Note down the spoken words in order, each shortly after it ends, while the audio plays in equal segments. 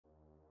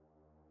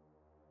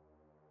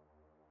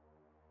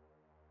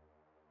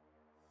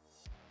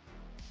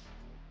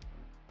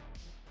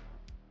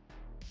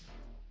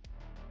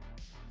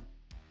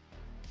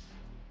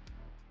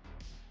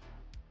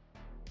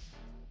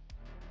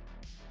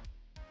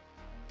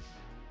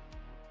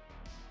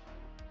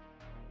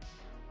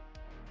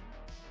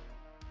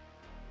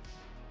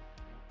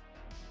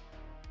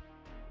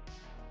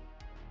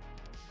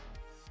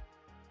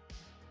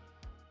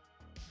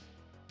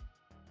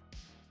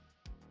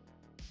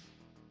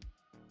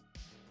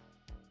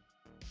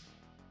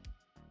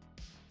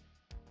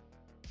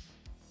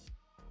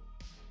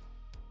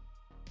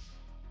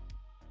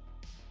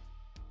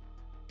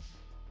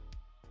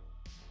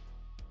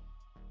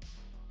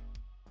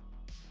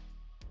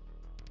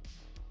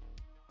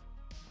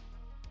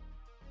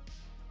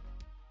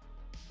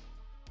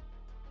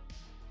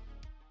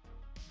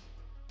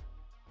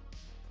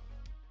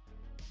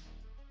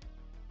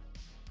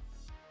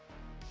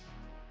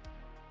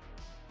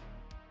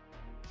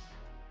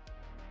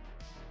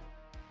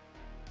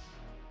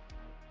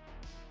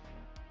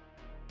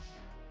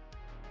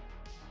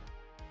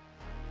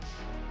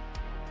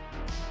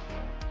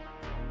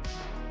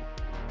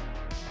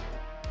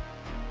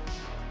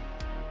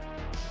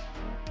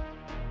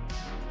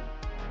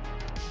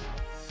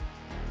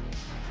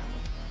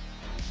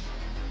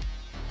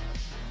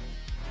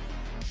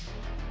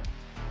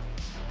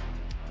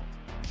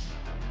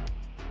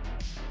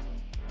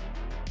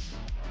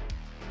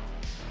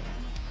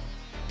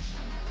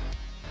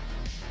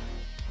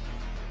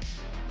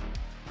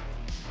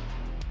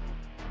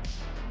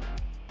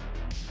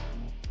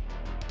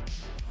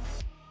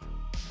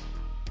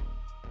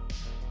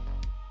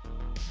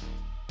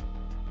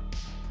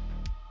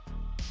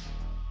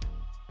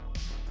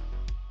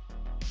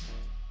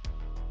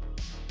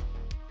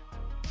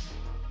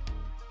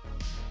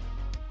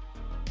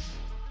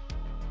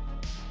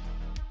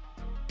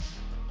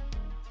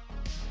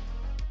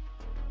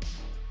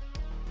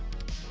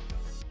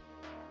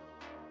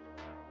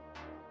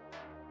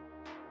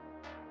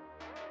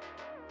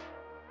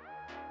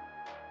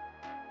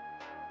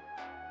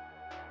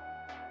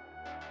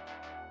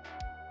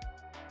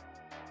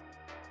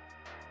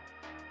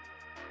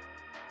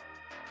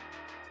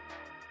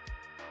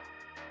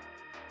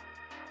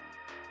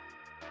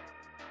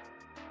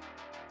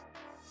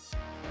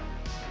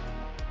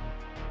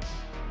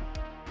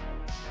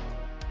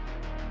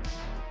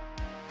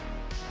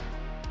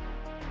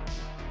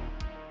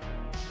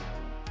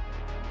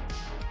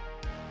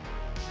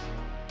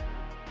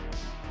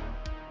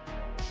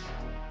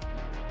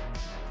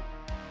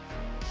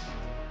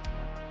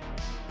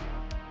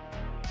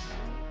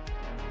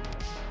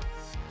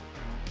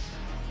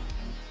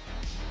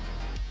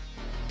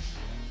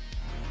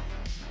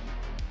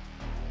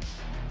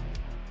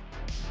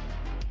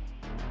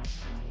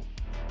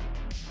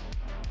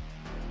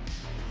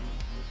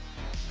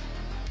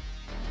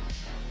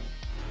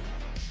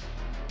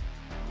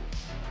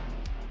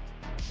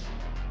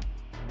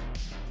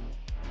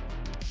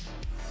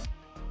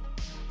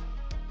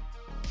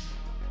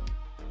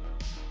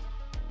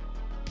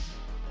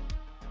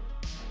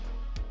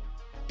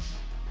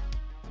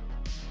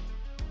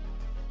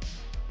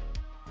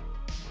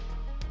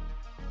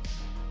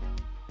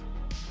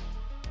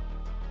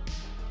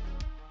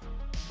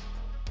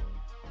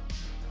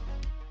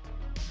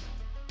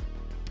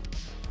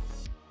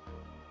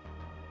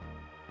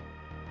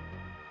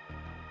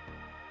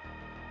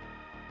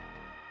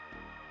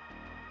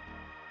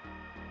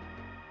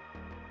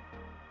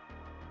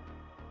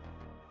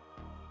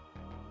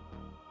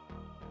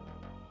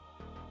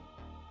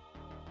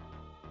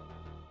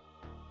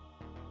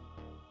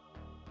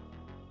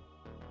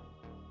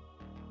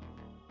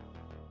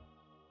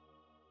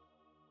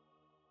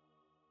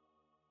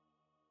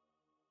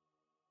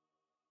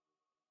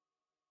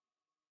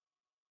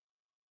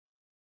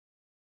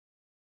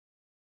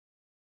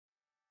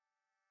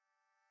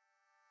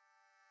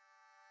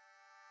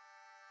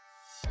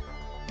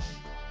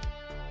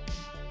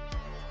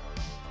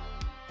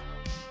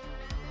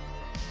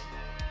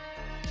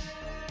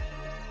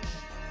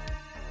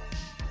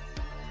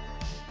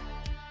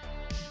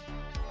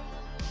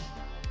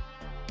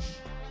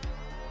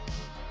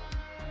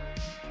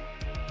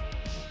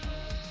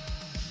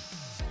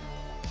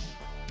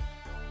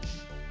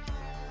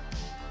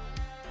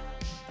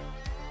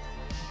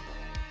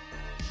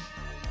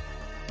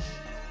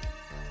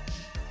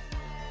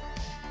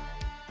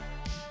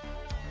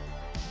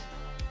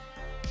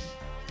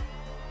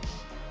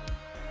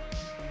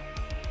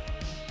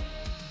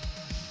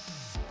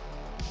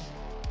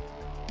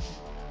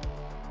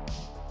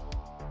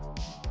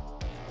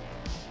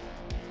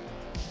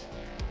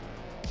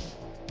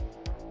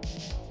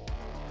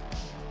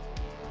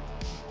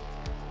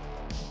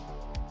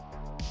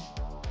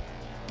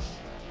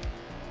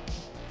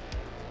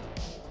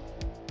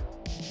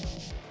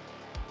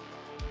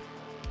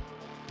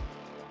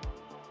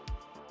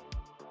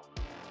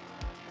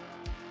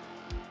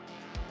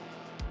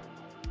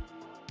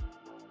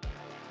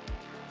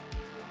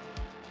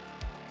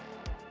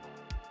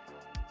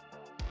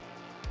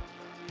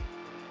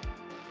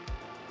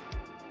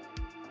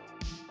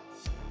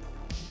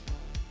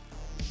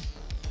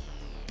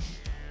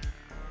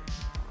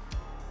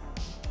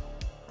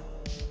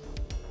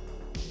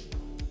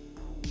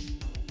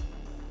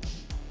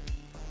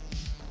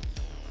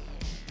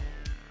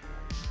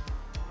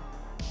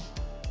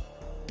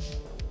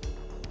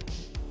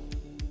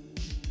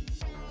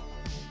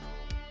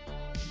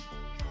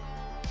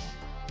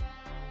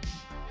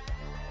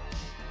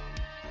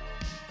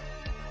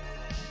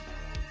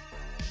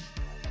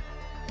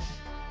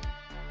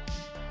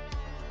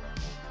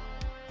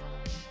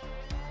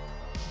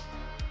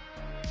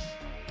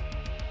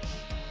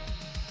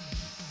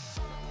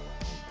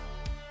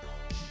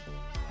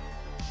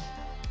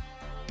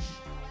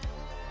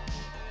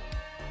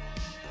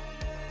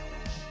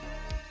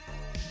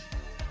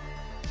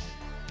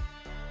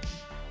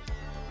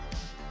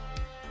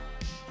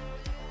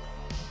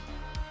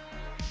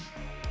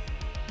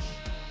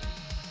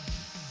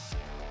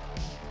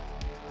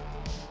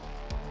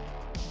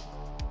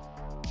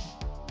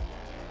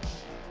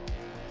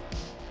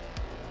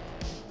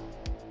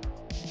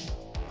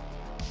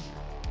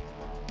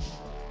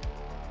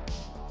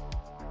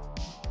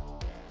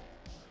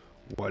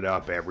What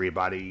up,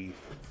 everybody?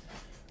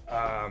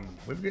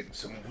 We've got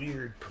some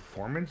weird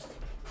performance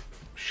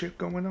shit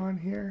going on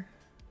here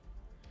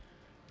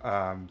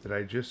that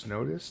I just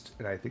noticed,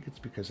 and I think it's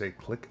because I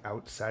click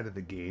outside of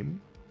the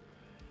game.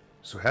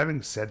 So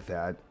having said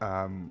that,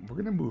 we're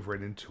gonna move right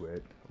into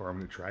it, or I'm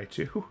gonna try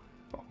to.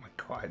 Oh my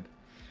god.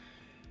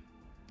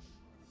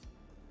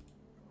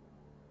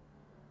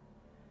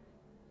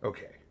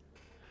 Okay.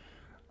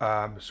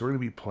 So we're gonna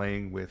be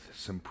playing with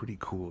some pretty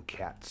cool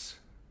cats.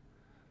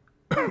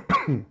 I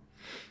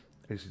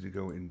just need to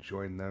go and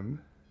join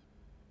them.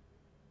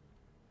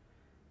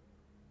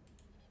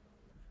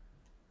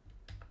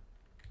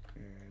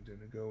 And then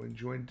go and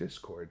join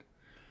Discord.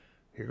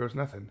 Here goes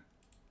nothing.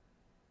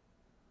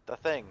 The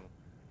thing.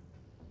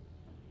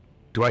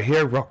 Do I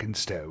hear Rockin'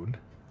 Stone?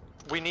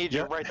 We need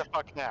you right the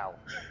fuck now.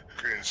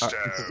 This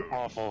is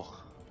awful.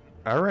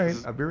 Alright,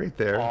 I'll be right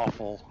there.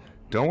 Awful.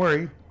 Don't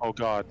worry. Oh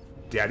god.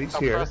 Daddy's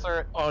here.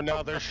 Compressor. Oh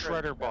no, there's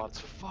shredder bots.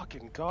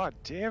 Fucking god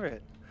damn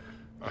it.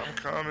 I'm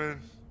coming.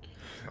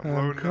 I'm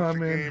loading up the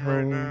coming game home.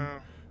 right now.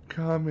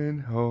 Coming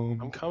home.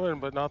 I'm coming,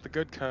 but not the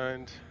good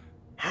kind.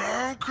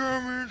 I'm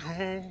coming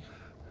home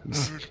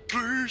to the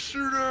place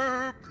that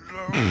I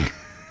belong.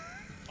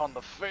 On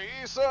the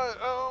face I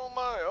own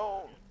my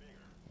own.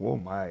 Whoa,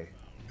 my.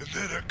 And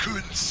that I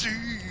couldn't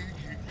see.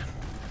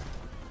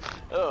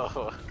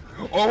 Oh.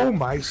 Oh,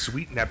 my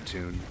sweet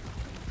Neptune.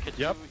 Could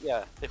Yep. you,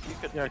 yeah, if you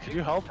could. Yeah, could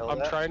you help? kill I'm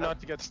that- trying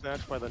not to get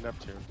snatched by the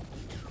Neptune.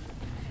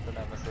 The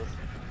Nemesis.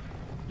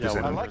 Yeah, Is it-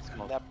 I whatever like it's the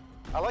called.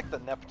 I like the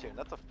Neptune.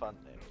 That's a fun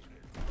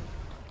name.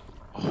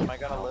 Oh, Am I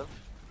gonna live?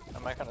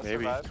 Am I gonna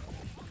Maybe. survive?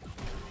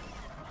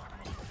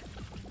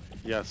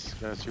 Yes,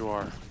 yes you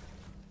are.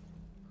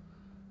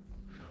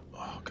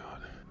 Oh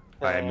god.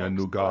 I am your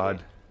new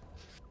god.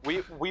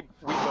 We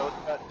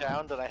both got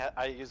downed, and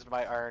I used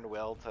my iron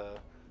will to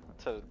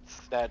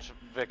snatch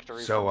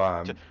victory.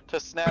 So, to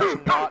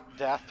snatch not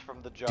death from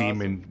the jaws.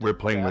 Demon, of we're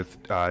playing death.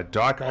 with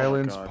Doc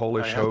Islands, Oh, God.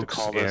 Polish I have to Hoax,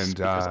 call this and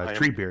because I am,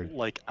 Treebeard.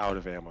 like out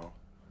of ammo.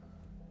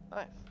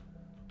 Nice.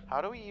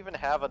 How do we even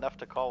have enough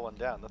to call one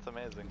down? That's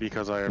amazing.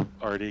 Because I have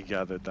already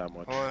gathered that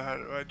much. Oh, how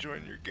do I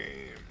join your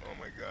game? Oh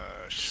my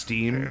gosh.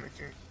 Steam.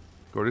 Panicking.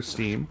 Go to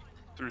Steam,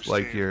 Through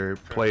like Steam. your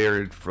Okay.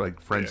 player, like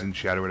friends Yeah. in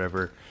chat or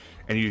whatever,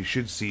 and you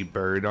should see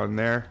Bird on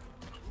there,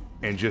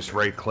 and just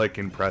right click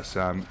and press.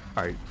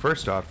 Alright,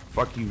 first off,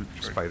 fuck you,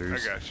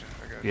 spiders. I got you.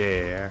 I got you.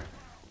 Yeah.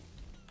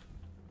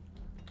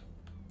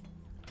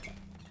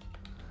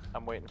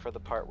 I'm waiting for the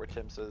part where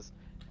Tim says,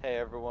 "Hey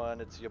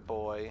everyone, it's your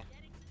boy,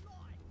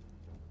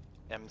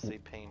 MC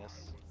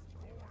Penis."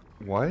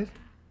 What?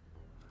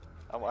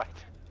 I'm like,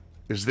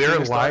 Is there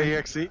a line?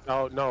 Penis.exe?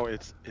 Oh no,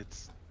 it's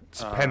It's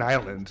Penn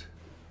Island.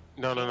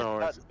 no.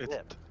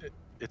 Penis.zip.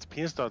 It's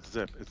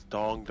penis.zip. It's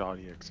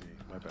dong.exe.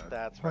 My bad.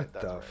 that's right. What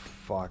That's the right.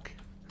 fuck?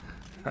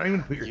 I don't even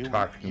know what you're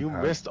talking You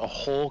about. missed a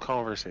whole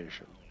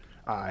conversation.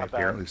 About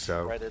Apparently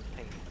so. shredded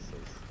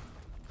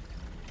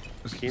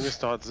penises.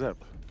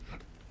 Penis.zip.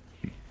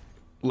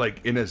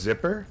 Like in a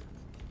zipper?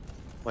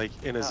 Like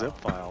in a No. zip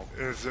file.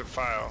 In a zip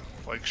file,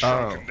 like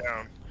shrunken Oh.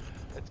 down.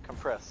 It's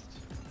compressed.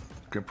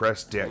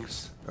 Compressed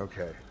dicks.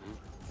 Okay.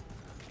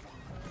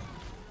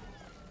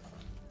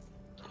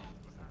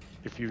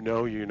 If you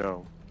know, you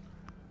know.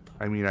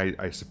 I mean,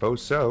 I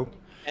suppose so.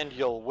 And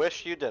you'll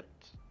wish you didn't.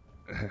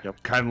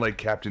 Yep. Kind of like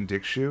Captain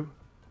Dick Shoe.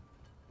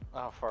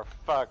 Oh, for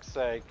fuck's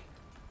sake.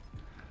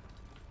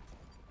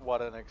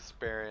 What an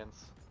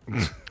experience.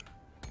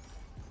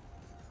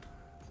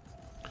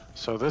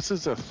 So this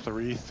is a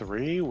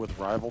 3-3 with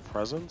rival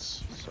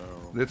presence. So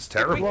That's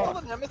Did we terrible.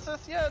 kill the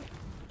Nemesis yet?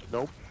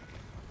 nope.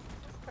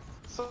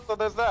 So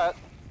there's that.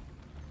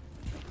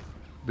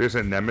 There's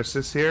a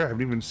nemesis here? I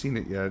haven't even seen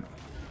it yet.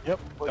 Yep.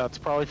 That's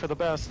probably for the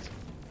best.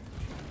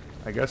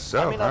 I guess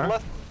so, I mean, huh?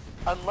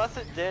 unless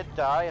it did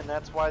die, and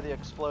that's why the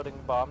exploding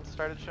bombs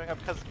started showing up,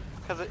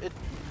 because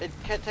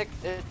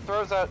it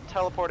throws out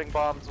teleporting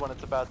bombs when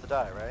it's about to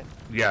die, right?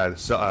 Yeah,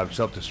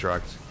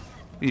 self-destruct.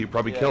 You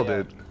probably Yeah, killed yeah.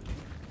 it.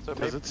 So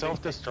Does it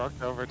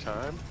self-destruct over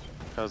time?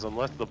 Because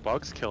unless the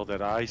bugs killed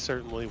it, I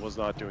certainly was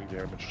not doing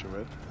damage to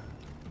it.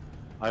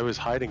 I was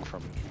hiding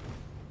from it.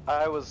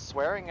 I was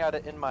swearing at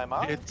it in my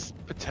mind. It's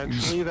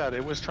potentially that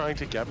it was trying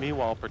to get me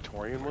while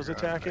Praetorian was I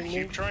attacking me.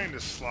 keep trying to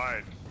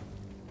slide.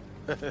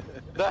 yeah,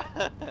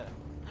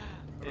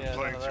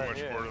 Playing none of too that much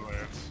here.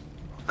 Borderlands.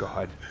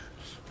 God.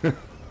 Dude, I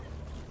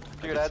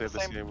I could had say the the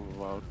same. same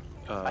about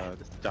I had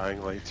the-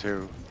 Dying Light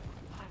 2.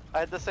 I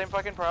had the same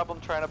fucking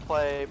problem trying to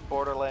play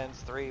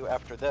Borderlands 3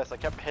 after this. I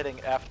kept hitting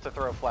F to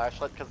throw a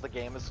flashlight because the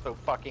game is so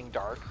fucking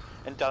dark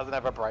and doesn't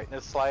have a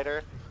brightness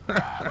slider.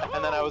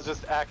 And then I was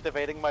just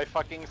activating my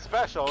fucking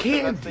special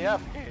because that's the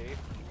F key.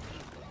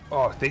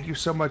 Oh, thank you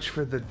so much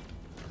for the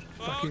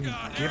fucking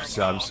gift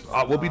subs.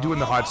 We'll be doing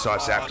the hot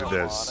sauce after I don't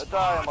this. wanna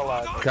die, I'm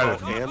alive. Kind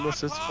of. And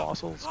this is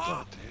fossils?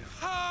 God damn.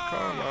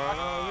 Come on,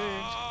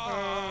 Eileen.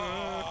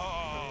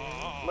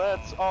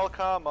 Let's all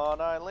come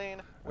on,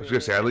 Eileen. I was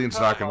gonna say, Eileen's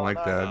not gonna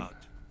like that.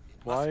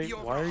 Why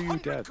are you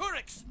dead?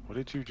 What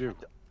did you do?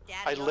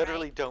 I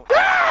literally don't. One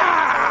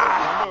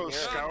of those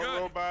scout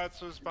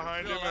robots was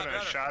behind him, and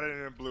I shot it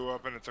and it blew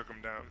up and it took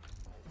him down.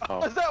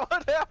 Oh, Is that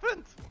what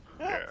happened?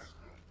 Yeah.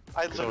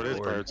 I so it is literally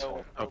Bird's don't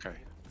fault. know. Okay.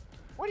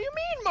 What do you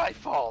mean my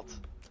fault?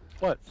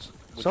 What?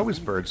 It's always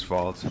Bird's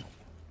fault.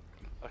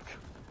 Okay.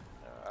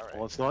 Alright.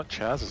 Well, it's not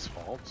Chaz's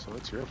fault, so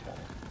it's your fault.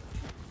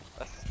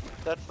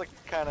 That's the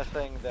kind of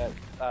thing that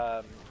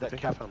that think I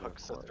Captain found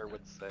Hook's that part. sister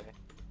would say.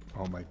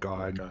 Oh my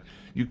god. God.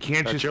 You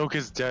can't That just... joke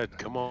is dead.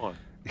 Come on.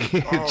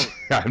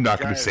 I'm not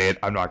going to guys. say it.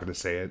 I'm not going to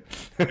say it.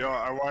 Yo,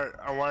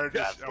 I wanted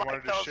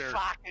to share.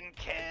 fucking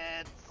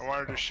kids. I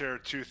wanted to share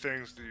two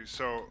things with you.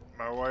 So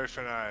my wife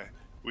and I,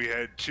 we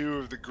had two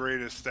of the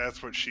greatest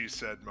 "that's what she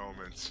said"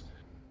 moments.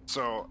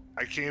 So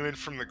I came in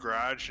from the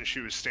garage and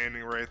she was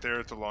standing right there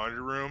at the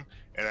laundry room,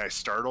 and I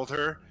startled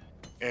her,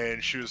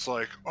 and she was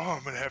like, "Oh,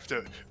 I'm gonna have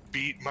to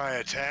beat my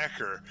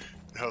attacker."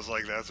 And I was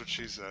like, "That's what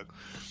she said."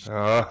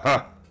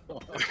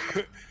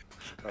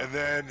 And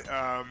then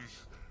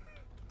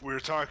we were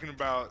talking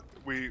about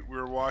we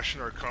were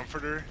washing our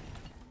comforter,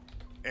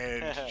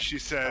 and she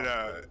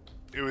said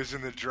it was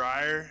in the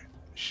dryer.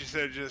 She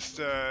said just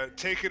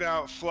take it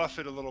out, fluff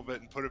it a little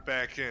bit, and put it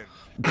back in.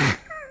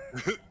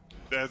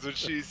 That's what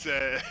she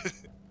said.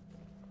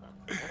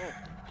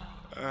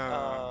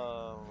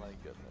 Oh my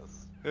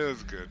goodness. It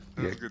was good.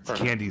 It was good.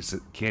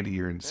 Candy,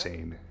 you're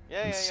insane.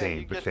 Yeah,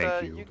 insane, You but get,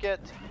 thank you.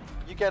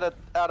 You get a,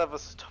 out of a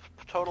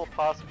total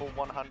possible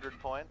 100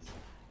 points,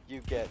 you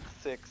get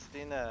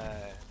 69.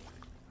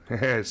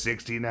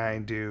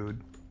 69,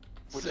 dude.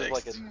 Which is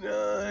like a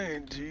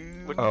 69,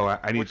 dude. Oh,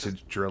 I need Which to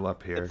is- drill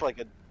up here. it's like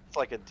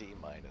a D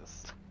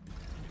minus.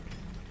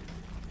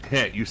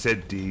 You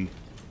said D.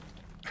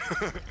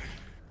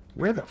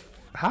 Where the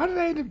how did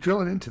I end up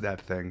drilling into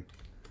that thing?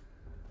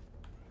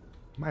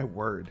 My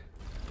word.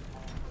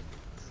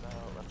 So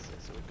let's see.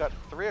 So we've got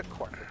 3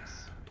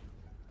 aquatics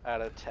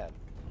out of 10.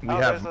 We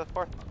there's have a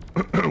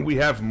 4th we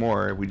have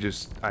more.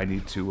 I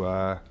need to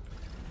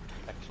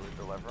actually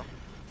deliver them.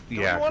 Do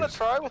yeah. you want to 'cause-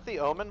 try with the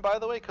Omen, by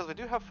the way? Because we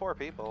do have 4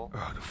 people.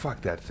 Oh,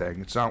 fuck that thing.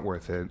 It's not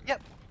worth it.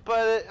 Yep,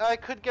 but I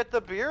could get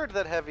the beard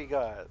that Heavy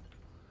got.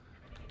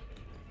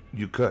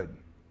 You could.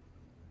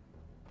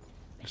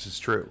 This is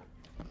true.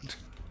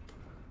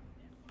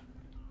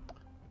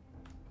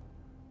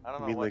 I don't You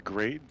know mean what the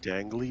great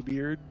dangly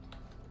beard?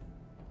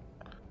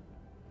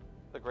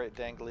 the great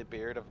dangly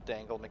beard of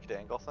Dangle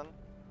McDangleson.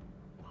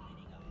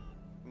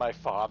 My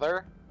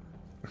father?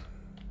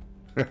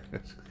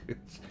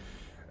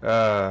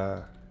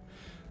 Oh,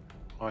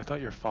 I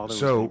thought your father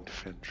was named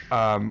Finch.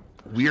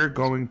 We are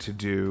going to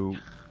do.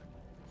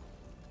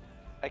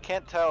 I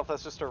can't tell if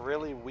that's just a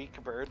really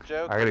weak bird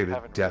joke. I or gotta you get a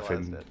haven't realized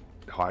deafen it.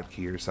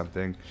 hotkey or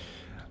something.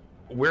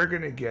 We're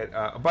gonna get.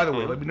 By the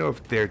way, let me know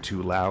if they're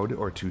too loud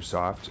or too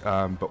soft.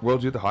 But we'll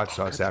do the hot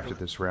sauce after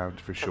this round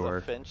for 'Cause sure.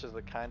 a finch is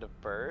a kind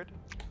of bird.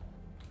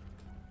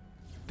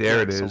 There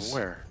Yeah, it is. So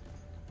where?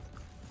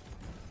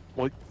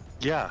 Well,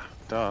 yeah,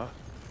 duh.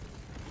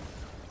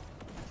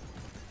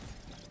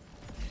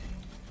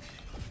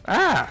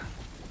 Ah!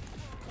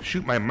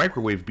 Shoot my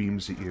microwave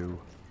beams at you.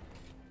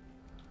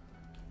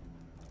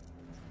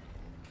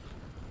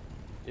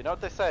 You know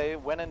what they say?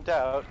 When in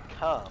doubt,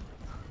 come.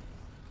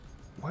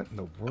 What in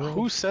the world?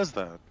 Who says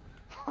that?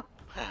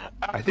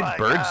 I think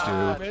birds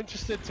I'm do.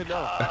 interested to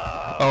know.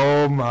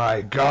 Oh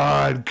my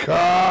god,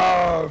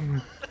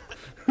 come!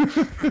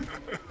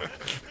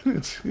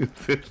 it's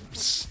a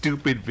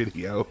stupid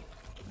video.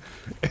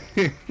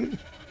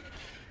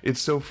 It's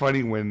so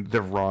funny when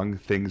the wrong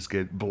things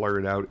get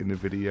blurred out in the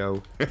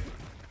video.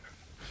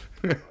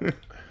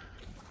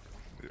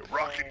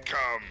 Rocket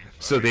come.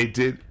 So they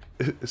did.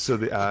 So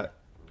the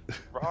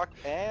Rock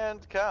and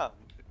come.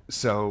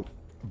 so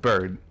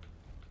Bird,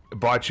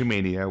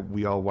 Botchamania.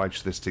 We all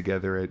watched this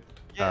together at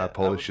Yeah, I was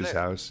Polish's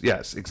there. house.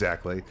 Yes,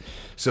 exactly.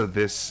 So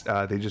this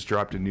they just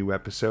dropped a new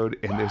episode,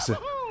 and there's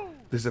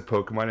a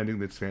Pokemon ending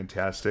that's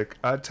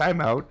fantastic.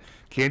 Timeout.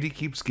 Candy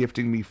keeps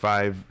gifting me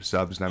 5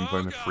 subs, and I'm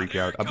going to freak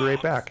out. I'll be right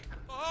back.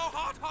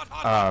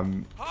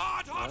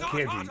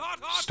 Candy,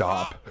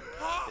 stop.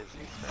 Is he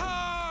saying?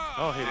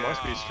 Oh, he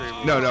must be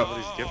streaming. No.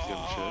 Somebody's gifting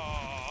him shit.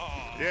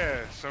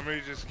 Yeah,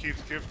 somebody just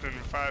keeps gifting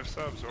 5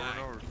 subs over and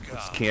over.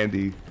 It's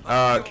Candy.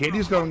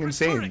 Candy's going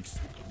insane,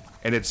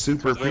 and it's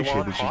super They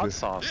want appreciated. hot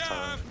sauce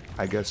time.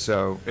 I guess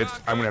so.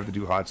 I'm gonna have to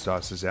do hot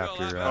sauces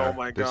after. Oh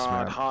my this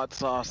god, map. hot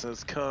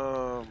sauces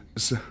come.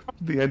 So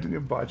the ending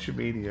of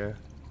Botchamania.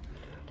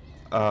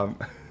 Oh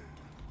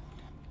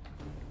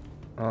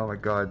my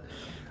god.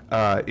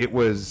 It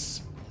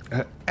was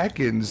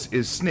Ekans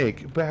is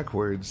snake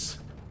backwards.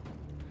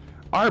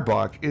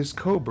 Arbok is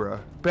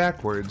cobra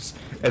backwards,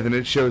 and then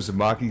it shows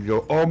Maki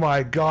go, "Oh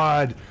my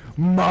god,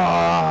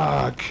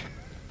 Mach!"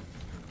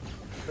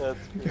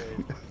 That's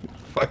great.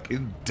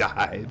 Fucking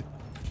died.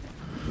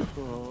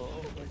 Oh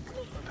my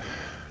god.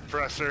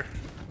 Presser.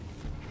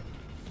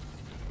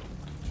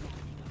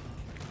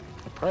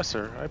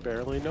 Oppressor, I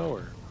barely know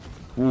her.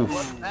 Oof.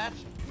 What's that?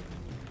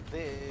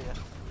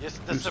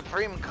 The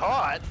Supreme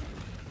Court.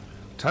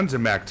 Tons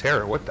of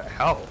Mactera. What the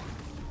hell?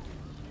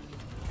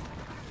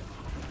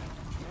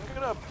 I'm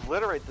gonna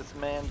obliterate this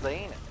man's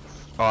anus.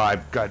 Oh, I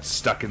got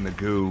stuck in the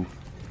goo.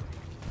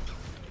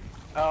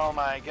 Oh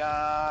my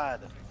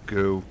god.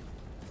 Goo.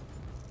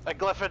 A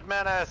glyphid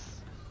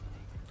menace.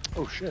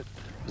 Oh shit.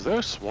 Is there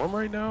a swarm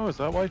right now? Is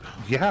that why?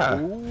 Yeah.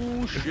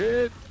 Oh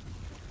shit.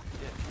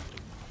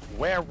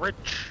 We're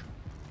rich.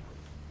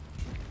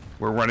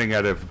 We're running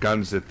out of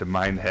guns at the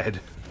mine head.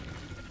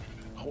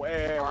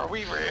 Where Are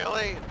we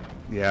really?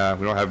 Yeah,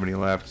 we don't have any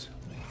left.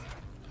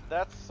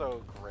 That's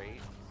so great.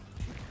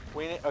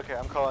 We need, okay,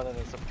 I'm calling in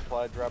a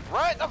supply drop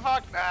right the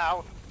fuck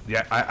now.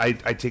 Yeah, I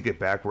take it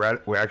back.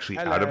 We're actually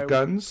out Hello. of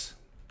guns.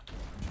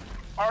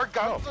 Our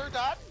guns are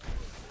done.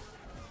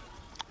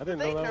 I didn't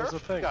They know that was a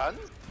nerfed thing. guns.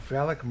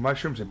 Phallic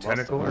mushrooms and Must have.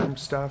 tentacle arm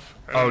stuff.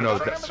 I Oh don't no, know. I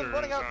that, remember them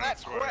running out that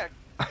Its way. quick.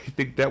 I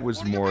think that was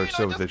What do you more mean?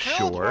 so I the just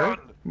killed shore, one.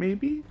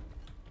 maybe.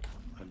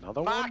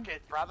 Another Mark one?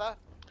 it, brother.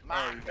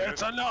 Mark you it.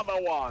 It's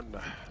another one.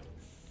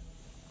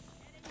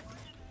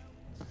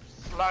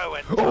 Slow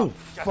it. Oh,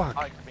 Just fuck.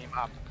 like me,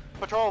 Mom.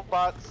 Patrol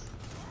bots.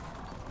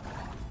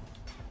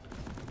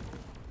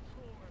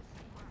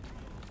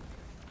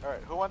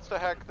 Alright, who wants to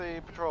hack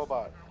the patrol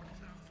bot?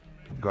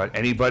 Got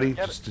anybody?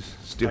 Get it.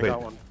 Just do I it.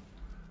 got one.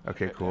 Okay,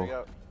 Okay, there cool. we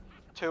go.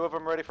 2 of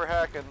them ready for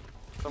hacking.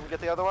 Someone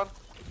get the other one?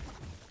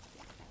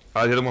 The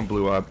other one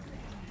blew up.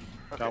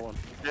 Got one.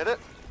 Did it?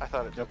 I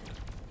thought it did.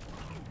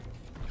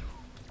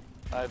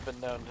 I've been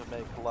known to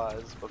make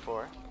lies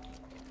before.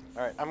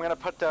 Alright, I'm gonna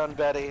put down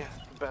Betty.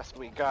 Best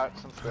we got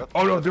since the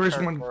Oh no, there is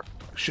one.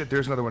 Shit,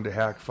 there's another one to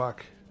hack.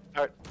 Fuck.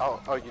 Alright,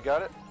 oh, you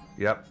got it?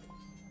 Yep.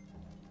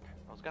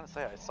 I was gonna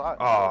say I saw it.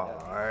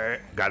 Oh, alright.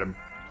 Got him.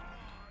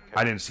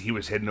 I didn't see. He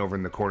was hidden over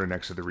in the corner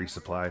next to the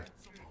resupply.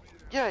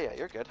 Yeah,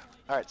 you're good.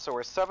 Alright, so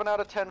we're 7 out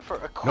of 10 for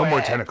a No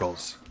more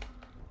tentacles.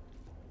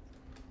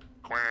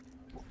 Quack.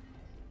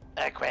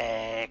 A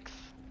quicks.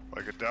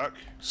 Like a duck.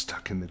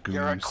 Stuck in the goo.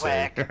 You're a you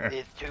say. quack.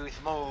 It's too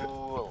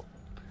small.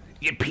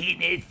 Your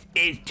penis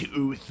is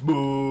too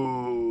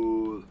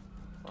small.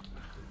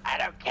 I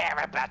don't care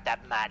about the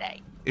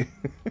money.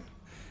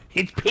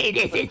 His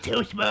penis is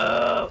too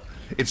small.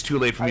 It's too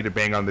late for me to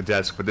bang on the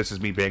desk, but this is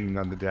me banging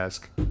on the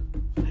desk.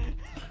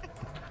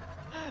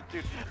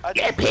 Dude, I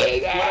Your just...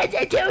 penis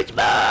is too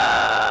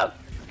small.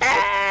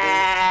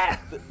 Ah!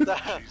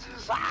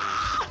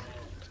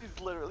 She's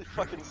literally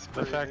fucking The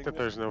screaming. fact that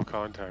there's no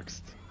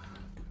context.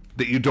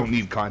 That you don't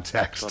need That's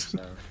context.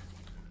 sad.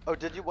 Oh,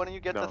 did you? One of you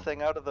get the No.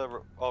 thing out of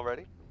the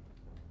already?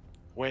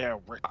 We're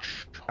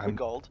rich. The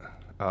gold.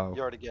 Oh.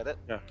 You already get it.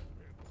 Yeah.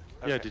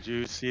 Okay. Yeah, did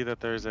you see that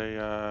there's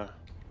a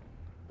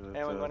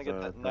Anyone wanna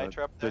get that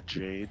nitro up there? the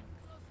jade?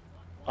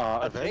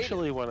 A jade?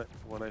 Eventually when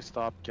I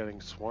stop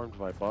getting swarmed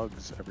by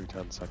bugs every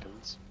 10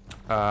 seconds.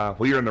 Well,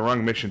 you're in the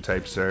wrong mission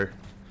type, sir.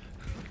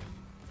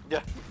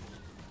 Yeah.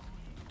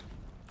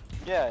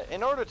 Yeah,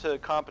 in order to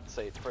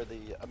compensate for the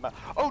amount.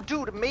 Oh,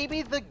 dude,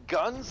 maybe the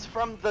guns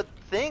from the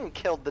thing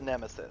killed the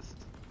nemesis.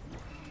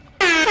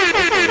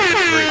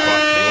 It's very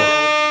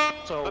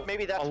possible. So But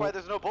maybe that's why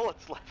there's no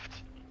bullets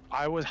left.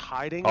 I was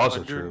hiding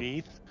Also true.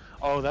 underneath.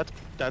 Oh,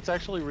 that's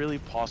actually really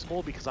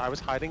possible because I was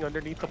hiding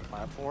underneath the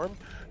platform,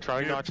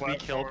 trying Your not to be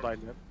killed by.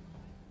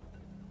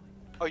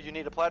 Oh, you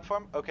need a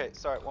platform? Okay,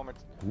 sorry, one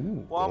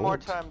Ooh, more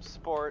gold. time,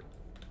 sport.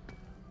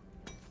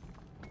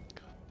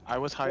 I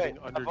was hiding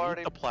I've underneath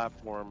already- the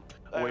platform,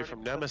 I away already from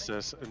put the-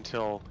 Nemesis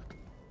until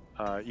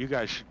you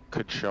guys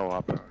could show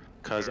up,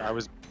 because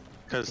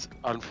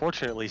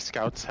unfortunately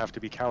scouts have to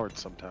be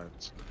cowards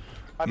sometimes.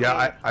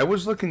 Yeah, I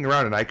was looking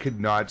around and I could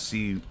not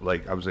see,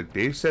 like, I was like,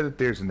 they said that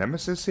there's a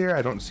nemesis here?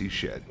 I don't see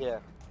shit.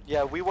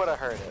 Yeah, we would have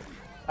heard it.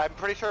 I'm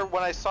pretty sure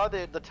when I saw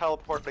the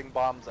teleporting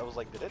bombs, I was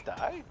like, did it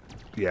die?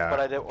 Yeah.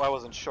 But I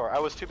wasn't sure. I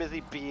was too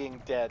busy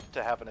being dead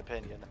to have an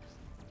opinion.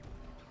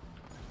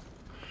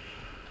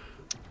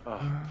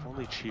 If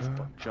only Chief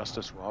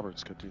Justice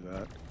Roberts could do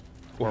that.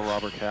 Or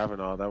Robert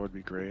Kavanaugh, that would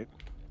be great.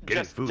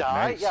 Getting Just food,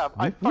 die? nice. Yeah,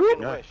 I Whoop, fucking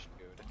whoop. wish,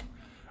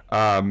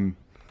 dude.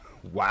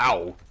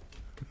 Wow.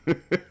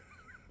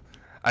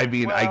 I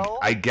mean, Well-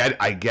 I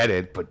get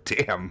it, but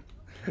damn.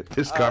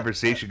 This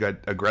conversation got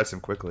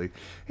aggressive quickly.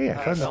 Hey, I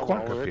found That's a not quack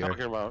what we up were here.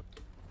 talking about.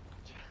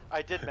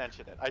 I did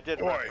mention it. I did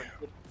Boy. reference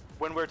it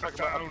when we were I talking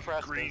about found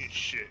Preston. green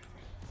shit.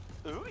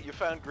 Ooh, you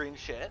found green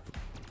shit.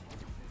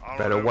 I don't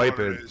Better know wipe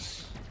what it.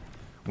 is.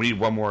 We need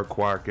one more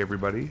quark,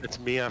 everybody. It's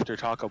me after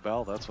Taco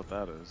Bell, that's what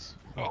that is.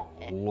 Oh,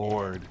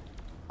 Lord.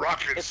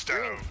 Rocket It's stone.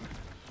 green.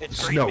 It's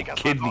Snow green because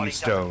kidney my body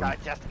stone.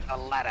 doesn't digest the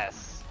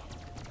lettuce.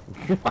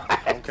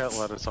 Don't get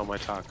lettuce on my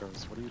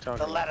tacos. What are you talking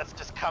The about? lettuce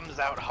just comes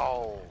out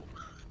whole.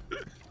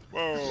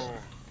 Whoa.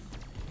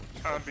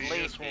 I'm It's being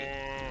leafy.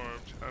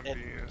 swarmed. I'm It-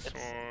 being it's-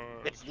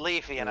 swarmed. It's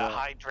leafy and it Yeah.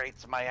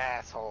 hydrates my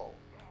asshole.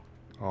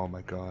 Oh,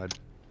 my God.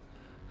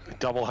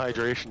 Double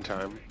hydration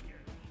time.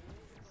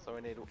 So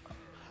we need.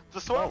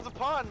 The swarm's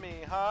upon me,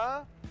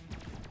 huh?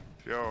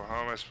 Yo,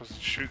 how am I supposed to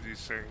shoot these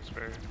things,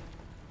 man?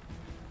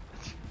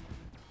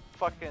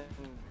 Fucking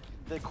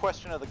the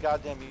question of the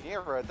goddamn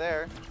year right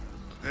there.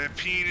 The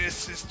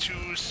penis is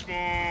too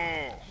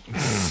small.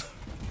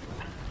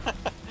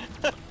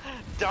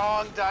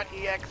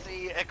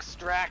 Dong.exe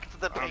extract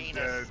the I'm penis.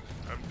 dead.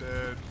 I'm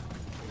dead.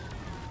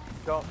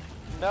 Don't.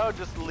 No,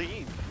 just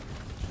leave.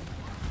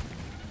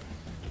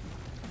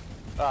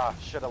 Ah,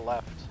 should have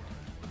left.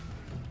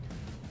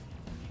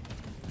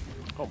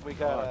 Oh, We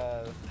got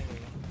a thingy.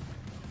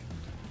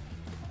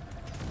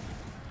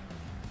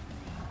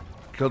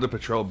 Killed a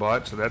patrol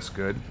bot, so that's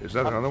good. Is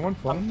that another one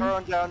following me?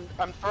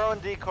 I'm throwing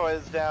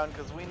decoys down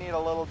because we need a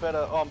little bit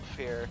of oomph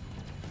here.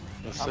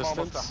 I'm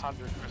almost Assistance?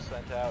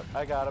 100% out.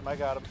 I got him. I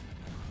got him.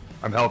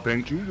 I'm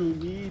helping. Do you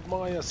need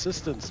my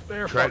assistance,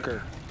 bear Try-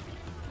 fucker?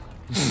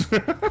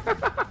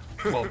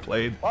 Well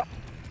played.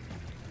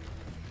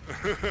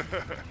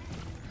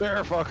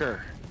 Bear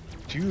fucker.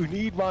 Do you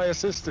need my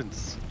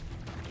assistance?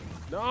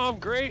 No, I'm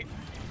great.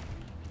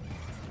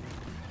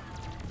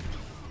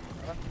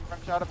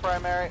 Front shot of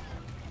primary.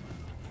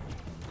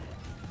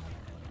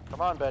 Come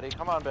on, Betty.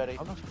 Come on, Betty.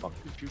 How the fuck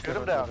did you Shoot get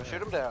him under down. there?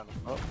 Shoot him down.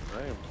 Oh,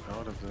 I am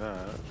out of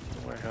that.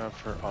 What do I have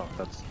for? Oh,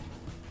 that's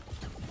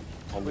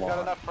a We lot.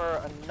 got enough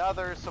for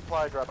another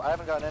supply drop. I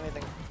haven't gotten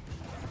anything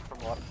from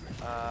one.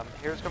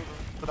 Here's comes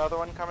another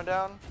one coming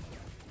down.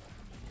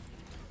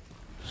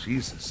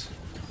 Jesus.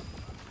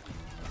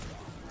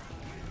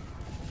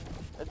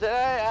 Did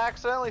I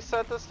accidentally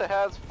set this to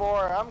has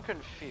 4? I'm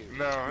confused.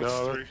 No,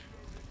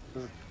 it's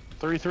No,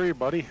 3. 3-3,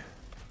 buddy.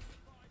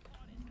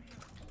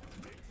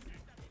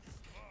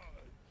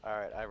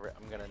 Alright,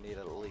 I'm gonna need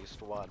at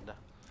least one.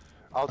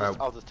 I'll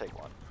just take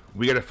one.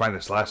 We gotta find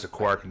this last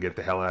quark and get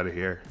the hell out of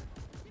here.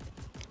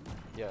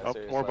 Yeah, Oh,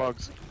 seriously. more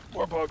bugs.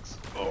 More bugs.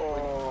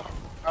 Oh.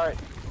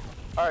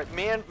 Alright,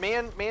 me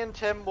and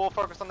Tim will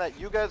focus on that.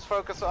 You guys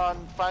focus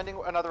on finding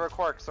another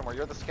quark somewhere.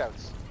 You're the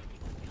scouts.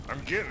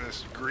 I'm getting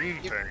this green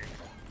thing.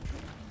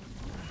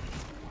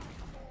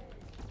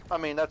 I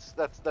mean, that's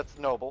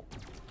noble.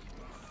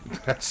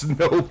 That's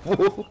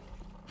noble.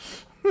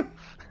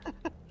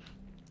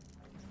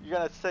 You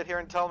gonna sit here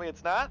and tell me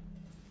it's not?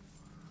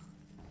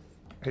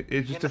 It's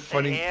You just gonna a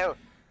funny. sit here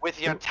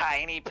with your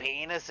tiny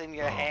penis in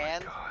your Oh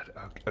hand? my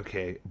god.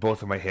 Okay,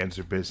 both of my hands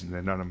are busy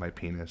and none of my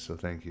penis, so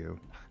thank you.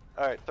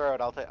 Alright, throw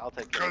it. I'll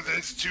take Cause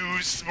it's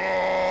too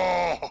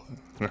small!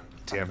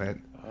 Damn it.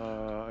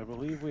 I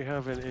believe we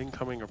have an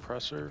incoming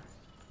oppressor.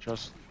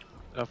 Just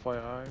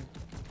FYI.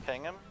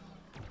 Ping him?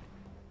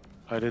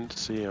 I didn't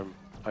see him.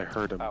 I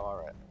heard him. Oh,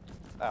 alright.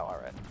 Oh,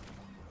 alright.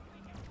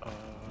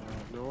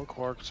 No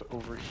quarks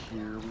over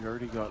here. We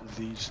already got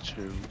these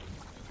two.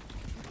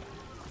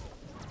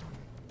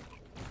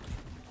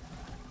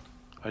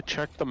 I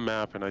checked the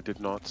map and I did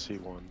not see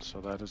one,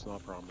 so that is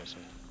not promising.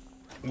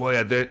 Well,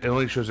 yeah, it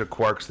only shows the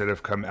quarks that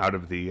have come out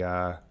of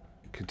the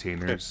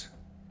containers.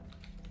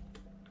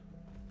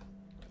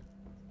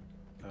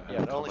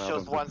 Yeah, it only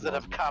shows ones that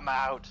have come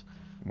out.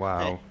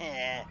 Wow.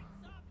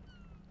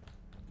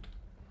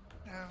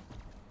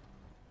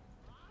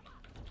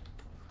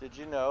 Did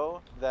you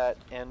know that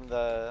in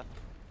the...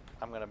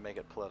 I'm gonna make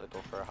it political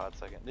for a hot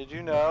second. Did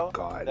you know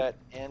God. that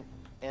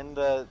in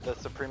the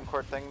Supreme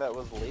Court thing that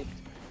was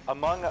leaked,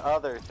 among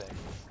other things,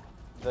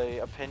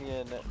 the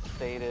opinion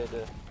stated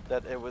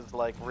that it was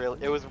like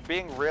it was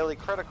being really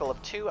critical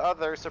of 2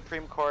 other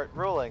Supreme Court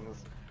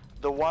rulings.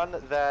 The one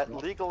that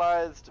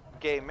legalized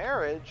gay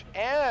marriage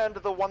and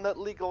the one that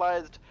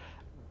legalized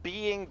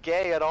being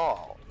gay at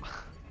all.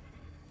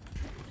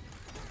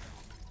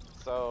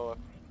 So,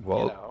 Well,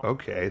 you know.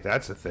 okay,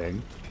 that's a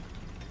thing.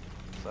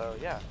 So,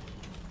 yeah.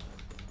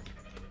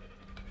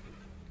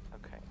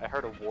 Okay, I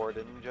heard a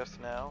warden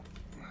just now.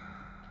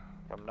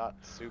 I'm not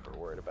super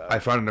worried about I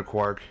it. found a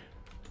quark.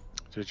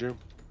 Did you?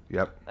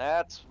 Yep.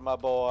 That's my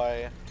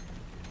boy.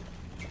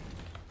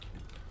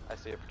 I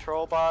see a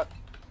patrol bot.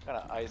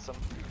 Gonna ice him.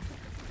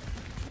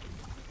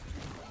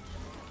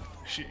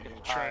 She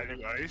trying to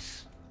do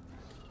ice?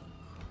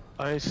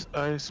 Ice,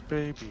 ice,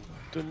 baby.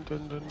 Dun,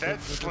 dun, dun,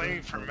 That's dun, slang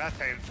dun, for dun.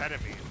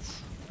 methamphetamines.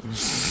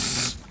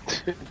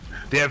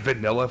 They have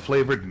vanilla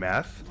flavored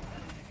meth?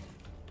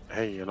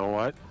 Hey, you know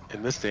what?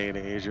 In this day and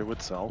age, it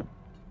would sell.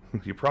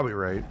 You're probably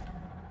right.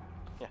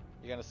 Yeah,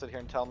 you gonna sit here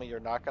and tell me you're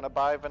not gonna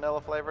buy vanilla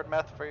flavored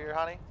meth for your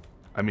honey?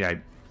 I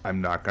mean,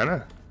 I'm not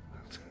gonna.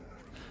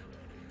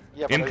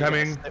 Yeah, but Incoming.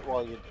 Are you gonna sit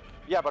while you...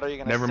 Yeah, but are you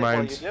gonna Never sit mind.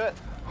 while you do it?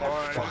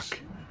 Oh, Fuck.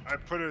 I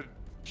put a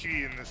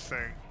key in this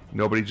thing.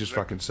 Nobody just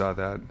fucking saw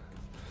that.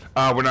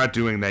 We're not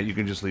doing that. You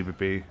can just leave it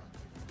be.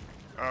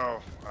 Oh,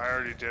 I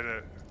already did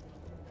it.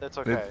 It's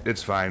okay.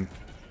 It's fine.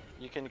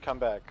 You can come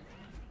back.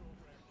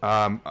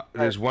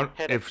 There's one.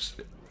 hit it. If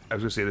I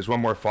was gonna say there's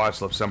one more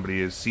fossil if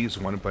somebody sees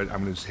one, but I'm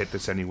gonna just hit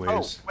this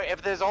anyways. Oh, wait,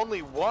 if there's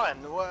only one...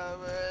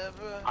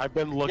 I've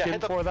been looking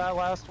hit the- for that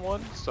last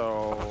one,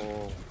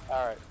 so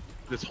Alright.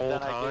 this whole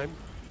Then I time.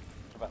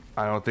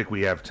 I don't think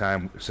we have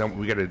time.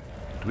 We gotta.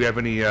 Do we have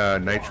any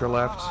nitro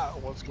left?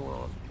 What's going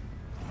on?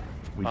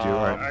 We do.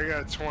 Right? I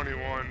got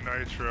 21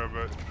 nitro,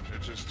 but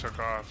it just took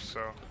off,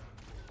 so.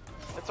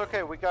 It's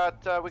okay, we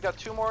got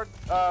 2 more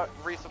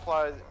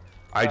resupplies.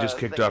 I just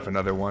kicked off thingies.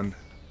 another one.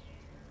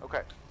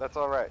 Okay, that's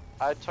alright.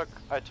 I took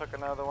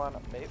another one,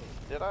 maybe.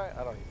 Did I?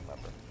 I don't even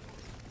remember.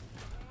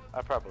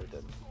 I probably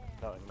did,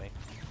 knowing me.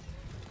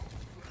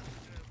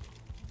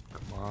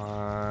 Come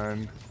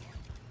on.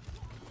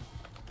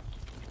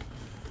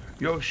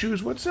 Yo,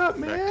 Shoes, what's up,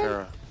 man?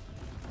 Vectera.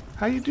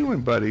 How you doing,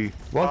 buddy?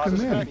 Welcome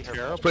just in. got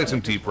here. Let's play some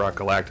Deep Rock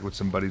Galactic with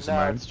some buddies of No,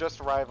 mine. it's just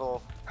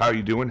rival. How are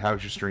you doing?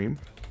 How's your stream?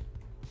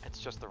 It's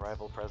just the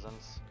rival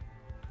presence.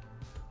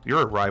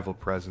 You're a rival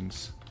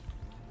presence.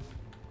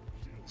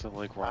 Is it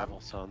like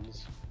rival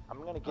sons? I'm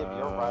gonna give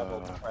your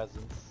rival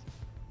presence.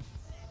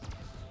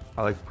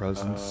 I like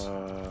presents.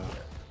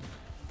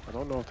 I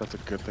don't know if that's a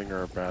good thing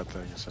or a bad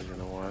thing, so you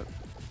know what?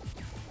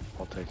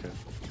 I'll take it.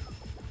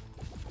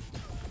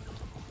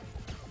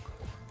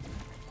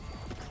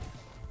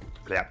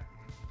 Yeah.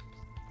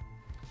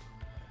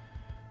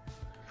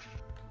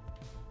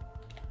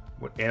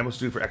 What animals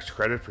do for extra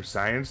credit for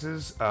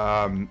sciences?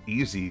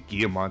 Easy.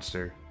 Gia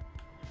Monster.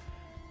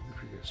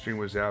 The stream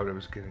was out. I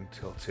was getting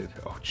tilted.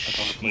 Oh, I can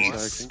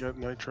jeez. get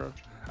nitro.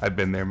 I've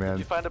been there, Did man.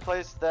 you find a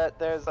place that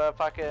there's a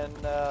fucking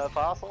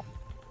fossil?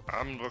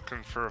 I'm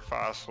looking for a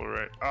fossil,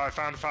 right? Oh, I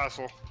found a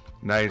fossil.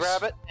 Nice.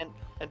 Grab it and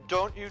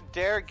don't you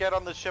dare get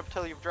on the ship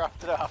till you've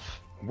dropped it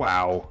off.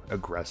 Wow.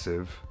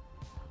 Aggressive.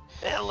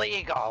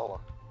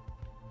 Illegal.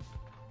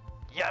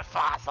 Your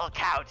fossil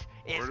count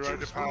is Where do I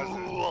deposit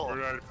it? Where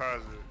do I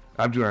deposit it?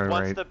 I'm doing Once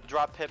alright. the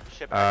drop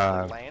ship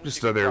actually lands, Just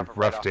you can another drop it right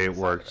rough off day the at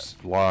side work. of it.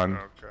 It's long,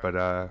 Okay. but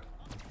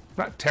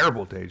not a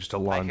terrible day. Just a I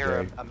long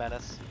hear day. a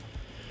menace.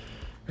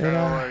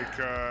 And,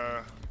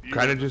 Use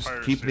kind the of just fire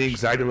keep the station,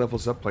 anxiety right?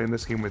 levels up playing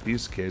this game with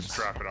these kids. Just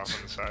drop it off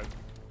on the side.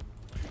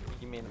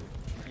 You mean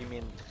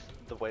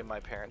the way my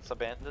parents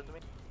abandoned me?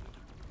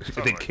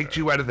 They like kicked that.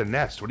 you out of the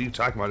nest. What are you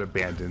talking about,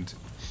 abandoned?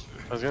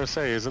 I was gonna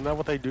say, isn't that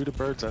what they do to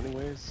birds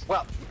anyways?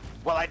 Well,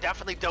 I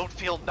definitely don't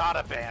feel not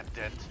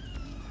abandoned.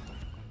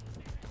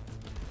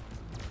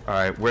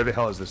 Alright, where the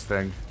hell is this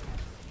thing?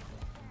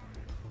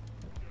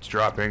 It's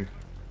dropping.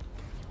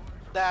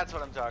 That's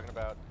what I'm talking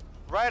about.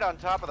 Right on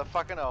top of the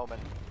fucking omen.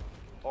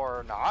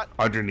 Or not.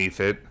 Underneath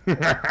it.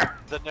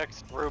 The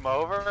next room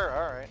over?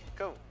 Alright,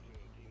 go.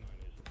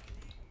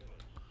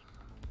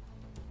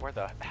 Where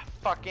the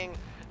fucking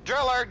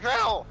driller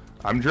drill?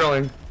 I'm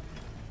drilling.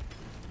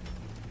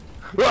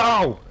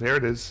 Oh! There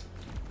it is.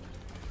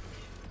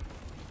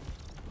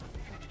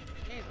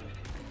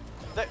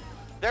 Jesus.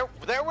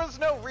 There was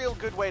no real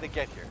good way to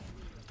get here.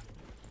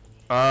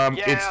 Yeah,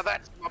 Yeah,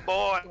 that's my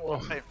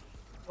boy.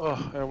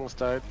 Oh, I almost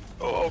died.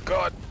 Oh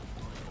god.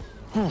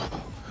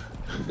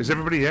 Is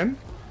everybody in?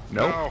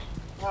 Nope. No,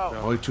 No.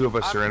 Only two of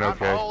us are in, I'm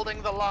okay.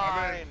 holding the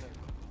line.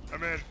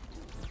 I'm in.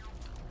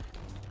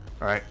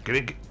 Alright,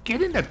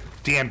 get in that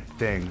damn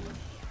thing.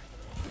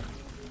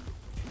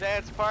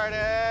 Dance party!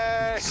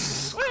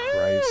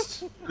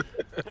 Christ.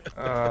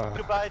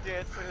 Goodbye,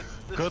 dancers.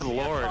 This Good is the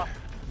lord. end.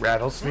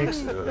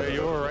 Rattlesnakes? Yeah,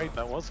 you were right.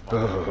 That was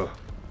fun. Ugh.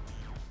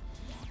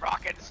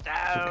 Rockin' Could Stone.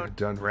 have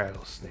done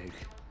rattlesnake.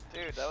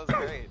 Dude, that was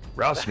great.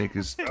 Rattlesnake is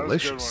was a good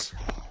delicious.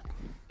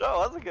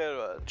 Oh, that's a good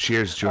one.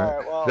 Cheers, joint.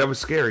 Alright, well- That was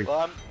scary.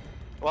 Well,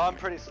 I'm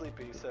pretty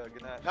sleepy, so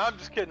good night. No, I'm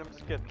just kidding.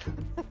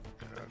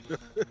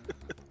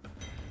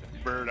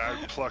 Bird, I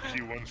would pluck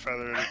you one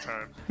feather at a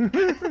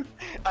time.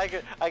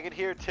 I could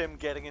hear Tim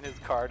getting in his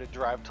car to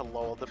drive to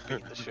Lowell to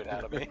beat the shit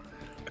out of me.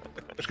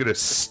 I'm just gonna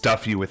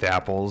stuff you with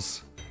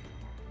apples.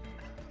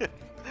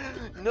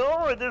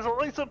 No, there's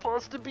only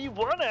supposed to be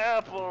one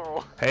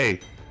apple. Hey,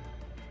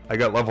 I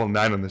got level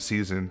 9 on the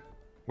season.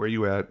 Where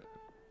you at?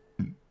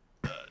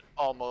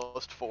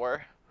 Almost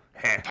 4.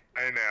 Heh.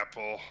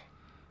 Pineapple.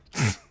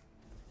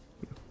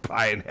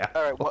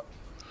 Pineapple.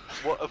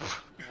 All right,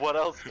 what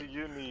else do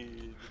you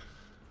need,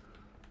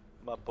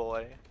 my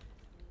boy?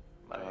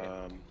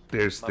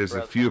 There's my a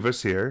brother. few of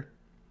us here.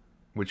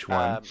 Which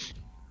one?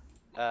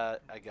 I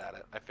got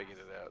it. I figured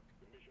it out.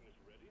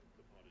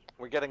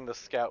 We're getting the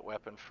scout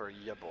weapon for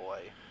ya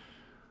boy.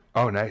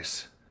 Oh,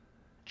 nice.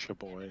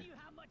 Chaboy.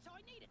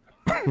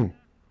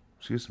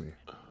 Excuse me.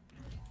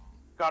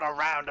 Got a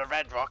round of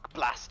Red Rock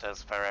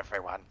blasters for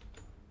everyone.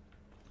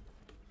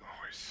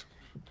 Always.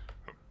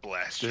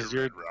 Blast Does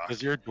your your red rock.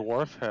 does your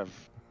dwarf have?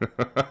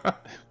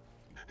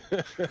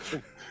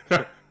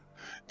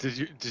 Did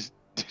your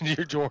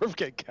dwarf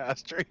get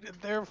castrated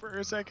there for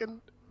a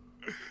second?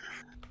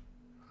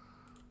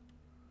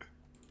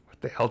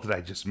 What the hell did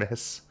I just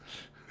miss?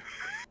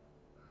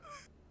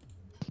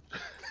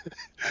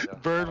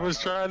 Bird was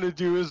trying to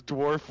do his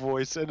dwarf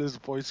voice and his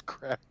voice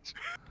cracked.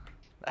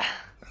 I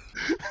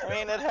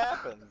mean, it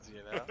happens,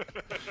 you know.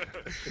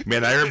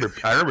 Man, I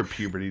remember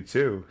puberty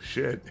too.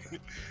 Shit.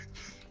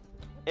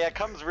 Yeah, it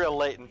comes real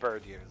late in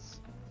bird years.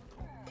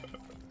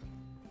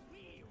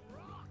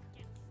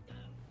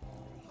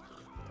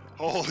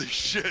 Holy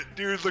shit,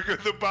 dude, look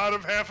at the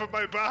bottom half of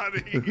my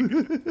body.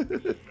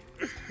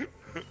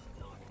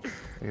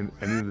 And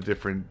I need a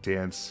different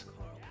dance.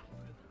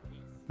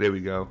 There we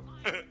go.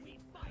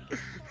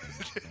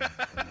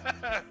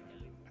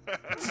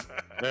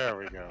 There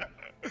we go.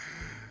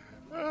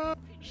 Oh,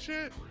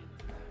 shit.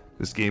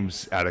 This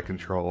game's out of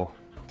control.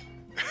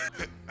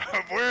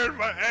 I'm wearing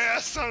my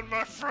ass on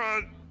my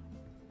front.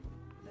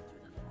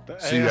 The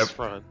So you ass have-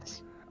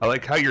 fronts. I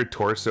like how your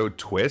torso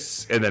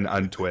twists and then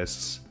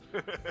untwists.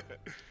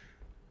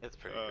 It's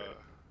pretty good.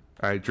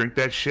 Alright, drink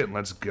that shit and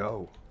let's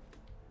go.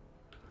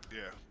 Yeah.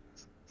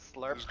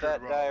 Slurp Just that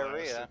drink it while it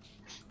diarrhea.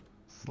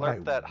 My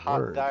Slurp that hot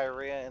word.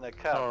 diarrhea in a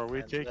cup. Oh, are we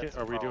and taking? that's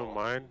Are we doing all.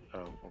 mine? Oh,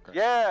 okay.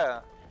 Yeah.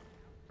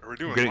 We're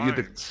doing We're getting you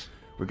the- lines.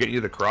 We're getting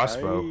you the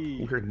crossbow.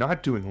 Aye. We're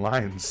not doing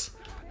lines.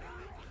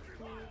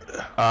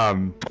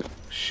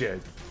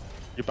 Shit.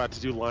 You're about to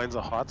do lines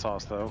of hot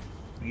sauce, though.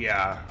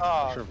 Yeah.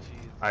 Oh, Sure.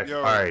 jeez. Yo.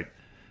 All right.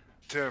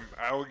 Tim,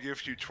 I will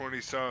gift you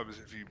 20 subs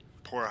if you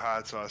pour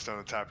hot sauce down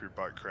the top of your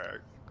butt crack.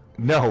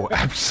 No,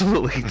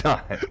 absolutely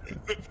not.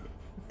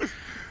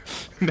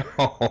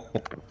 No.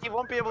 He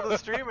won't be able to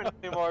stream it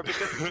anymore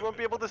because he won't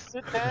be able to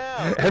sit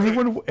down.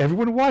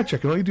 Everyone watch. I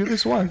can only do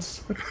this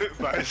once.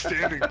 By a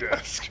standing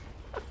desk.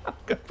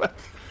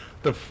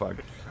 The fuck.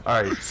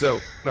 All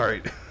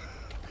right.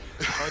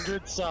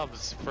 100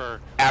 subs for.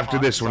 After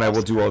hot this one, I will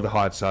sauce. do all the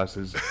hot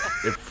sauces.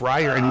 If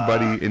Fry or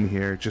anybody in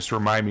here, just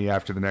remind me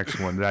after the next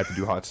one that I have to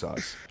do hot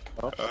sauce.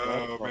 Oh, Oh,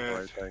 that's not the man.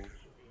 right thing.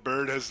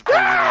 Bird has the poison.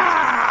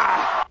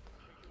 Oh,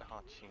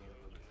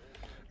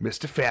 jeez.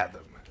 Mr.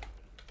 Fathom.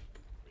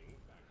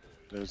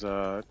 There's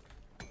a.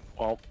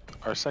 Well,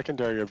 our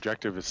secondary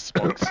objective is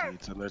spunk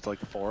seeds, and there's like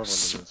 4 of them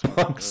in this one.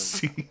 Spunk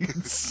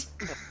seeds.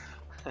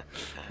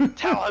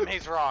 Tell him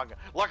he's wrong.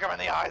 Look him in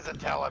the eyes and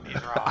tell him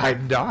he's wrong.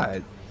 I'm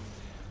not.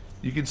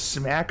 You can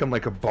smack him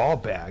like a ball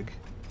bag.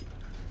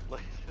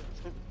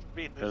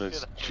 Beat the And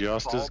it's shit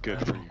out of his just as ball good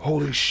bag. for you.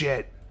 Holy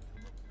shit.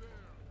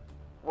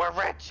 We're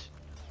rich.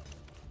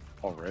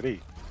 Already.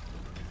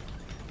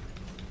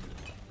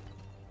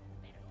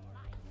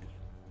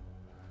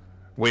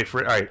 Wait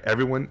for it. All right,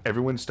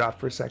 everyone stop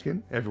for a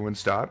second. Everyone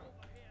stop.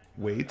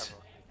 Wait.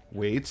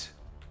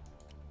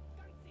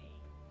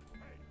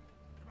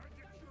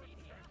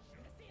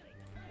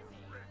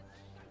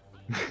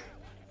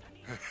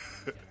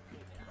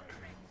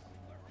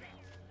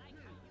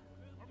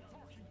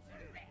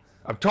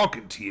 I'm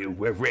talking to you.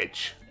 We're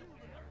rich.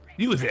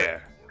 You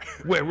there.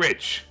 We're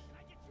rich.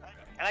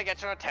 Can I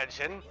get your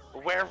attention?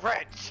 We're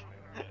rich.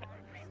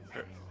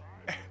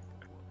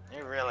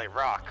 You really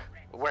rock.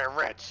 We're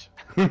rich.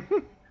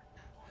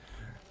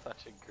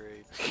 Such a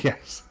great.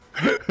 Yes.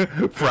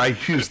 Fry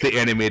used the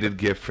animated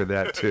GIF for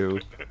that too.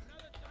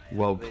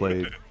 Well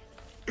played.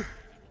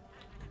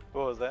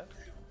 What was that?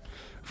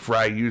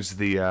 Fry used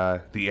the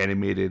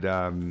animated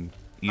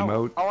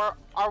emote. Oh,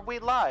 are we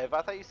live?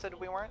 I thought you said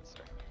we weren't.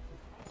 Sir.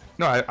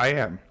 No, I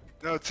am.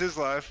 No, it's his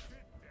life.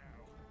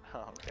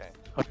 Oh, okay.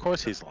 Of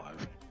course he's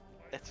live.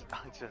 It's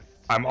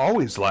I'm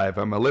always live.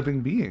 I'm a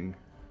living being.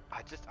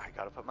 I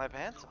gotta put my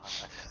pants on.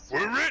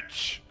 We're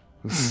rich.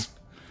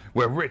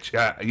 We're rich.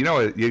 You know,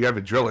 you have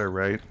a driller,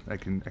 right? I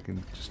can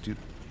just do.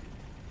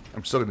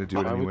 I'm still gonna do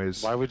it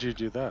anyways Why would you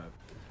do that?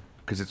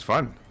 because it's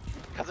fun.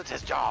 Because it's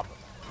his job.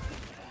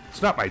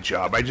 It's not my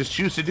job. I just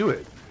choose to do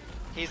it.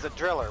 He's a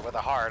driller with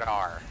a hard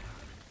R.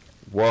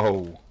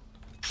 Whoa.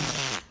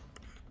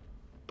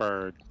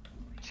 Bird.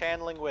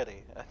 Channeling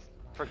witty.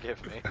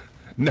 Forgive me.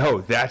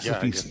 No, that's Yeah,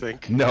 if he. you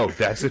think? No,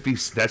 that's if he.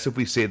 That's if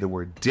we say the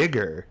word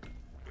digger.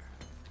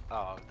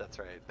 Oh, that's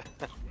right.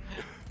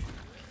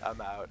 I'm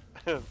out.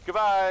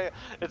 Goodbye.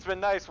 It's been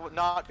nice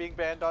not being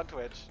banned on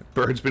Twitch.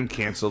 Bird's been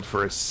canceled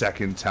for a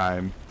second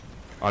time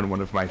on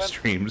one of my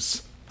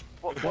streams.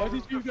 Why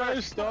did you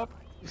guys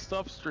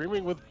stop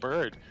streaming with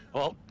Bird?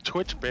 Well,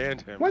 Twitch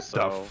banned him. What so...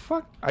 the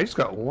fuck? I just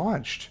got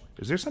launched.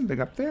 Is there something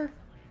up there?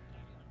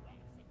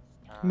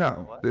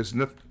 No, what? there's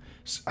nothing.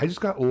 I just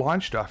got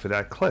launched off of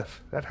that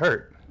cliff. That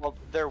hurt. Well,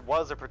 there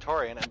was a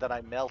Praetorian, and then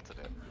I melted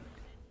it.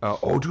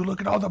 Oh, dude,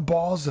 look at all the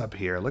balls up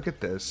here. Look at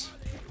this.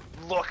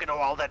 Look at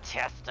all the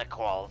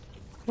testicles.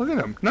 Look at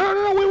them.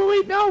 No,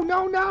 wait,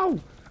 no.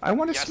 I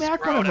want to Your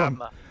smack one of them.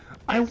 scrotum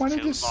I is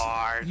wanted too to.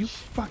 large. You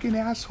fucking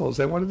assholes.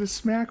 I wanted to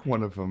smack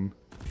one of them.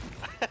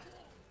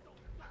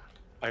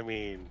 I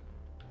mean,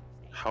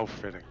 how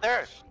fitting.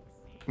 There.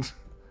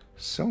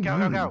 So Go,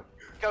 mean. go, go.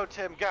 Go,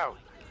 Tim, go.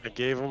 I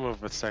gave him a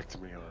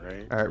vasectomy,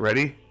 alright? All right,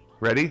 ready?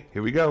 Ready?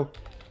 Here we go.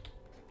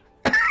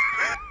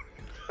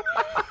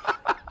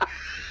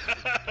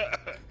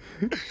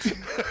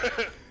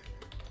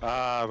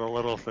 Ah, the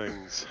little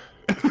things.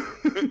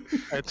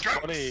 It's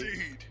Drop funny.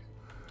 seed.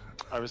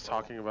 I was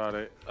talking about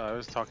it. I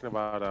was talking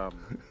about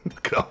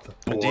Look at all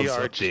the balls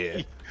up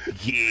there.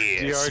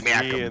 DRG. Yeah,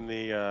 smack DRG 'em. in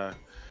the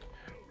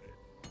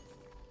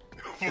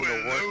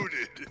We're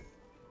loaded.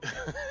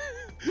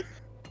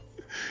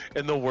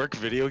 in the work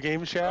video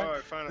game chat. Oh, I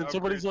found an and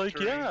somebody's upgrade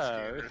like, terrain yeah,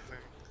 scanner thing.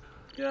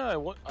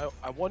 yeah.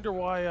 I wonder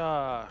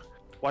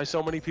why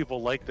so many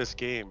people like this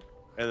game.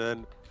 And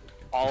then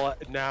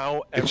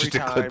now It's every just a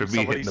time clip of me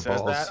somebody hitting the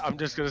says balls. that, I'm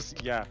just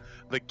gonna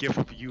the gif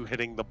of you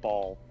hitting the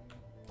ball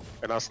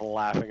and us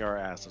laughing our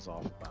asses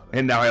off about it.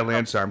 And now I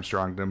Lance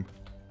Armstronged him.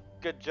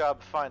 Good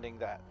job finding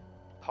that.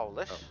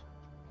 Polish? Oh.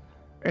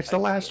 It's the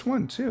last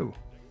one too.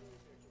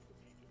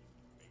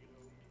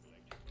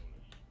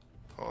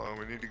 Hold on,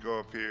 we need to go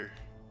up here.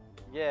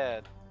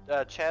 Yeah.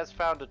 Chaz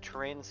found a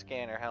terrain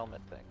scanner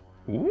helmet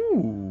thing.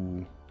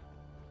 Ooh.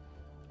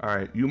 All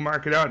right, you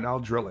mark it out and I'll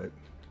drill it.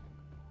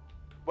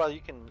 Well,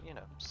 you can,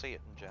 see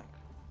it in junk.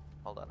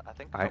 Hold on, I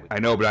think. I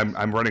know, but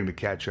I'm running to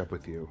catch up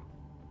with you.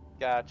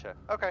 Gotcha.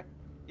 Okay.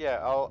 Yeah,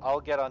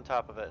 I'll get on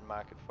top of it and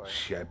mark it for you.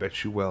 Yeah, I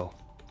bet you will.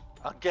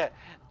 I'll get.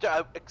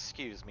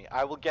 Excuse me.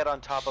 I will get on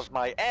top of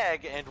my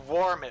egg and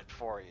warm it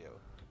for you.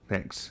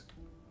 Thanks.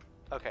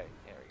 Okay,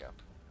 here we go.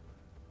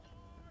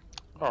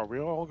 Oh, are we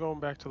all going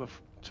back to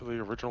the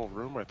original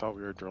room? I thought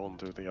we were drilling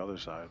through the other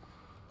side.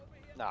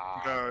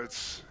 Nah. No,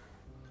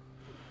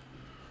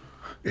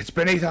 it's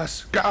beneath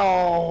us.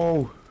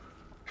 Go!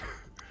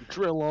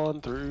 Drill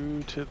on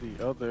through to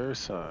the other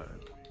side.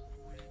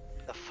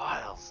 The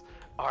files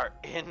are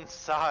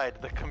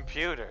inside the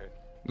computer.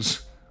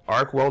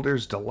 Arc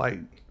welder's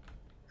delight.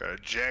 a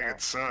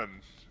jagged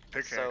sun.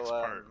 Pickaxe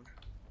part.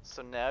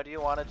 So now do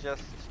you want to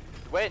just...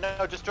 Wait,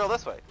 no, just drill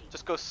this way.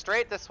 Just go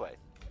straight this way.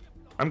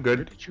 I'm Where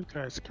good. did you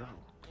guys go?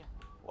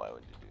 Why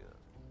would you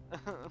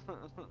do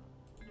that?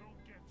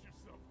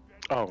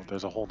 Oh,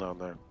 there's a hole down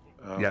there.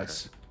 Okay.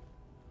 Yes.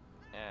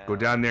 And Go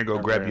down there, go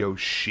Down grab there. your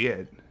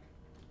shit.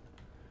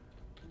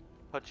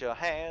 Put your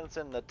hands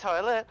in the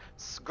toilet.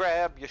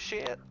 Grab your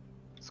shit.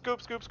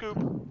 Scoop, scoop, scoop.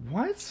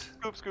 What?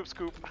 Scoop, scoop,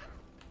 scoop.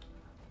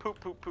 Poop,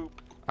 poop,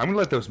 poop. I'm gonna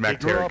let those He grew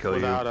Mactera up kill you.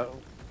 without a.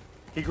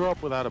 He grew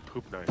up without a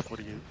poop knife. What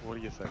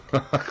do you think?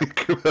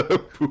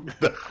 Poop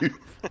knife.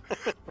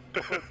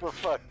 What the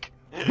fuck?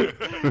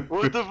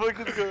 What the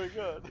fuck is going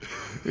on?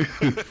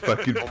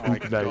 Fucking Oh my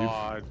poop knife.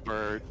 god,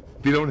 Bird.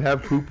 They don't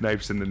have poop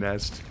knives in the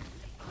nest.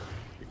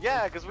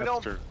 Yeah, because we That's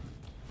don't. true.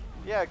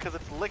 Yeah, because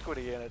it's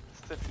liquidy and it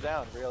sits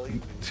down really.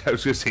 I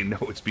was gonna say no,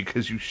 it's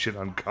because you shit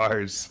on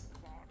cars.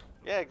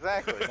 Yeah,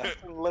 exactly. That's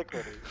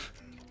liquidy.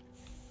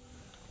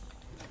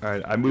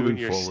 Alright, I'm Doing moving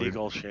your forward.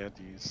 seagull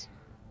shanties.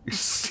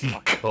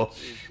 Seagull God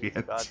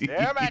shanties.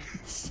 damn it!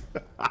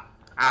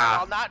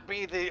 I'll not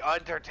be the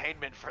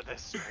entertainment for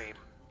this stream.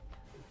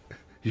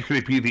 You're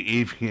gonna be the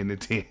avian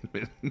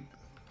entertainment.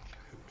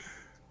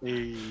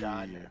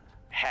 Done.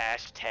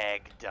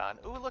 Hashtag done.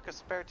 Ooh, look, a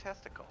spare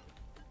testicle.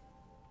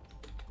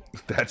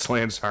 That's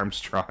Lance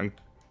Armstrong.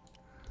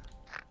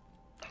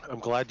 I'm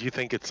glad you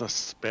think it's a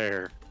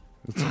spare.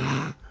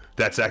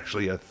 That's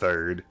actually a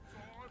third.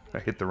 I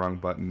hit the wrong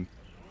button.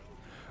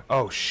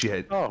 Oh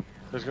shit. Oh,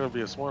 there's gonna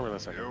be a swarm in a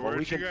second. Yo, Well, we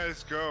where'd you can.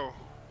 guys go?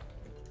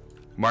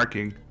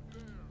 Marking.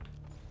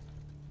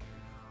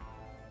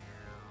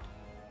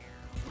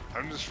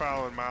 I'm just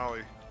following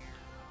Molly.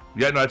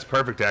 Yeah, no, that's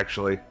perfect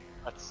actually.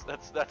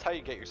 That's how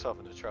you get yourself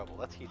into trouble.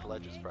 That's Heath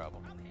Ledger's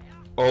problem.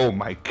 Oh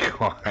my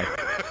god.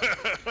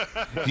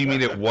 Do you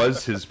mean it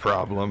was his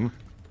problem?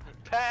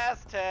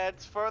 Past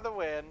tense for the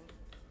win.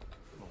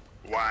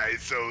 Why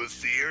so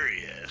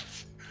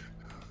serious?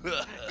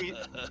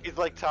 He's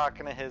like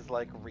talking to his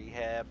like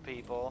rehab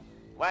people.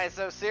 Why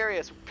so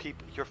serious?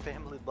 People, your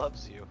family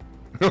loves you.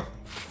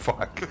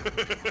 Fuck.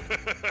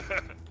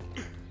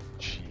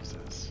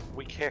 Jesus.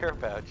 We care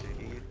about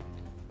you, Heath.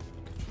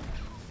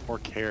 Or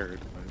cared,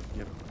 but,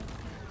 you know.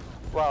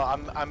 Well,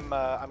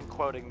 I'm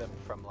quoting them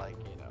from like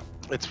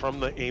It's from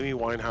the Amy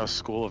Winehouse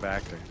School of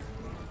Acting.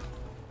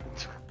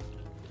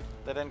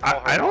 they didn't call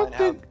her I don't Winehouse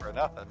think- for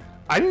nothing.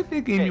 I didn't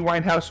think Amy Hey.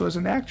 Winehouse was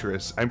an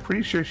actress. I'm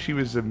pretty sure she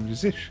was a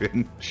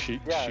musician. She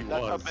Yeah, she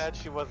that's was. how bad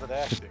she wasn't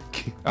acting.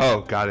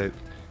 Oh, got it.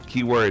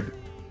 Keyword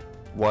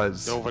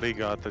was. Nobody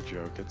got the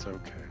joke. It's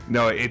okay.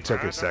 No, it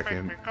took Tried a to make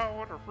second. me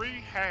go to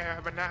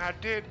rehab, and I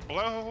did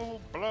blow.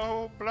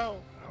 Oh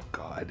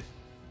god.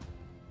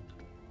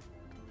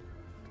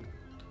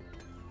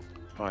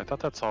 Oh, I thought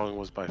that song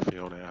was by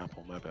Fiona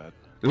Apple. My bad.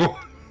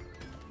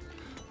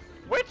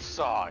 Which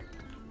song?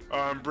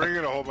 I'm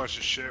bringing a whole bunch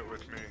of shit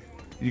with me.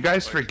 You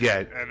guys Like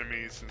forget.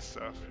 enemies and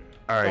stuff.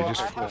 All right, Well,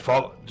 just I have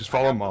follow. the- Just I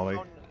follow have the Molly.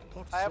 phone-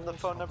 I have the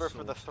phone number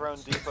for the Throne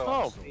Depot.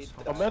 Oh, Need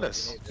a that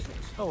menace. if you need it.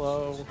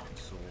 Hello.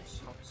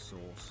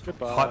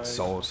 Goodbye. Hot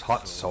sauce,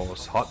 hot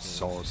sauce, hot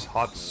sauce,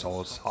 hot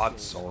sauce, hot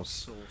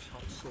sauce.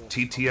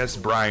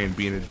 TTS Brian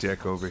being a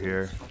dick over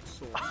here.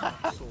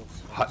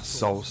 Hot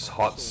sauce,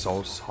 hot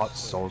sauce, hot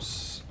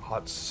sauce,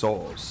 hot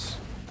sauce,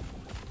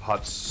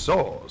 hot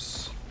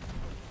sauce.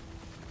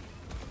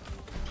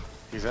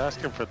 He's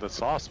asking for the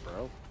sauce,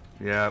 bro.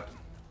 Yep.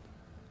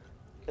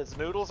 His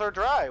noodles are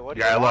dry. What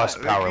do Yeah, you I want?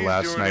 lost power he's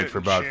last doing night it for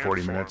in about chant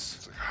 40 form. minutes.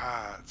 It's like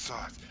hot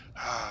sauce,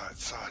 hot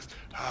sauce,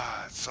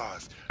 hot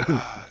sauce,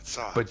 hot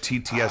sauce. But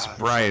TTS hot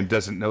Brian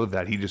doesn't know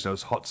that. He just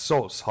knows hot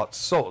sauce, hot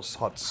sauce,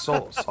 hot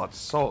sauce, hot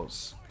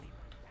sauce.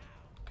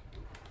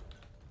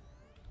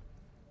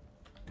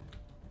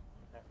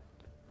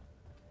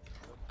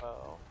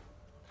 Oh.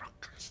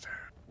 sauce.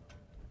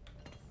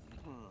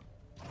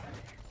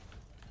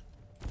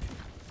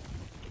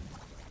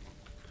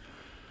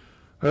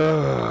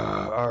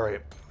 All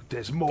right.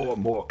 There's more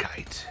and more,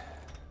 Kite.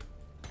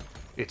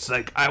 It's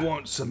like, I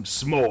want some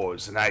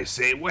s'mores, and I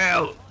say,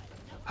 well,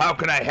 how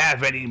can I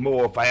have any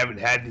more if I haven't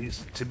had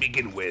these to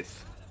begin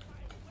with?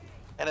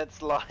 And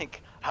it's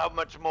like, how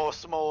much more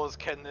s'mores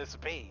can this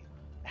be?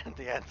 And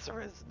the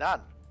answer is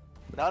none.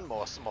 None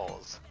more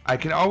s'mores. I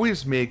can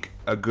always make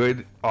a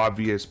good,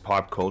 obvious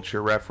pop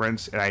culture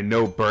reference, and I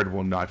know Bird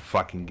will not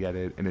fucking get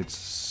it, and it's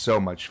so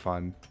much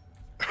fun.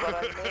 But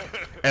I made,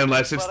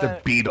 Unless it's But the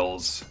I-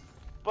 Beatles,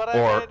 but I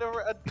Or- made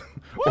a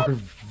or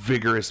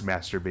vigorous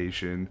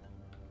masturbation.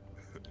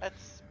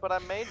 but I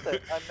made a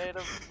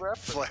reference.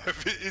 Flap.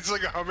 It's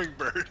like a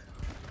hummingbird.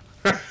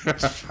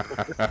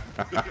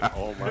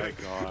 Oh my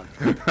god.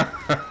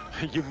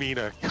 You mean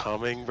a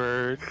coming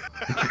bird?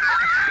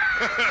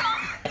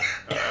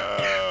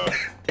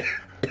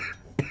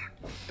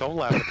 Don't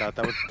laugh at that.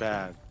 That was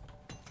bad.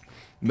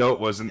 No, it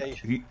wasn't.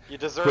 Yeah, you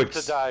deserve quick,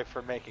 to die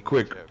for making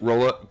Quick, the joke.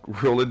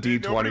 roll a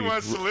d20. Nobody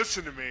wants to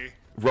listen to me.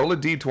 Roll a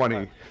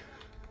d20.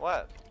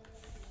 What?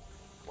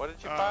 What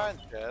did you find,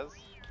 Jazz?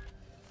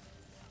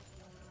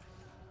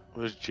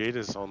 There's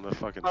Jadis on the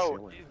fucking Oh,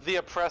 ceiling. the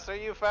oppressor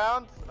you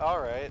found?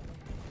 Alright.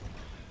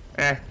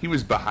 He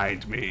was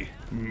behind me.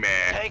 Meh.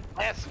 Take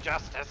this,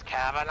 Justice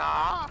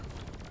Kavanaugh!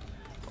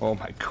 Oh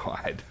my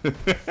god.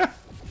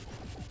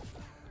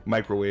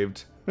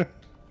 Microwaved.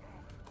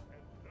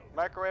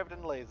 Microwaved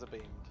and laser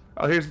beamed.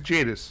 Oh, here's the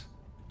Jadis.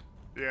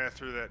 Yeah, I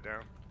threw that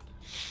down.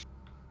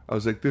 I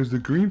was like, there's the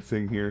green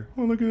thing here.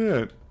 Oh, look at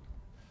that.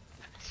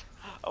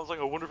 I was like,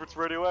 I wonder if it's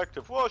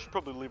radioactive. Well, I should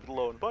probably leave it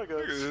alone. Bye,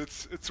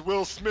 guys. It's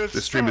Will Smith's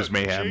The stream son, is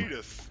mayhem.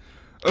 Jadis.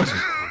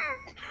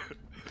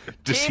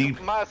 Does he...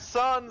 Keep my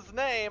son's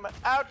name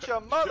out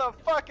your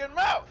motherfucking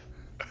mouth!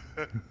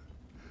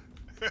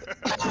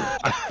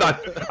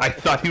 I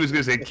thought he was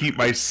gonna say, keep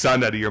my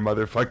son out of your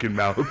motherfucking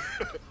mouth.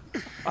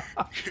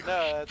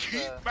 No, that's,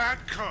 Keep my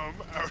cum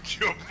out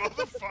your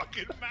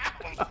motherfucking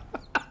mouth.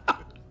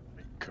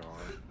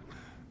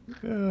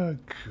 God.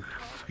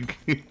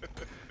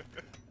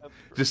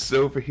 Just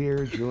over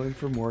here, drilling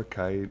for more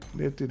kite.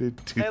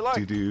 Hey,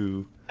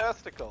 look.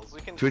 Testicles.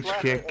 We can Twitch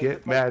slap can't it get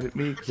with, mad at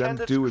me because I'm pretend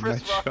it's doing my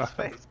Chris Rock's job.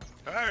 face.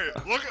 Hey,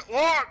 look at me.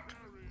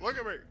 Look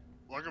at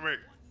me.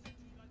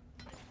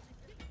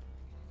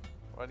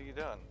 What are you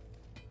doing?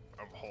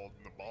 I'm holding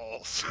the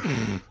balls.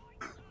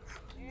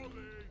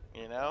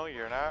 You know,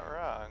 you're not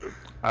wrong.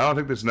 I don't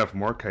think there's enough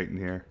more kite in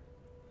here.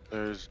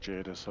 There's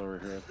Jadis over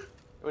here.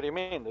 What do you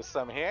mean? There's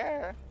some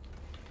here.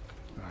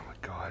 Oh my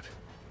god.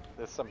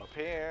 There's some up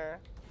here.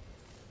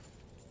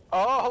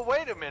 Oh,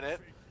 wait a minute.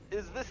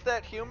 Is this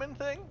that human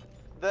thing?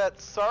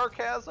 That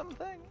sarcasm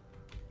thing?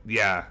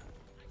 Yeah.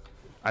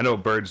 I know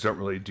birds don't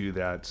really do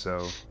that,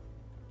 so...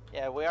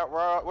 Yeah,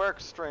 we're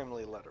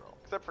extremely literal.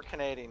 Except for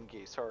Canadian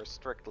geese, who are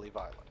strictly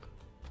violent.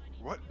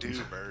 What do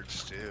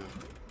birds do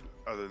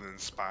other than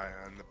spy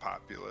on the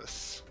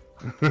populace?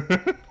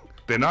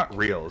 They're not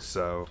real,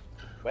 so...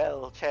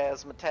 Well,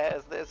 Chaz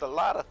Mataz, there's a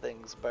lot of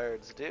things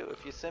birds do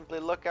if you simply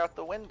look out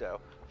the window.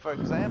 For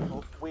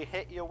example, we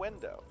hit your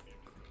window.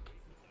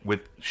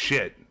 With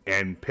shit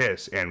and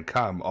piss and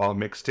cum all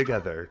mixed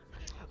together.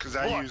 Because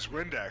I use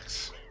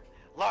Windex.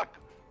 Look,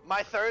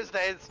 my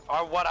Thursdays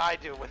are what I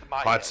do with my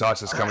Hot hit.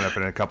 sauce is coming up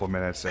in a couple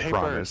minutes, I Hey,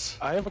 promise.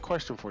 Bird, I have a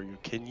question for you.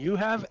 Can you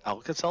have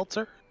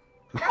Alka-Seltzer?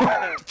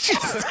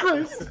 Jesus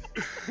Christ!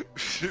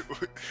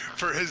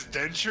 For his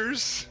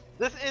dentures?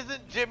 This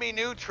isn't Jimmy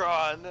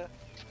Neutron.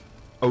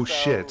 Oh So-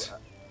 shit.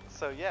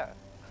 So yeah.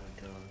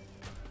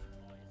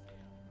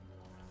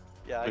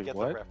 Yeah, I Wait, get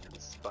what? the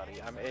reference, buddy.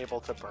 I'm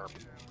able to burp.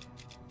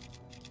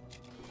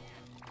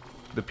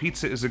 The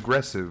pizza is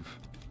aggressive.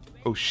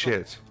 Oh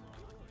shit.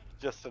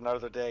 Just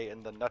another day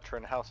in the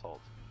Nutrin household.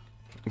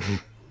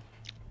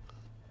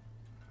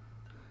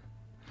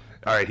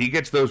 Alright, he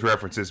gets those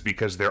references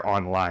because they're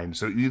online.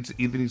 So it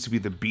either needs to be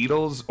the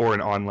Beatles or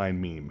an online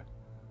meme.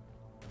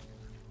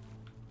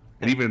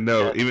 And even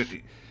though,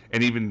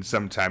 even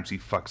sometimes he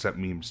fucks up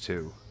memes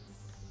too.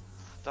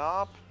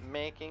 Stop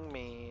making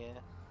me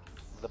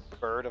the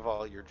bird of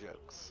all your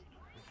jokes.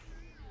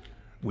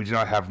 We do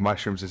not have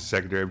mushrooms as a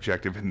secondary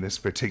objective in this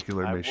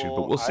particular mission,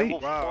 but we'll see.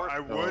 Wow,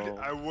 Oh.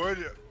 I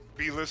would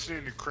be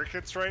listening to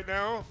crickets right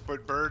now,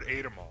 but Bird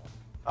ate them all.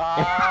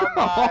 Oh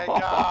my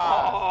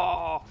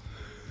god!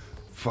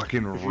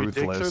 Fucking If we dig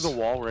through ruthless. the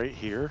wall right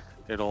here,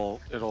 it'll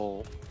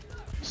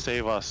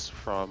save us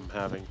from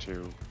having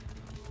to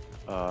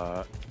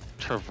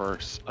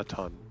traverse a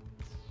ton.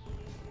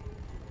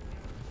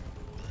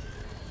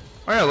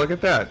 Oh yeah, look at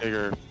that.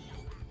 Bigger.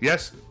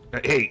 Yes.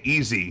 Hey,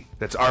 easy.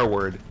 That's our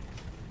word.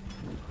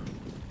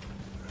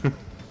 Did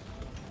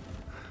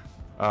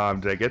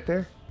I get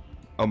there?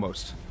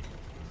 Almost.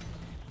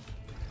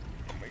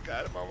 Oh my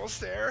god, I'm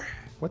almost there.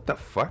 What the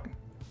fuck?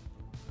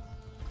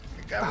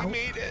 My god, we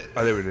made it.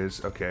 Oh, there it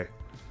is. Okay.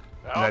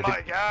 Oh I my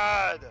think-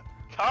 god!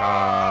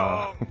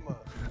 Oh. Come!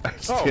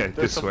 Oh, yeah, there's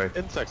this some way.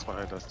 insects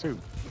behind us too.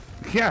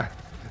 Yeah.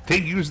 They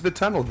used the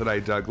tunnel that I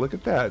dug. Look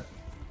at that.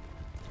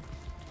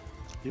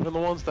 Even the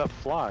ones that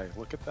fly.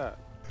 Look at that.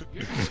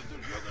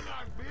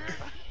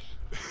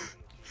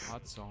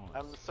 Hot sauce.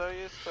 I'm so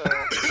used to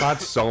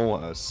Hot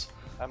sauce.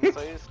 I'm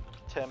so used to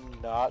Tim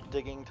not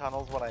digging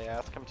tunnels when I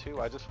ask him to.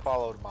 I just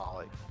followed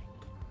Molly.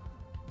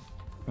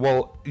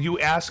 Well, you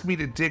asked me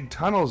to dig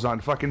tunnels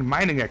on fucking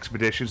mining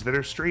expeditions that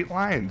are straight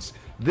lines.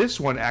 This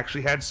one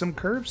actually had some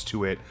curves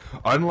to it,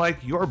 unlike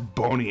your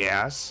bony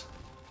ass.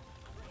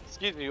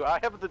 Excuse me, I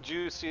have the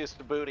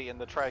juiciest booty in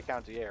the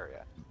Tri-County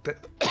area.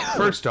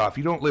 First off,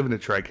 you don't live in the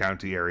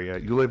Tri-County area.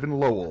 You live in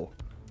Lowell.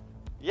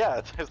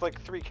 Yeah, there's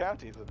like 3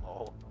 counties in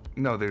Lowell.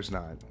 No, there's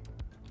not.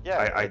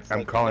 Yeah, I'm it's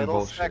like calling middle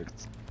bullshit.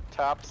 Sex,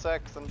 top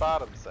sex, and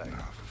bottom sex.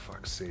 Oh, for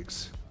fuck's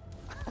sakes.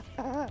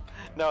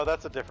 No,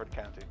 that's a different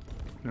county.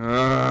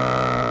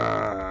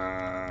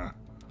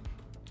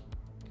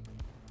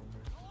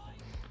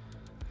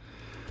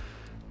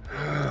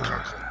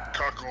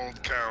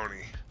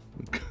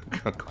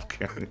 Uncle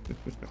Ken.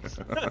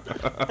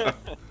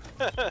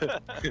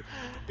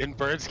 In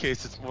Bird's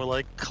case, it's more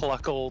like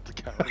Cluckold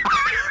County.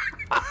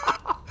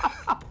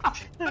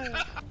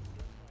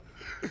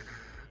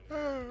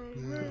 Oh,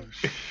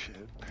 shit.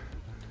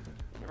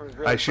 We're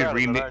really I should proud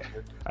of it, rename. aren't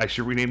you? I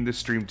should rename the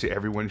stream to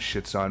 "Everyone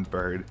Shits on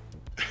Bird."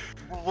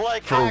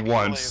 Like, For actually,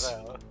 once.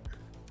 though.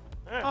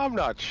 I'm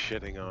not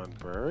shitting on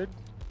Bird.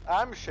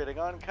 I'm shitting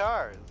on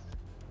cars.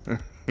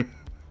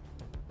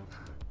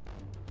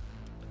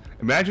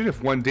 Imagine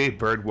if one day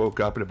Bird woke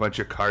up and a bunch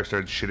of cars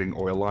started shitting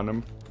oil on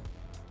him.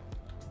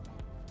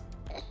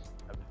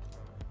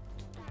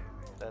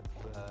 That's,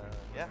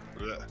 yeah.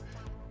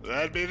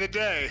 That'd be the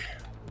day.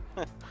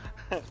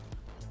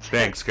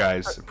 Thanks,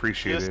 guys.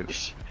 Appreciate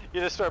it. You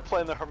just start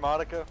playing the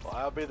harmonica? Well,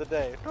 that'll be the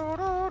day.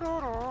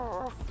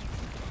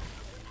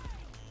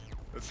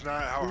 That's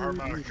not how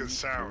harmonicas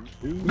sound.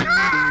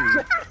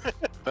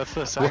 That's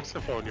the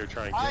saxophone you're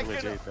trying to I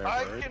imitate there,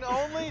 I Bird. can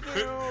only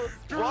do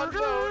one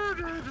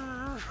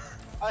note.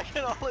 I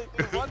can only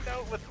do one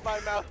note with my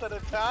mouth at a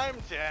time,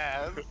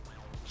 Jazz.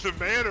 The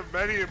man of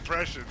many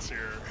impressions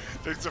here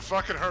thinks a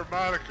fucking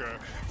harmonica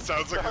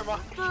sounds like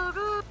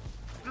a...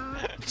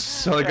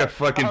 Sound like a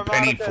fucking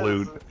penny Harmonica is-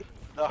 flute.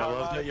 the I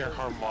love that your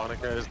harmonica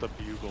harmonica is the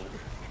bugle.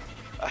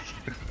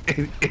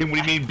 And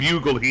when he means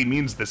bugle, he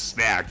means the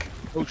snack.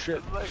 Oh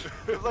shit.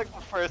 It's like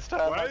the first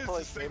time Why I is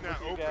played this thing games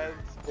not with you guys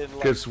in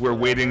like Because we're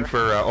waiting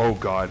forever. for, oh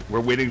god,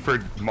 we're waiting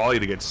for Molly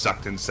to get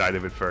sucked inside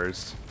of it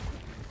first.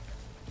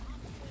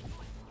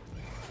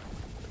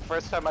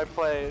 First time I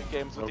play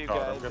games with Oh you God,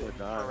 guys I'm gonna in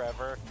die.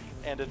 forever,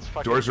 and it's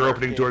fucking Doors are bird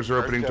opening, games, doors are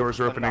bird opening, jokes doors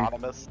are opening.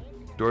 anonymous.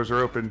 Doors are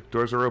open,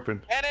 doors are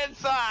open. And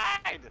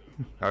inside!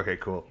 Okay,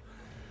 cool.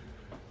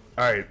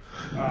 Alright.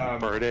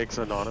 Bird Eggs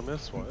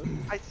Anonymous? What?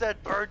 I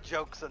said bird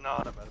jokes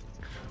anonymous.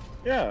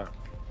 Yeah.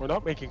 We're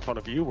not making fun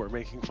of you, we're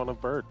making fun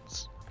of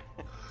birds.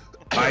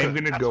 I am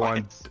gonna go why on.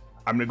 it's-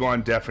 I'm gonna go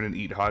on Deafin and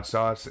eat hot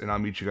sauce, and I'll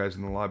meet you guys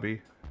in the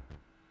lobby.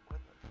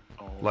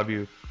 Oh. Love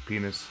you,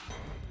 penis.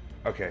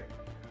 Okay.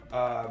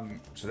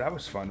 So that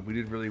was fun. We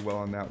did really well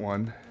on that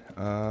one.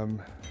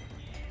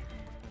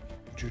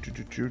 Choo choo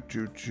choo choo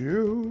choo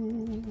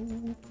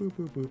choo. Boo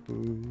boo boo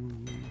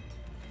boo.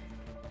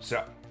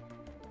 So.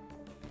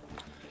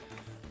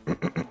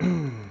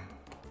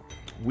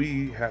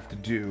 We have to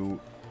do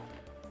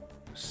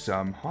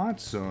some hot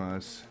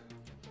sauce.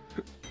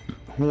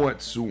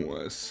 What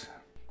sauce?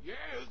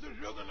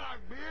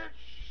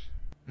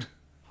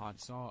 Hot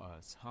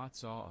sauce, hot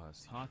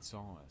sauce, hot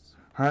sauce.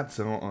 Hot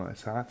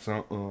sauce, hot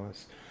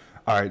sauce.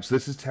 Alright, so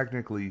this is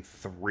technically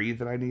 3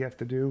 that I have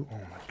to do. Oh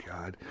my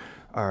god.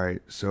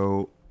 Alright,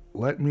 so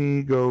let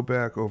me go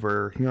back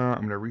over here. I'm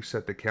going to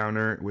reset the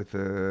counter with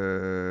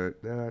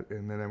that,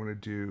 and then I'm going to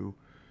do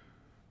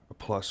a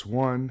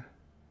 +1,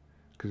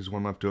 because there's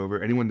one left over.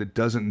 Anyone that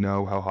doesn't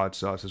know how hot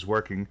sauce is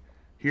working,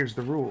 here's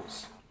the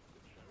rules.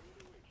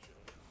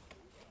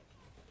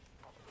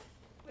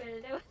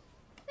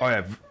 Oh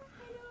yeah,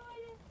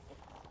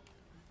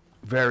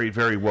 very,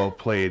 very well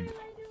played.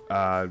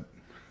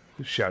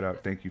 Shout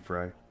out, thank you,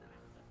 Fry.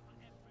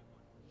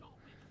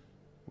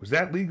 Was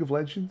that League of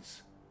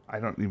Legends? I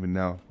don't even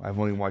know. I've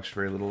only watched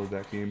very little of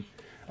that game.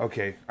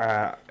 Okay,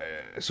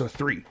 so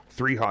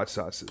three hot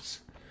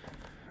sauces.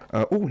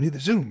 Oh, we need the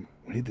zoom.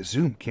 We need the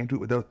zoom. Can't do it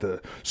without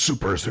the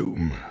super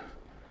zoom.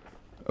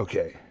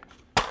 Okay.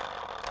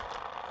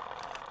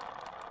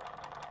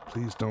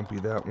 Please don't be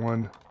that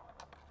one.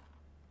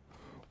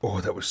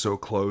 Oh, that was so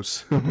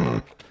close.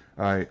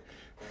 Alright.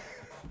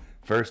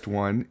 First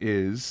one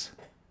is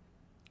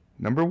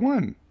number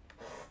 1.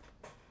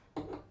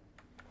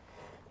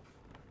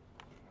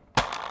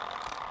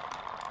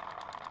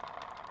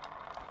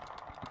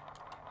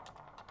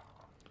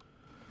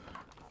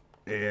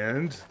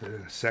 And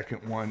the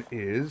second one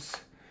is...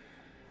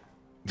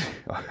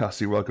 I'll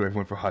see. Welcome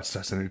everyone for Hot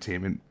Sauce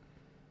Entertainment.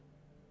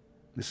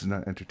 This is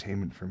not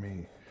entertainment for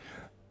me.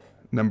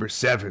 Number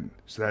 7.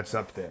 So that's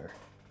up there.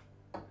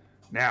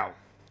 Now,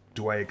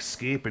 do I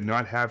escape and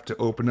not have to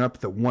open up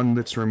the one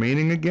that's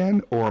remaining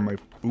again? Or am I...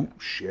 Ooh,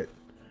 shit.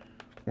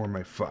 Or am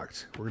I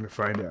fucked? We're going to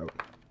find out.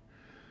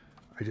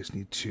 I just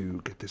need to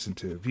get this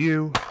into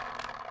view.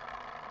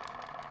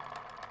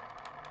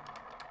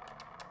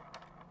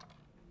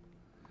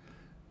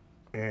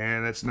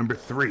 And that's number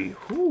 3.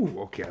 Whew,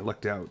 okay, I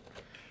lucked out.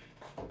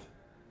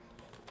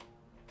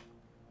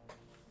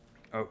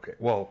 Okay,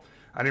 well,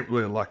 I didn't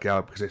really luck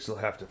out because I still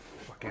have to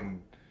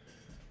fucking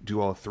do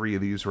all 3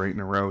 of these right in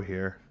a row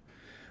here.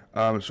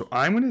 So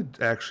I'm going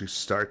to actually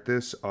start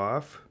this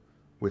off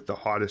with the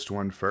hottest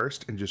one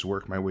first and just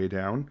work my way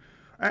down.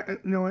 You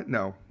know what?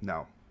 No.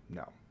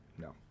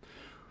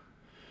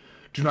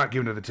 Do not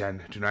give another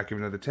 10. Do not give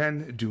another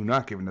 10. Do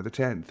not give another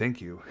 10. Thank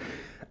you.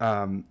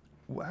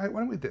 Why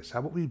don't we do this? How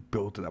about we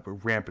build it up?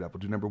 We'll ramp it up. We'll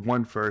do number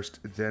 1 first,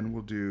 then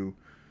we'll do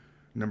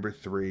number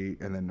 3,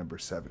 and then number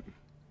 7.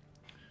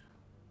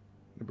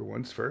 Number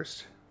 1's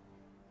first.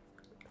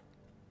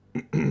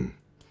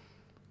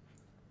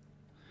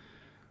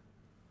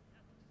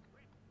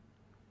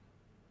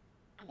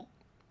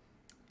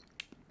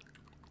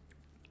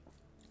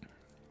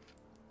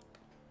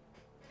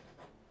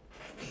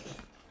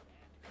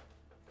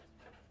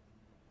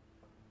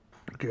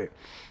 Okay,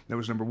 that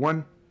was number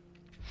 1.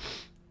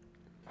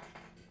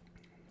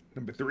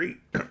 Number 3.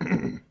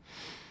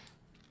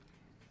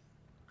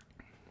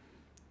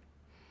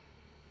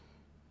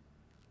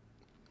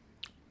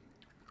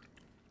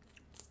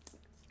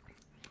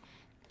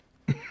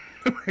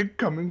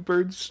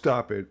 Hummingbird,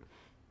 stop it.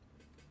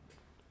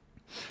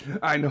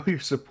 I know you're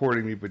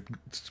supporting me, but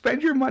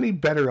spend your money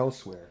better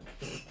elsewhere.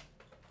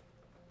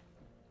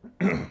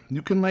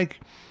 You can, like,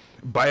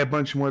 buy a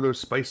bunch more of those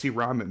spicy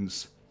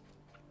ramens.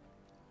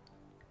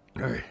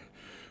 All right.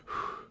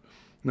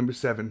 Number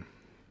 7.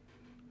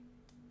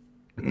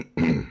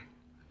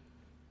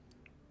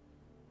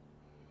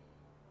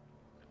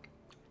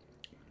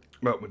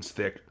 That one's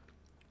thick.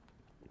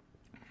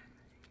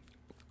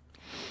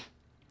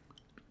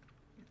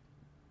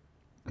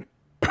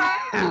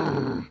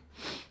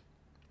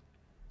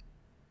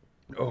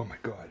 Oh my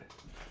god.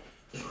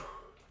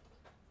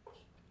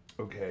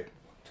 Okay,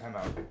 time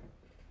out.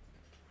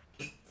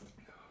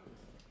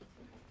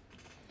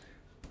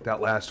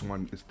 That last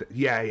one is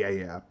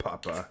yeah,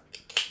 Papa.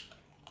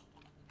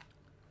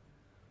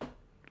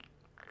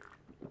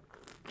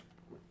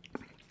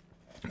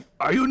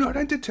 Are you not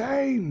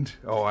entertained?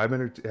 Oh, I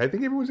think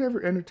everyone's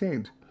ever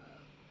entertained.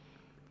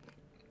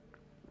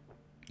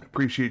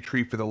 Appreciate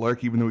Tree for the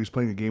lark, even though he's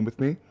playing a game with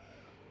me.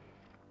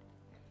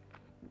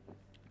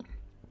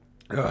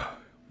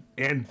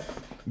 And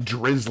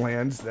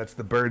Drizzlands, that's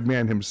the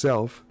Birdman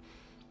himself.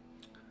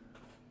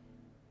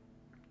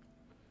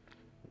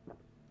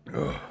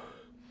 Oh,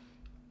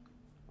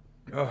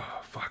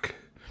 fuck.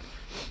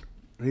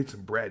 I need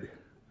some bread.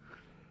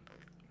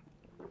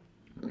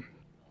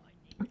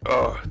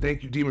 Oh,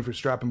 thank you, Demon, for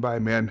stopping by,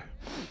 man.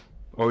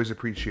 Always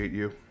appreciate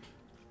you.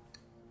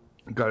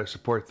 Gotta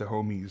support the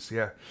homies,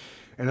 yeah.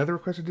 Another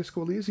request of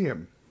Disco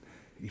Elysium.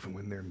 Even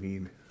when they're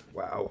mean.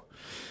 Wow.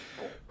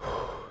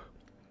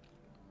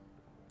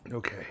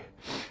 Okay.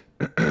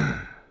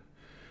 I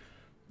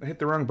hit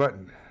the wrong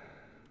button.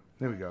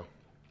 There we go.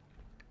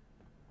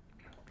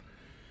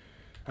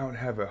 I don't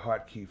have a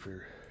hotkey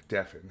for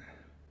deafen.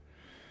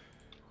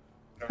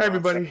 Hi,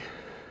 everybody.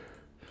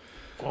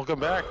 Welcome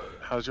back.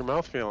 How's your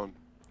mouth feeling?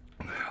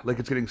 Like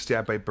it's getting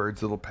stabbed by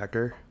Bird's little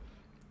pecker.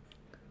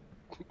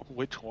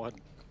 Which one?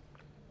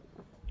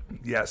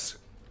 Yes.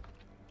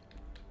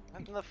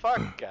 What in the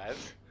fuck,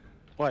 guys?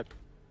 What?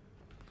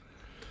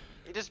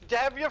 You just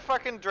have your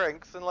fucking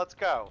drinks and let's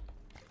go.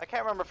 I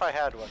can't remember if I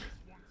had one.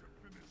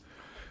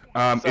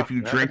 If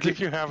you drink If it,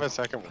 you have a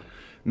second one.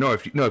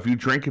 if you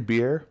drink a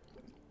beer,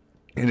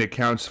 and it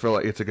counts for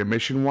like it's like a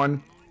mission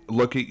one.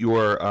 Look at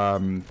your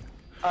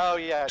Oh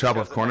yeah. top it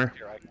left shows it corner. next to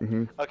your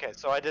icon. Okay,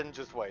 so I didn't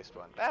just waste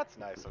one. That's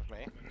nice of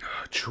me.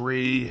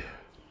 Tree.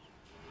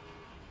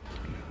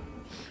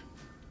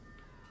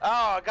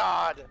 Oh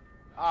god.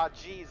 Oh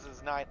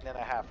Jesus,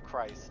 9.5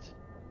 Christ.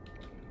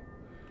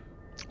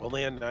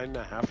 Only a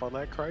 9.5 on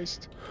that,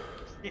 Christ?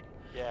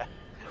 Yeah,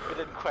 we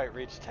didn't quite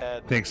reach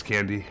 10. Thanks,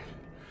 Candy.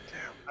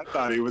 I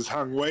thought he was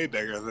hung way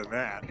bigger than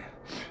that.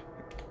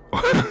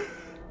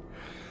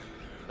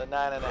 The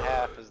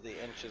 9.5 is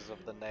the inches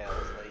of the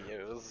nails they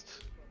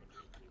used.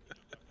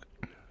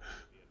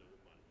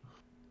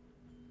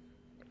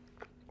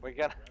 We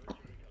got.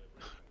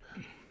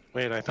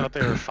 Wait, I thought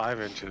they were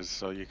 5 inches,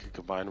 so you could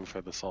combine them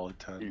for the solid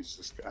 10.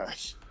 Jesus,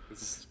 gosh.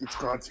 It's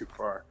gone too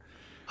far.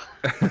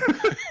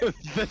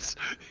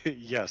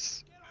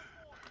 Yes.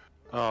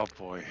 Oh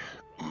boy.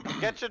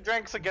 Get your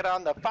drinks and get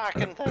on the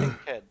fucking thing,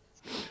 kids.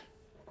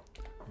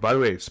 By the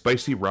way,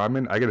 spicy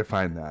ramen, I gotta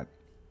find that.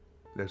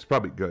 That's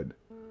probably good.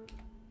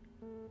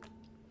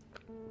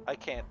 I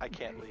can't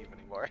leave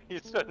anymore. You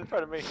stood in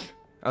front of me.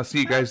 I'll see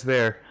you guys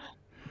there.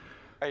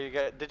 Are you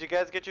guys? Did you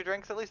guys get your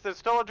drinks? At least there's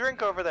still a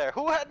drink over there.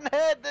 Who hadn't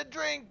had the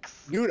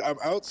drinks? Dude, I'm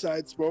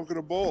outside smoking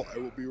a bowl. I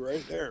will be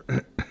right there.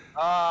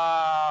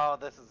 Oh,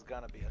 this is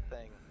gonna be a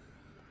thing.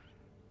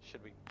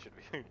 Should we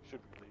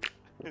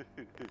leave?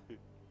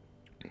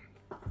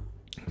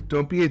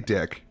 Don't be a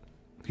dick.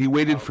 He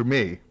waited for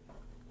me.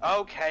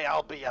 Okay,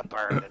 I'll be a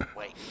bird and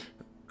wait.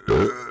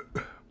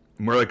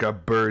 More like a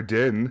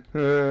burden.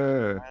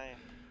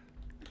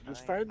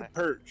 Just find the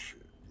perch.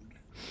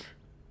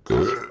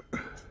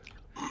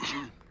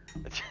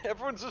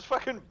 Everyone's just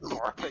fucking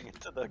barfing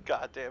into the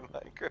goddamn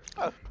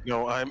microphone.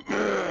 No, I'm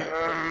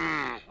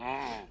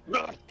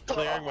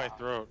clearing my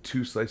throat.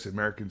 2 slice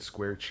American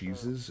square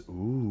cheeses.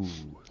 Ooh.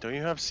 Don't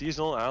you have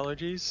seasonal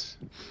allergies?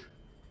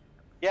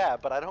 Yeah,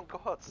 but I don't go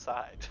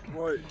outside.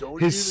 What,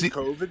 don't His you need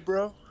COVID,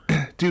 bro?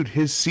 Dude,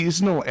 his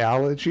seasonal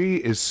allergy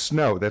is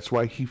snow. That's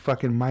why he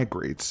fucking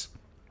migrates.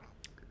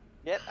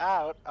 Get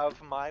out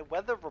of my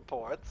weather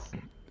reports.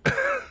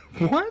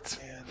 What?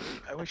 Man,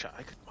 I wish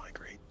I could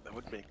migrate. That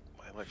would make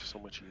my life so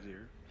much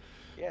easier.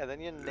 Yeah, then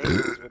your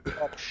neighbors would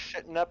stop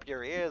shitting up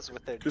your ears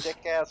with their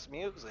dick-ass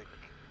music.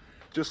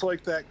 Just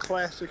like that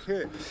classic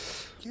hit.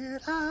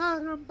 Get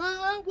out of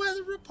my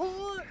weather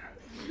report.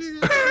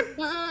 Get out of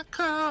my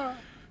car.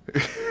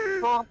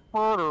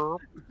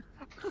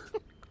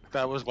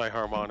 That was my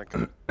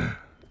harmonica.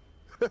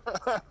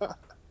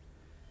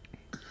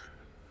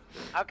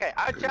 Okay,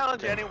 I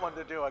challenge anyone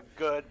to do a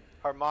good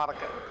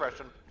harmonica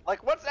impression.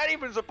 Like, what's that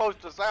even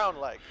supposed to sound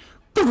like?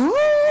 This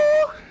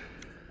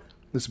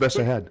is the best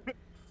I had.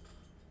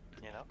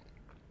 You know?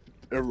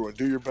 Everyone,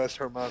 do your best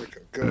harmonica.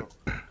 Go.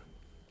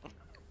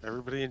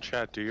 Everybody in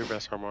chat, do your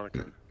best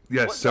harmonica.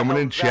 Yes, What the someone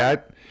hell in is that?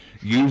 chat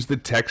use the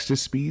text to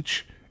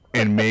speech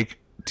and make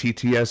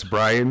TTS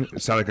Brian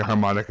sound like a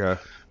harmonica.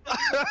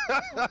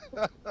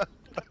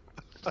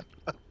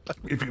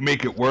 If you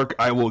make it work,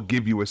 I will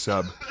give you a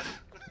sub.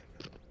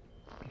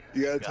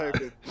 You gotta type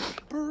in.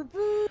 Burr,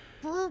 burr,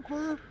 burr,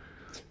 burr.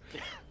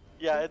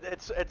 Yeah,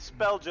 it's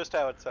spelled just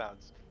how it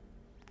sounds.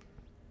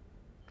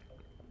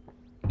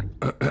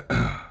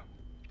 I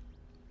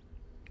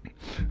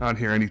don't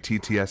hear any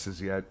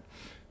TTSs yet.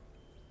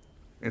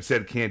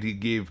 Instead, Candy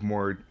gave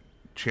more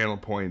channel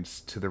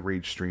points to the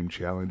Rage Stream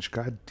Challenge.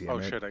 God damn it.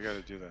 Oh shit, I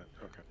gotta do that.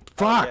 Okay.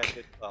 Fuck! Oh, yeah,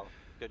 good call.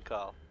 Good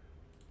call.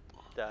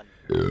 Done.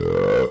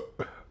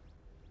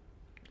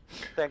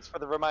 Thanks for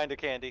the reminder,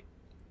 Candy.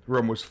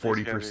 Room was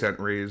 40%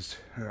 raised.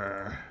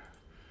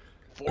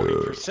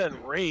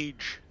 40%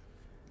 rage.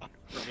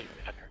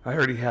 I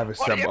already have a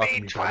sub off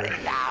me, brother.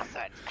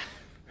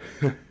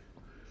 20,000?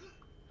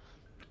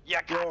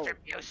 Your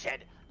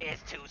contribution is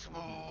too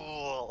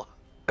small.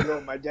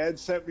 Yo, my dad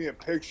sent me a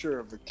picture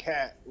of a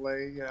cat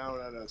laying out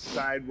on a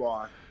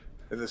sidewalk,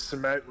 and the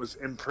cement was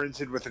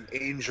imprinted with an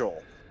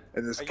angel.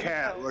 And this Are you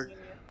cat telling looked, me?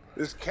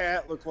 this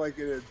cat looked like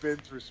it had been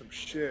through some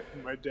shit.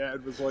 And my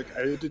dad was like,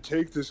 "I had to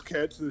take this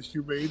cat to the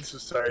Humane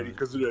Society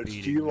because it had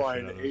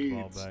feline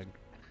AIDS."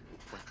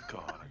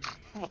 God.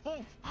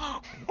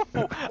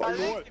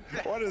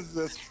 What is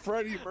this,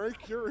 Freddie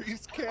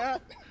Mercury's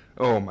cat?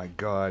 Oh my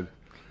god.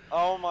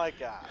 Oh my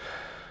god.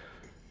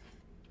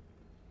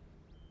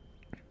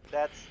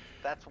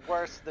 That's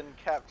worse than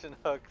Captain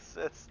Hook's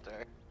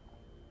sister.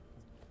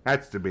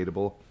 That's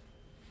debatable.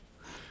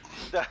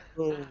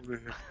 Oh,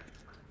 man.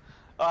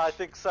 I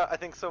think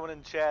someone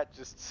in chat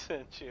just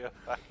sent you a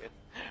fucking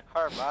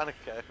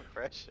harmonica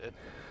impression.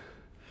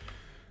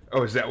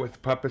 Oh, is that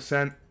what Papa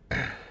sent?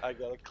 I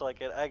gotta click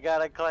it. I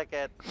gotta click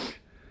it.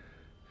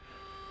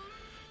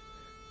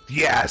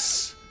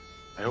 Yes!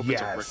 I hope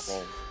it's a Rick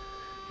Roll.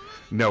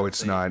 No,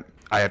 it's not.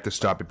 I have to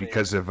stop it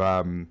because of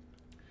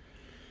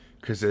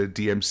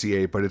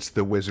DMCA, but it's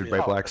The Wizard by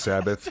Black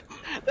Sabbath.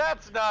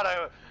 That's not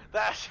a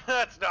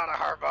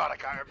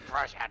harmonica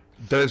impression.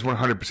 That is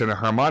 100% a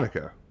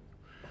harmonica.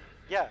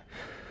 Yeah.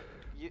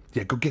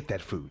 Yeah, go get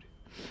that food.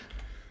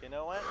 You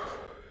know what?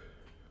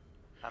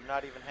 I'm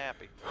not even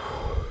happy.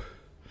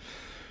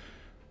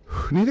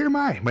 Neither am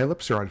I. My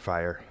lips are on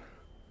fire.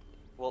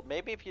 Well,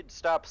 maybe if you'd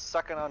stop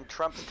sucking on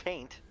Trump's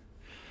taint.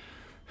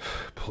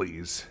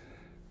 Please.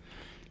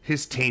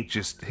 His taint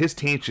just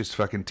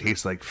fucking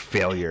tastes like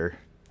failure.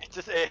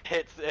 It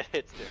hits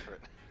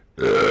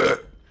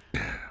different.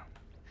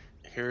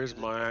 Here's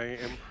my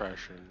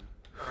impression.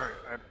 Alright,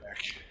 I'm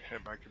back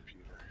at my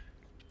computer.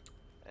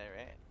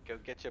 Alright, go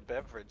get your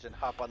beverage and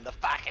hop on the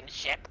fucking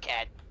ship,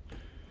 kid.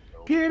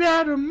 Get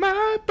out of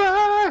my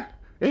bar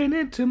and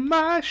into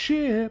my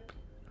ship.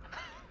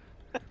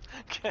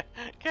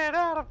 Get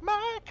out of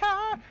my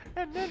car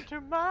and into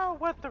my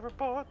weather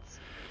reports.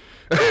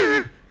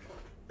 And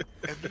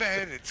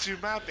then into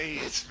my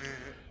basement.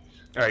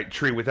 All right,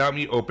 Tree. Without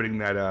me opening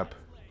that up,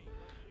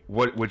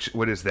 what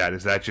is that?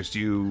 Is that just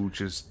you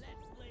just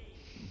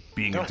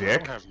being a I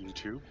dick? don't have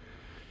YouTube.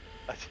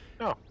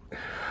 No.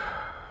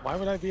 Why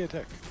would I be a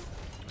dick?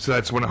 So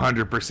that's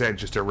 100%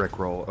 just a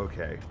Rickroll.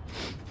 Okay.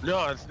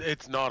 No,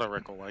 it's not a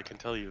Rickle. I can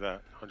tell you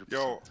that. 100%.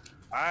 Yo,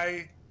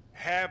 I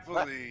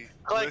happily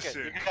Click it.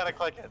 listened You gotta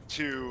click it.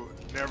 to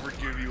Never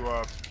Give You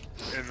Up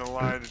in the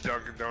line of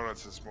Dunkin'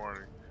 Donuts this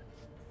morning.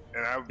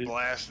 And I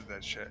blasted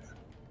that shit.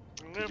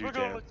 Never you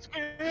gonna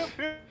skip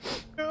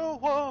you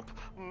up.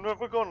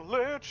 Never gonna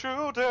let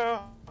you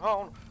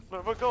down.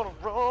 Never gonna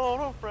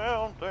run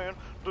around and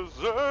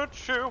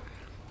desert you.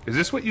 Is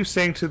this what you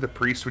sang to the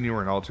priest when you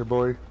were an altar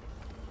boy?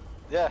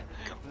 Yeah.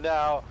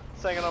 Now,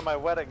 singing on my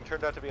wedding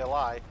turned out to be a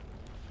lie.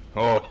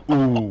 Oh,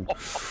 ooh.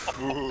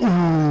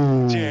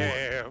 Ooh.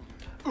 Damn.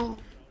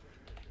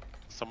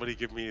 Somebody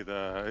give me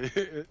the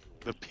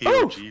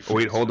POG. Oh,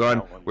 wait, hold for on.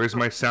 that one. Where's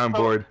my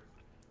soundboard?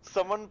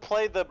 Someone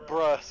play the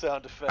bruh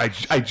sound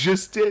effect. I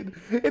just did.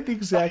 At the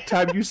exact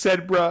time you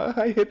said bruh,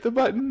 I hit the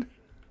button.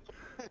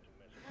 I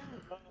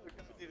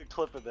need a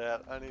clip of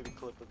that. I need a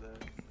clip of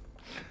that.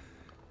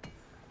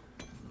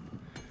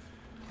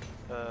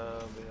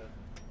 Man.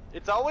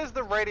 It's always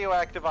the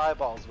radioactive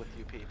eyeballs with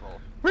you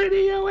people.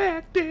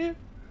 Radioactive.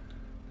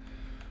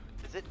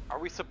 Is it? Are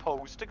we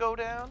supposed to go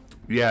down?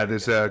 Yeah,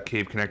 there's a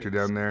cave connector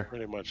down there.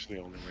 Pretty much the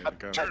only way to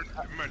go.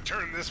 I'm gonna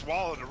turn this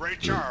wall into Ray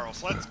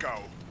Charles. Let's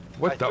go.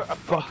 What the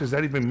fuck does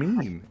that even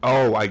mean?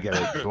 Oh, I get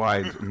it.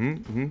 Blind.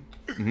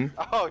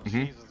 Oh,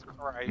 Jesus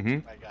Christ,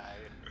 my guy.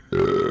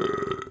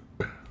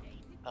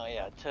 Oh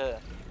yeah,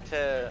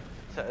 to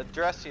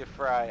address you,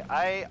 Fry.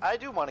 I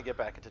do want to get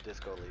back into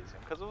Disco Elysium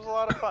because it was a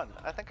lot of fun.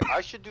 I think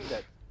I should do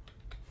that.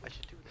 I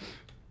should do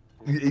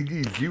that.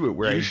 You do it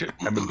where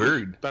I'm a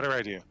bird. Better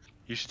idea.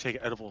 You should take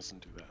edibles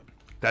and do that.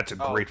 That's a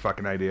great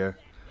fucking idea.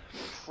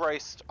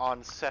 Christ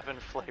on 7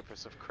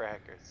 flavors of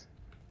crackers.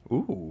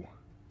 Ooh.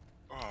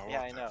 Oh, Yeah,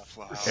 what I the know.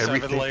 flower?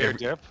 Seven-layer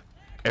dip.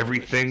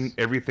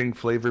 Everything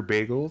flavor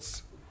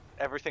bagels.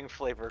 Everything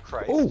flavor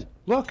Christ. Oh,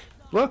 look.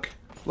 I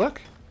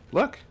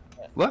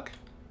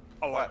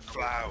like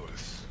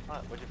flowers.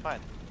 What'd you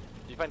find?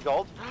 Did you find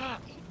gold?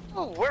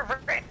 Oh, we're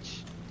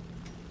rich!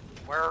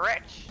 We're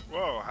rich!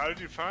 Whoa, how did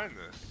you find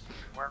this?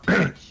 We're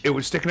rich! It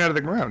was sticking out of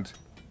the ground.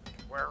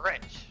 We're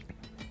rich!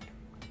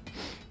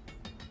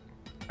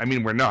 I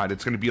mean, we're not.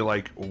 It's going to be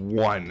like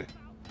 1.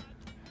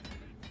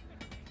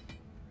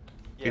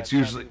 Yeah, It's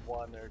gonna usually- be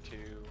 1 or 2,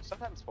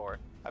 sometimes 4.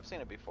 I've seen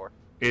it before.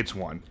 It's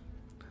 1.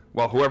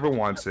 Well, whoever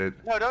wants it.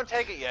 No, don't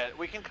take it yet.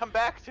 We can come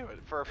back to it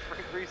for a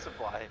free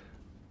resupply.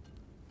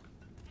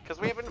 Because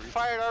we haven't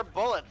fired our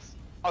bullets.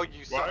 Oh,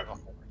 you son of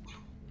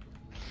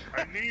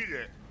a... I need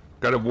it.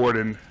 Got a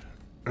warden.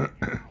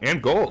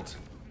 And gold.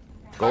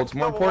 Gold's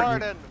more The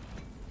important. warden.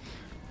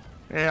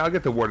 Yeah, I'll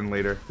get the warden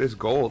later. There's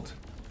gold.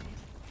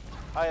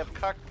 I have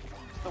cucked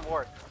the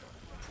warden.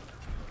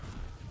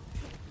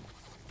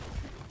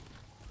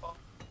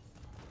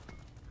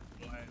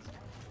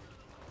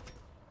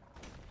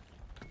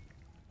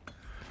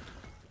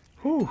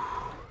 Whew.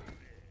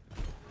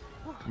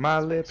 My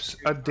lips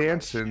are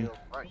dancing.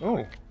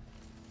 Oh.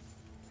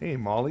 Hey,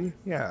 Molly.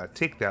 Yeah,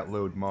 take that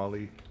load,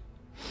 Molly.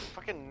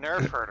 Fucking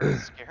nerf herder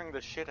is scaring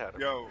the shit out of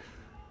me. Yo.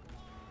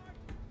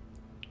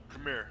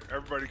 Come here.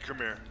 Everybody come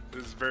here.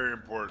 This is very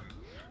important.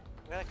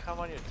 I'm gonna come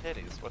on your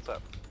titties. What's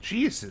up?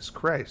 Jesus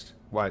Christ.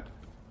 What?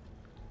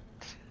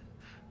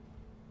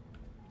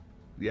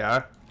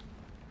 Yeah?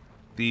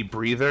 The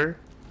breather?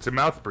 It's a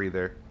mouth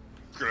breather.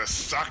 It's gonna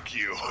suck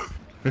you.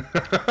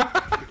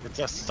 It's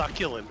a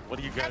succulent. What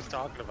are you guys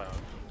talking about?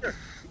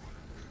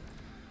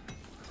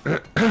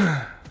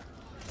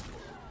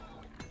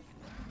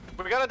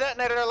 We got a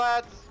detonator,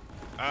 lads!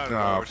 I don't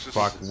know. Oh, It's just,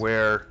 fuck.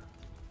 Where?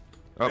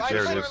 Oh, Guys,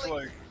 there it is.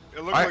 literally-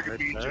 It looks I- like a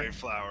BJ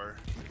flower.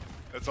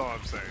 That's all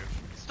I'm saying.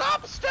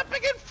 Stop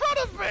stepping in front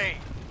of me!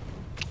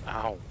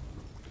 Ow.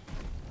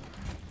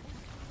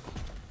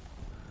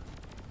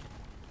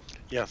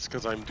 Yes,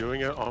 because I'm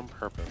doing it on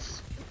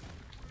purpose.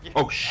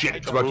 Oh, shit.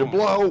 It's about to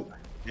blow.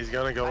 He's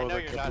gonna go I with know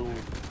a you're not. kaboom.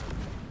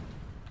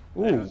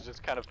 It Ooh. was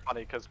just kind of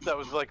funny because that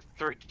was like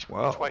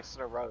Wow. twice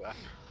in a row.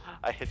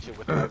 I hit you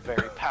with a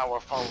very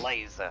powerful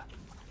laser.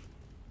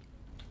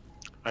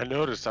 I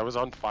noticed I was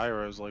on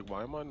fire. I was like,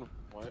 why am I on?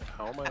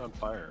 How am I on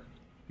fire?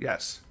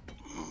 Yes.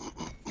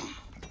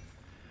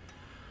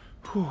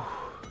 Oh,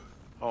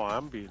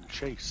 I'm being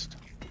chased.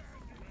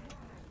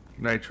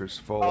 Nitrous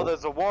full. Oh,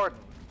 there's a warden.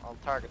 I'll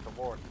target the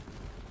warden.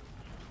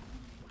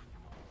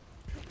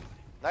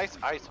 Nice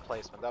ice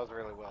placement. That was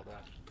really well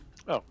done.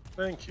 Oh,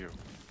 thank you.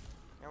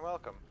 You're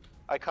welcome.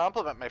 I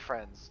compliment my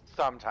friends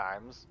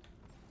sometimes.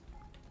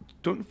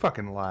 Don't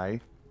fucking lie.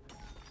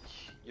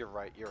 You're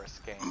right. You're a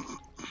skank.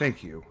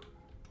 Thank you.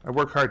 I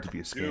work hard to be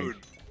a skank. Dude,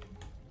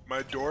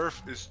 my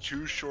dwarf is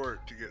too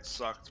short to get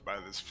sucked by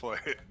this plate.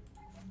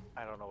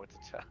 I don't know what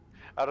to tell.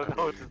 I don't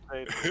know what to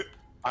say.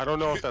 I don't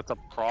know if that's a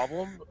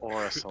problem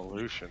or a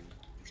solution.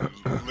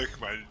 Lick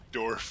my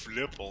dwarf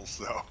nipples,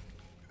 though.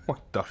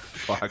 What the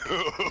fuck?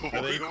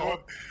 Are they called?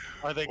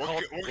 Are they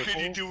called? What can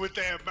you whipples? do with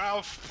that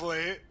mouth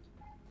plate?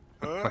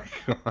 Oh Huh?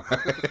 my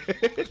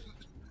god.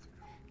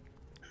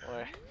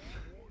 Wait.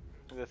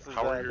 This is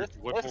How are your this,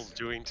 whipples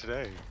doing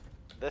today?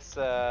 this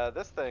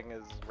thing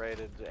is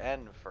rated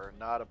N for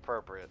not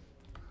appropriate.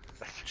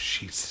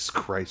 Jesus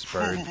Christ,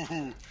 Bird.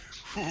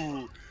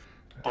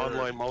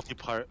 Online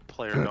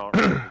multiplayer not.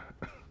 Really.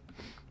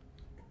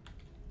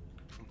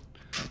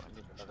 I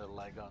need another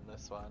leg on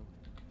this one.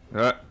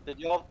 Uh, Did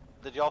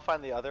y'all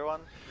find the other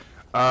one?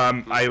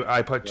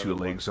 I put The 2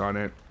 other legs on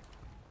it.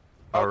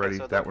 Already,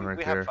 so that then one right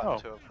we there. have fun Oh,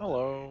 to 'em.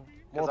 hello.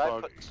 More Because I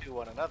bug. put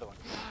 2 on another one.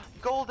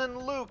 Golden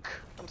Luke!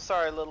 I'm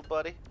sorry, little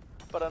buddy,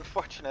 but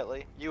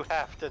unfortunately, you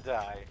have to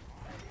die.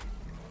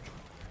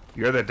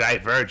 You're the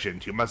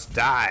divergent. You must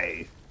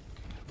die.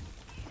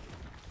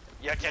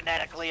 You're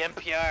genetically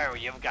impure.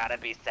 You've got to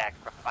be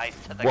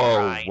sacrificed to the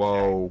Whoa, grind.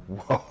 whoa,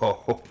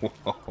 whoa,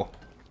 whoa.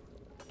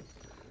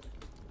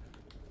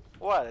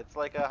 What? It's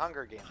like a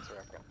Hunger Games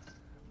reference.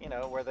 You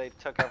know, where they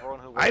took everyone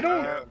who was I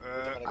don't- there and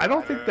put them in a I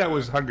don't grind. think that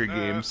was Hunger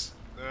Games.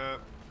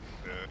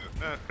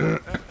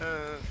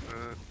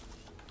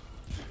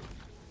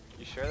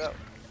 You sure that?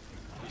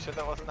 You sure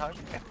that wasn't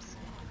Hunger Games?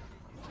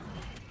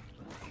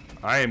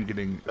 I am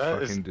getting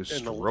That is fucking an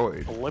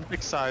destroyed.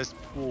 Olympic-sized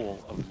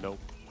pool of nope.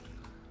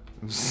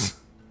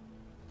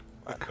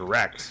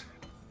 Correct.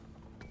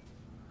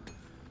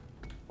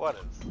 What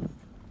is?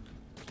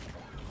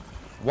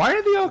 Why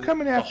are they all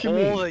coming The after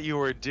hole me? that you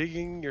were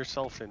digging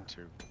yourself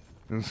into.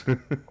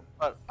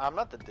 But I'm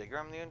not the digger.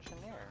 I'm the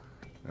engineer.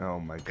 Oh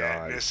my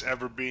god. Miss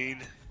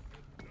Everbean.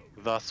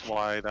 Thus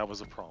why that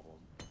was a problem.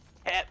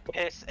 Pet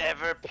piss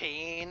ever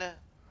peen.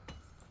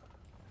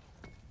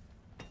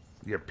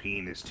 Your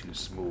peen is too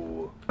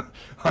smooth.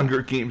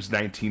 Hunger Games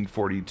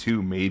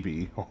 1942,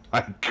 maybe. Oh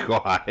my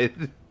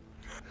god.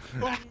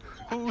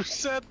 Who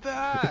said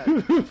that?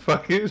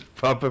 Fucking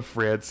Papa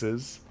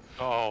Francis.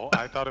 Oh,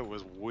 I thought it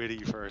was witty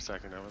for a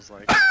second. I was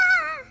like,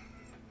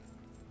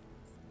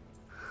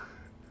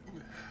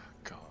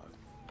 God.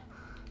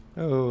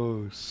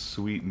 Oh,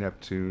 sweet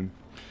Neptune.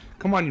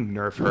 Come on, you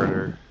nerf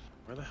herder.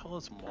 Where the hell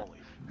is Molly?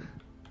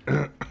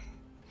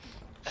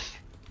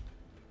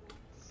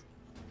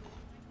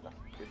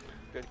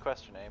 Good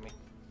question, Amy.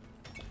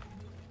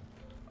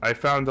 I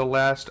found the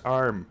last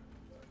arm.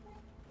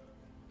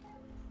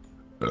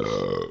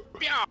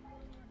 Yeah.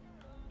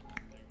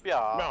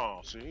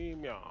 Meow, see,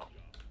 meow.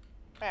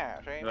 Yeah,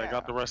 And I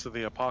got the rest of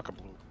the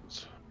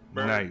apocalypse.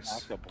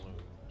 Nice.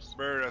 Apocalypse.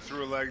 Bird, I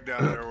threw a leg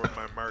down there where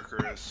my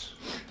marker is.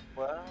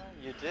 Well,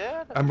 you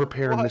did. I'm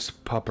repairing What? this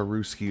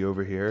paparuski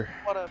over here.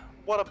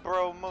 What a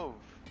bro move.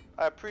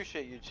 I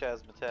appreciate you,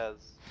 Chaz Matez.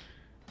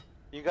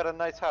 You got a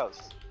nice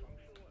house.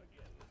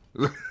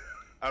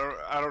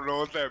 I don't know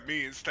what that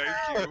means. Thank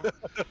you.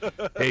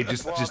 Hey,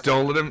 just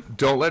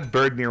don't let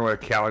Bird near a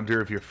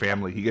calendar of your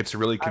family. He gets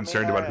really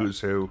concerned about who's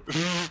who.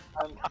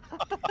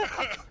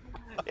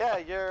 Yeah,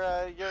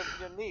 your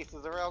niece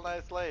is a real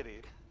nice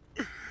lady.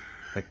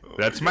 Like,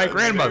 that's my Stay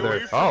grandmother. away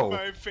from Oh.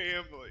 my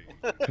family.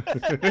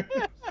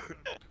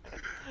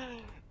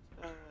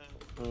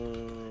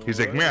 He's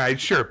like, man, I'd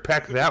sure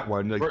peck that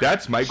one. Like,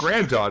 that's my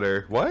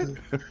granddaughter. What?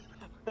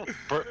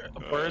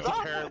 Birds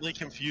apparently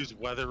confuse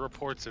weather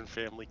reports and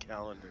family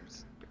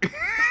calendars.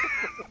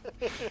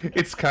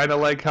 It's kind of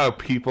like how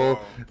people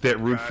that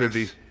root for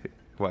the... guys.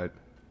 What?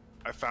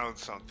 I found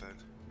something.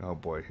 Oh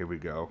boy, here we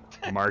go.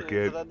 Mark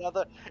it.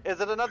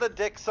 Is it another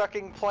dick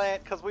sucking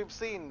plant? Cause we've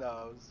seen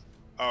those.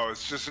 Oh,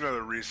 it's just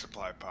another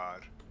resupply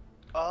pod.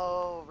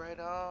 Oh, right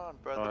on,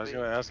 brother. I was B.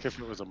 gonna ask if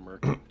it was a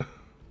merkin.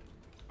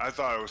 I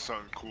thought it was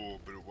something cool,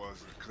 but it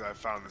wasn't, because I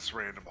found this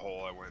random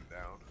hole I went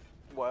down.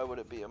 Why would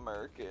it be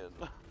American?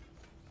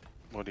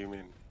 What do you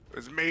mean? It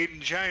was made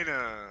in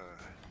China.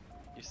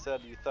 You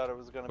said you thought it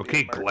was gonna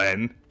Okay, be American.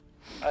 Glenn.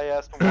 I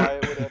asked him why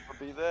it would ever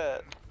be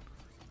that.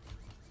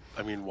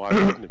 I mean, why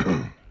wouldn't it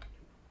be?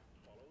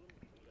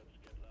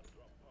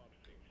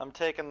 I'm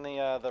taking the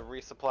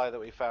resupply that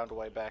we found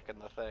way back in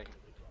the thing.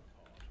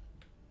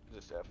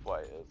 Just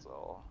FYI, it's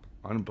all.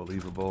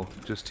 Unbelievable.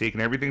 Just taking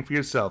everything for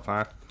yourself,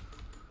 huh?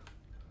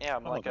 Yeah,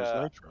 I'm Oh, like there's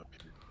a nitro up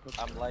here. That's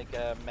I'm good. like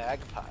a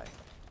magpie.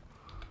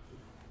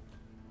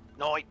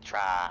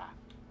 Nitra.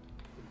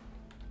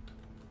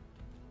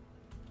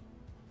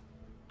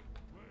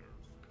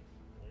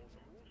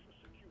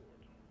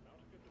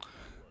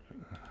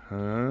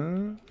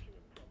 Huh?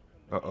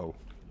 Uh-oh.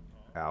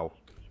 Ow.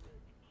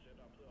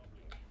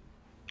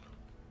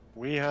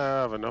 We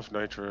have enough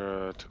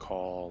nitra to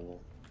call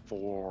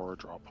 4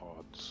 drop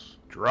pods.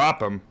 Drop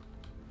them.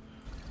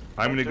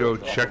 I'm gonna go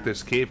Drop 'em. check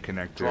this cave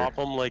connector. Drop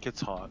them like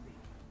it's hot.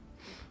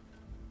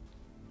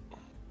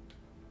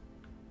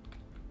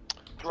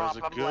 Drop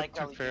There's a 'em good like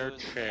to I'll fair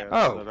use chance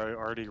Oh. that I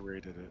already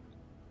rated it.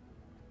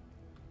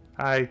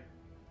 Hi.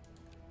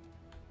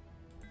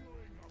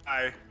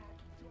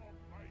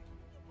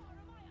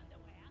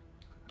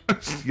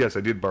 Yes,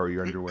 I did borrow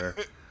your underwear.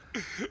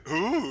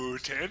 Ooh,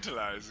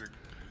 tantalizing.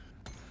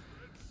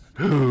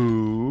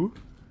 Who?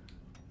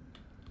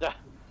 Yeah.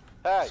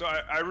 Hey. So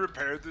I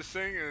repaired this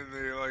thing, and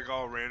they like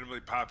all randomly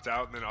popped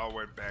out, and then all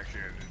went back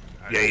in.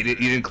 And I Yeah, you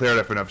didn't clear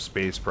up enough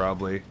space,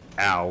 probably.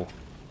 Ow.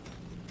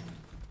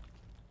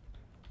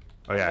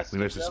 Oh yeah, we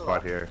missed a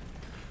spot here.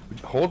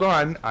 Hold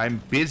on, I'm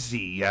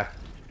busy. I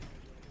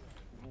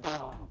think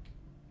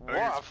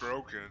it's Woof.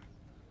 broken.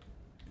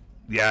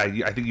 Yeah,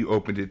 I think you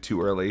opened it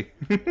too early.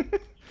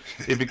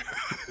 If it,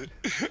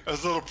 I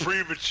was a little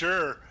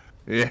premature.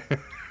 yeah.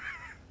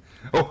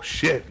 Oh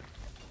shit.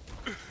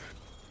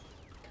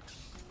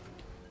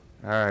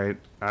 All right,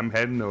 I'm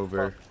heading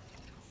over.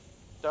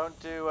 Don't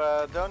do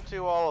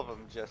all of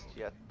them just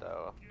yet,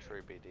 though.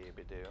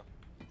 Troopy-dee-be-doo.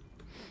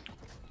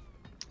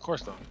 Of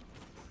course not.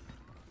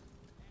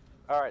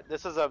 All right,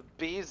 this is a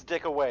bee's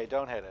dick away.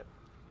 Don't hit it.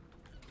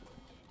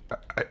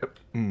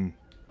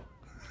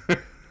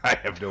 I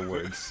have no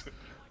words.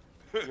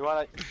 You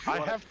wanna? I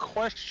have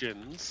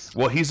questions.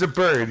 Well, he's a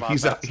bird. About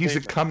He's a that he's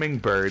a statement. coming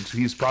bird.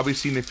 He's probably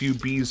seen a few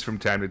bees from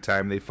time to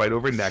time. They fight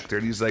over nectar,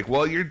 and he's like,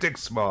 "Well, your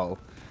dick's small,"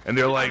 and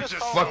they're like, just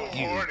 "Fuck so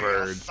you, Horny, I'll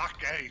bird."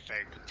 suck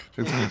anything.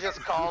 You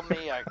just called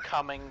me a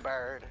coming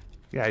bird.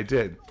 Yeah, I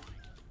did.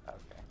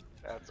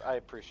 Okay, I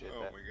appreciate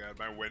Oh that. my god,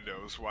 my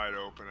window's wide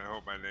open. I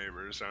hope my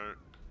neighbors aren't.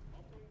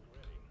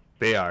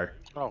 They are.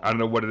 Oh. I don't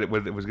know what it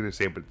was gonna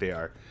say, but they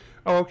are.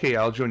 Oh, okay.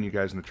 I'll join you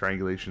guys in the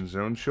triangulation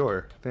zone.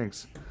 Sure.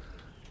 Thanks.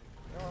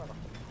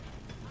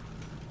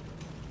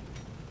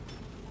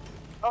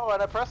 Oh,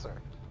 an oppressor.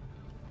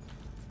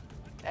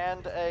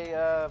 And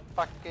a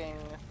fucking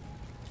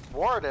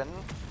warden.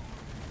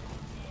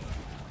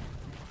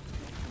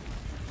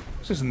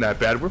 This isn't that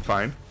bad. We're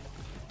fine.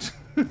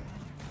 Yeah,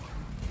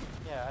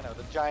 I know.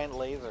 The giant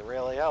laser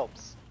really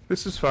helps.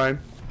 This is fine.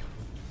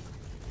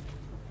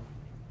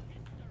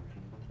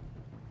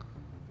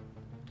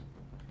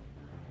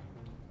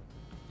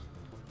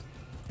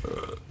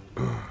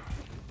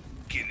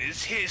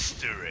 Guinness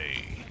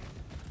history.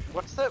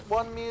 What's that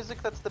one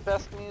music that's the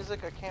best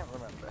music? I can't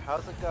remember.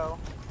 How's it go?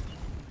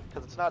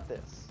 Because it's not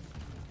this.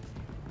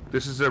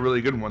 This is a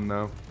really good one,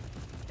 though.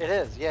 It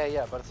is,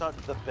 yeah, but it's not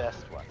the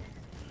best one.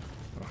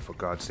 Oh, for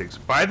God's sakes.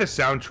 Buy the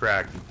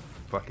soundtrack, you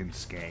fucking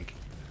skank.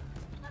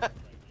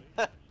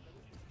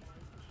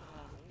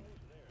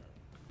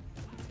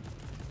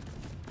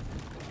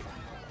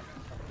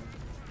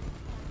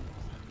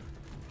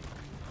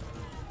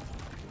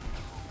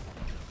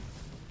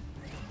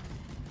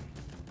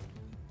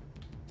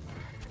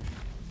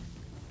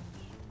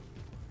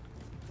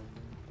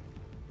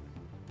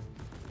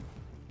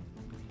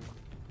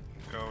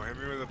 Yo, hit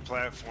me with a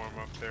platform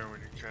up there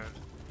when you can.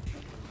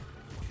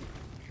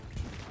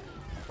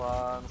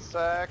 1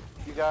 sec.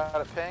 You got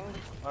it pinged?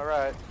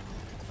 Alright.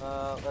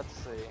 Let's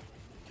see.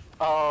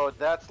 Oh,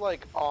 that's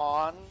like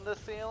on the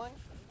ceiling?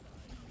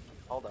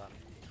 Hold on.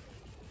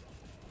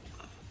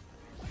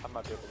 I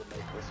might be able to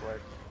make this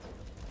work.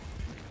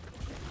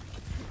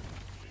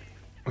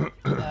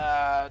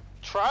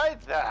 Try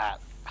that!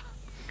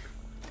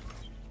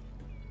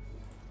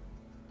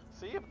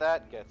 See if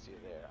that gets you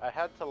there. I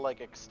had to like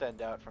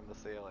extend out from the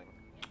ceiling.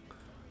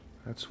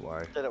 That's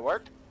why. Did it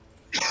work?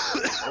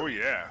 Oh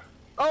yeah.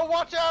 Oh,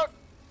 watch out!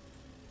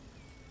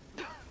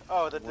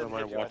 Oh, that What didn't am I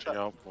hit you. watching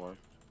out for?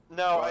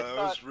 No, Wow, I that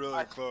thought was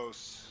really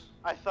close.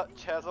 I thought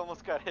Chaz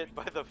almost got hit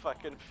by the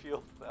fucking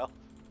fuel cell.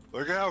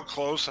 Look at how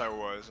close I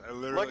was. I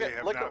literally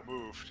have look not at-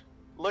 moved.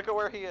 Look at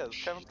where he is.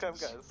 Come,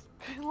 guys.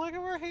 Look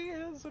at where he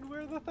is and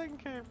where the thing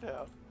came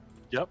down.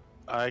 Yep,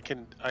 I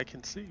can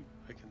see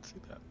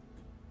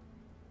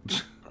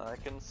that. I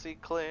can see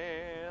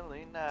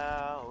clearly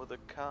now. The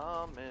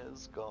calm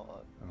is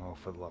gone. Oh,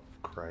 for the love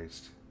of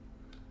Christ.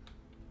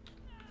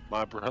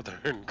 My brother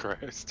in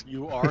Christ,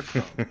 you are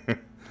come.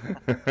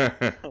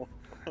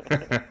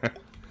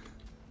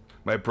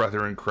 My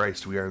brother in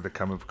Christ, we are the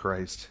come of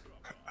Christ.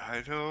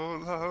 I no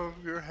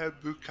longer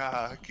have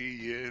bukkake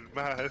in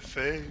my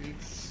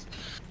face.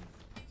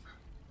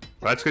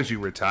 Well, that's because you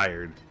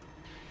retired.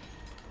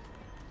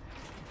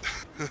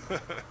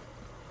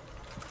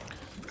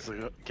 It's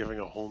like giving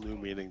a whole new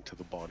meaning to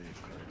the body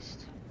of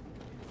Christ.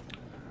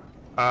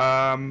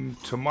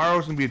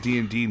 Tomorrow's gonna be a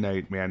D&D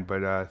night, man.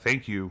 But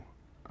thank you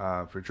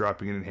for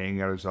dropping in and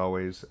hanging out as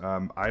always.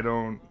 I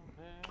don't.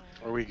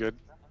 Are we good?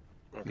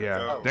 Okay. Yeah.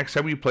 No. Next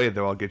time we play,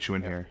 though, I'll get you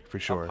in here for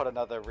I'll sure. put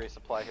another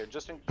resupply here,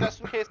 just in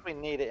case we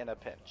need it in a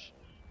pinch.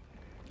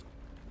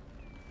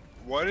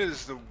 What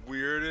is the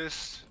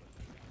weirdest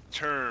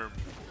term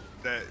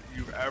that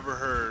you've ever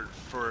heard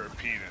for a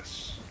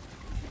penis?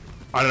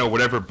 I don't know.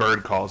 Whatever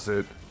Bird calls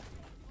it.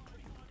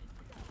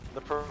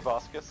 The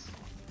proboscis.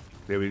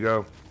 There we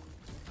go.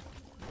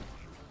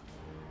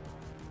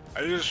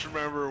 I just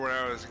remember when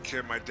I was a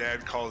kid, my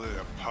dad called it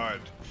a pud.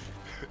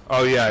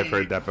 Oh yeah, I've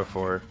heard that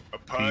before. A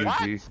pud?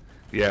 PUD.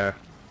 Yeah.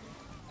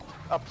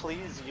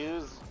 Please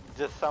use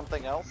just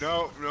something else.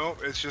 No,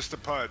 it's just a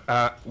pud.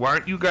 Why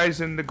aren't you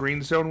guys in the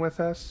green zone with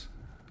us?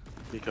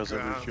 Because it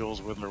Yeah.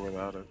 refuels with or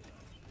without it.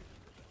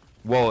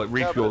 Well, it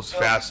but it refuels goes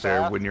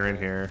faster when you're in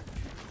faster. here.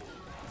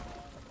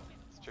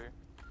 It's true.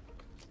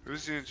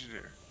 Who's the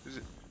engineer? Is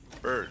it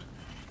Bird?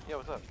 Yeah,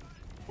 what's up?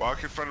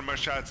 Walk in front of my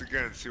shots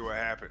again and see what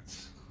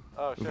happens.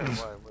 Oh, sure.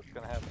 What's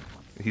gonna happen?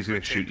 He's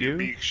gonna shoot Take your you?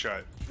 beak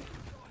shut.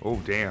 Oh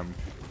damn.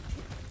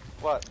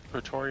 What?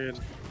 Praetorian.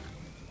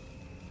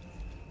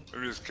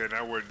 I'm just kidding.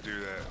 I wouldn't do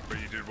that,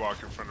 but you did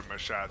walk in front of my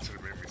shots and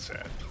it made me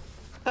sad.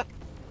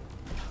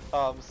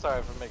 I'm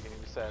sorry for making you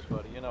sad,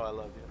 buddy. You know I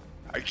love you.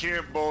 I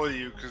can't bully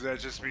you because that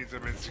just means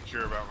I'm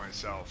insecure about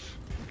myself.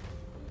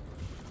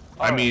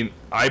 I mean,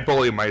 I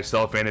bully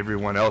myself and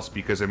everyone else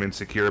because I'm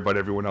insecure about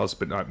everyone else,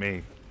 but not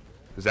me.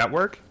 Does that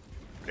work?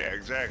 Yeah,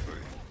 exactly.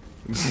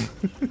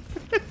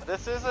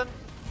 This isn't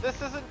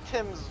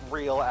Tim's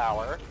real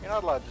hour. You're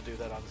not allowed to do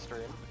that on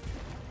stream.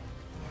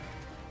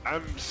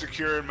 I'm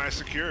secure in my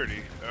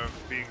security of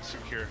being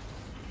secure.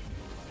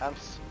 I'm.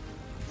 s-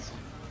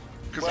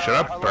 Cause Well, Shut I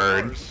up, love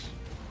Bird. doors.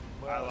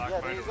 I lock yeah,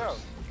 my there you doors. go.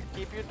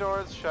 Keep your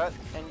doors shut,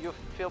 and you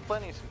feel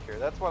plenty secure.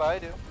 That's what I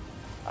do.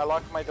 I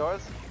lock my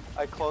doors.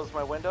 I close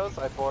my windows.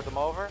 I board them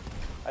over.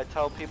 I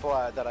tell people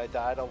that I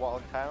died a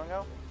long time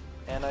ago,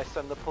 and I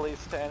send the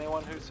police to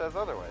anyone who says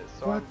otherwise.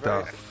 So I'm What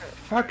very the secure.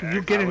 fuck are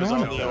you I getting was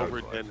on on the about?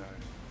 Oberdin.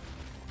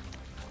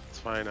 It's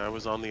fine, I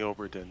was on the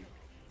Oberdin.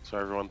 So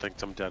everyone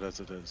thinks I'm dead as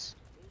it is.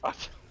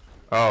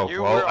 Oh,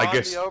 You well, were I on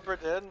guess the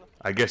Oberdin.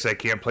 I guess I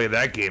can't play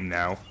that game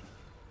now.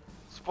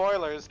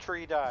 Spoilers: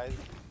 Tree dies.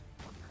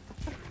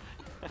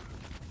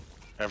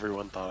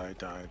 Everyone thought I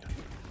died.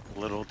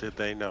 Little did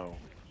they know.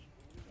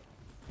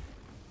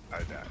 I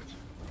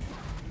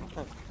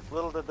died.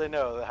 Little did they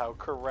know how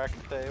correct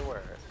they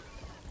were.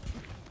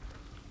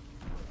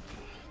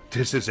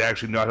 This is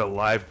actually not a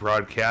live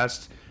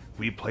broadcast.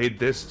 We played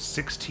this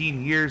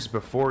 16 years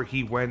before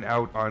he went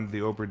out on the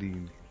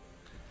Oberdeen.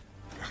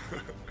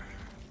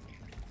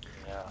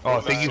 Yeah.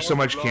 Oh, thank you so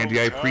much, Long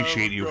Candy. I time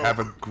appreciate you. ago. Have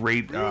a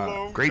great,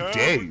 Long great time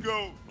day.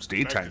 ago. It's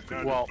daytime Back for in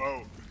you. Well,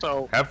 94.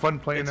 So, Have fun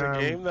playing it's a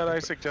game that I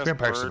suggest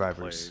Vampire Bird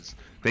Survivors. plays,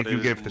 Thank but you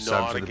it again is for the subs.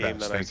 not Are a the game best.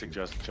 that I Thank you.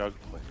 suggest Jugg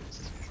plays.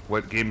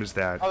 What game is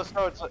that? Oh,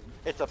 so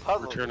it's a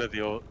puzzle. Return of the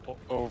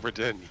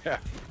Oberdin, yeah.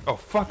 Oh,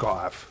 fuck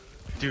off.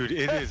 Dude,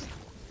 it is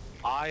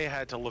I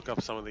had to look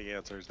up some of the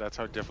answers. That's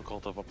how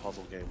difficult of a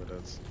puzzle game it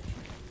is.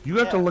 You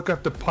have to Yeah. look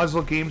up the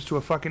puzzle games to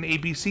a fucking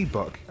ABC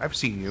book. I've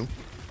seen you.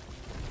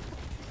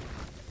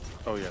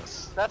 Oh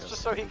yes. That's yes.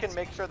 just so he can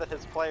make sure that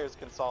his players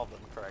can solve them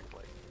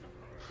correctly.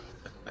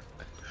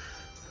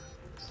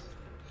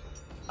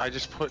 I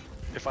just put.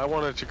 If I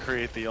wanted to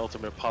create the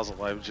ultimate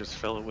puzzle, I would just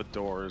fill it with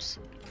doors.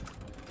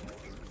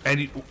 And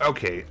you,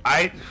 okay,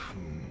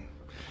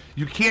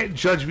 you can't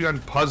judge me on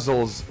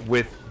puzzles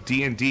with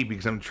D&D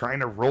because I'm trying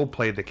to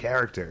roleplay the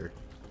character.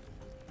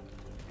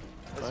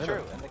 It's I true,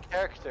 know. and the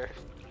character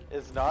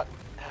is not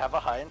have a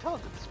high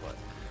intelligence score.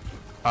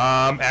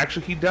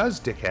 Actually, he does,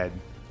 dickhead.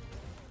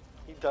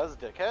 He does,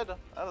 dickhead.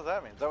 How does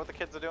that mean? Is that what the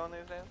kids are doing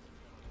these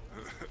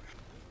days?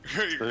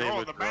 You The name go in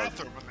of the drug.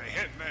 bathroom when they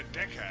hitting that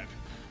dickhead.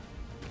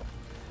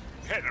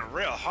 Hitting it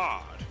real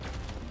hard.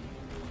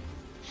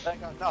 They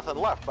got nothing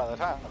left by the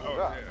time Oh I'm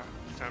done. yeah,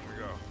 it's time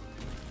to go.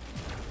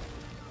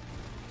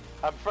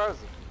 I'm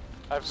frozen.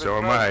 I've been So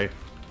am frozen.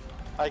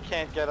 I. I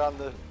can't get on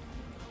the...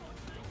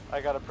 I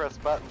gotta press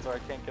buttons or I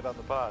can't get on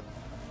the pod.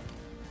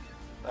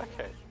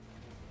 Okay.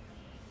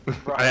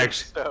 I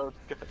actually, Stone,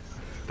 guys.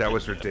 that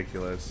was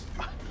ridiculous.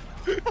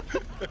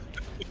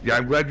 Yeah,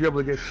 I'm glad you're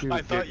able to get to.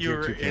 I thought you get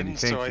were to Candy. in,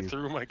 Thank so I you.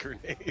 threw my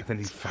grenade. And then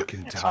he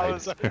fucking How died.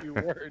 is that you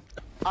weren't?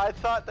 I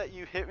thought that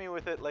you hit me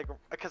with it like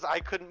because I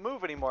couldn't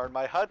move anymore and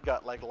my HUD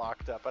got like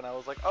locked up and I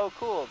was like, oh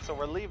cool, so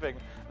we're leaving.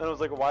 Then I was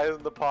like, why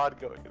isn't the pod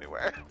going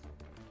anywhere?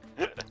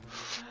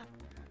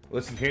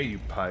 Listen here, you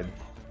pud.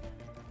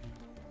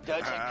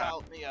 Doesn't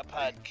call me a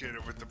pod. Get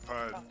it with the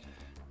pud.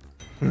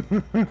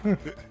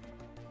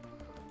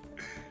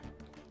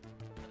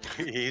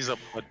 He's a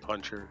butt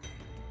puncher.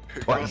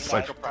 What? Goes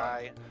Like like a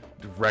pud.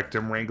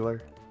 rectum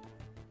wrangler.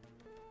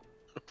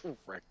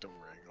 Rectum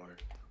Wrangler.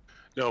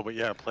 No, but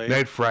yeah, play.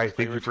 Night Fry,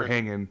 play thank you for Return-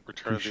 hanging.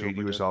 Return of the Appreciate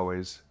you as Obra Dinn.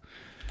 always.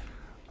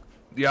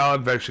 Yeah,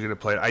 I'm eventually gonna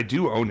play it. I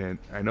do own it.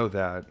 I know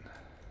that.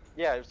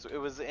 Yeah, it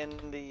was in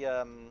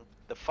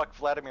the fuck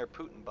Vladimir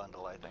Putin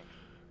bundle, I think.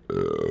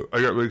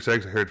 I got really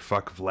excited 'cause I heard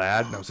 "fuck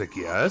Vlad" and I was like,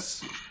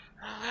 yes.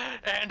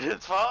 And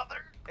his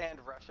father and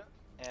Russia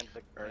and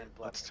the Alright, and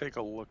let's Vladimir. take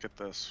a look at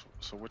this.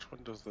 So which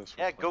one does this?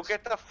 Yeah, go replace?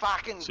 get the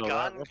fucking So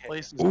gun. that kid.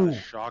 replaces Ooh. the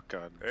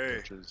shotgun, Hey.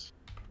 which is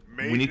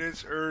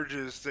Maintenance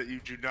urges that you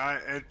do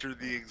not enter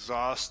the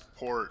exhaust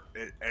port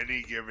at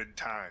any given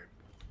time.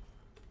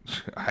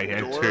 I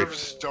entered.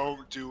 Dwarves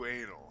don't do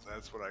anal.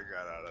 That's what I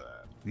got out of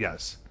that.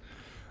 Yes.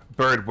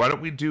 Bird, why don't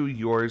we do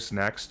yours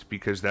next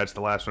because that's the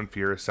last one for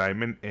your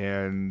assignment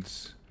and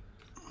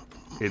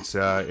it's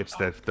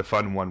the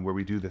fun one where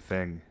we do the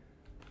thing.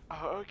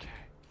 Oh, okay.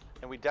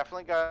 And we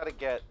definitely gotta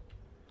get,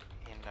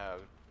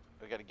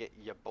 we gotta get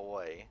your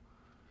boy,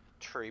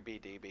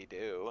 Treeby DB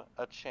Doo,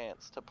 a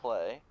chance to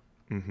play.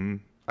 Mm-hmm.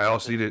 I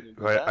also need it.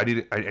 I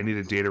need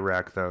a data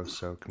rack though.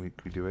 So can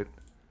we do it?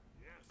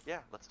 Yeah,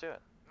 let's do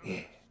it.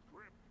 Yeah.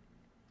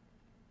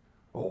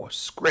 Oh,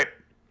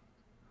 script.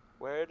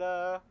 Where'd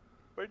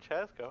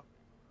Chaz go?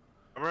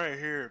 I'm right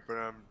here, but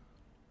I'm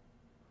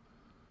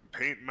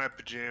painting my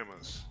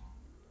pajamas.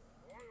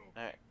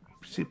 Alright.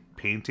 Is he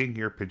painting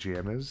your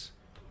pajamas?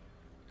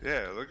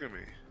 Yeah, look at me.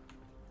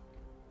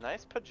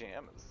 Nice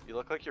pajamas. You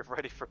look like you're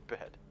ready for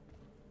bed.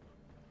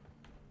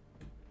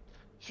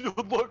 You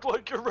look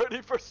like you're ready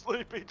for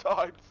sleepy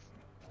times.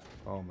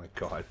 Oh my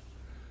god.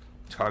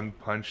 Tongue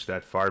punch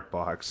that fart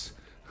box.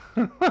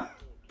 Eat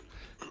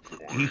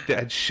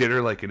that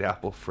shitter like an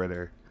apple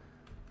fritter.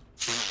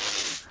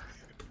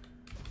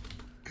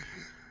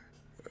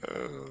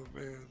 Oh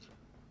man.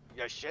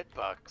 Your shit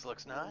box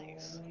looks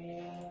nice.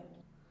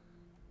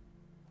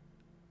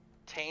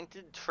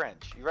 Tainted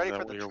trench. You ready is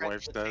for that the what your trench?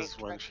 wife the does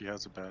taint when trench? she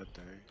has a bad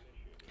day?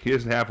 He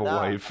doesn't have a No.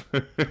 wife.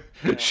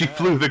 She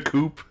flew the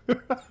coop.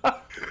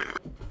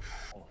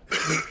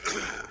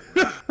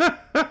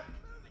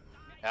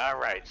 All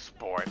right,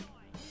 sport.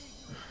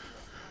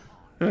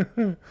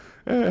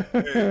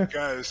 Hey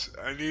guys,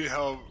 I need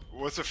help.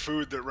 What's a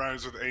food that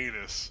rhymes with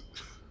anus?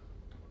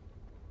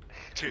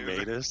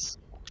 Tomatoes?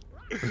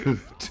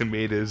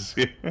 Tomatoes.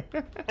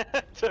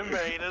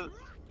 Tomatoes.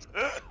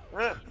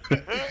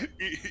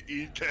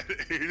 Eat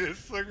that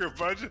anus like a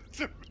bunch of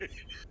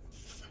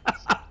tomatoes.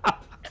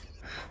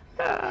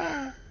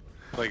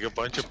 Like a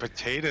bunch of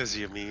potatoes,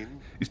 you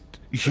mean?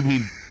 You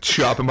mean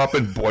chop him up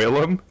and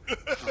boil him?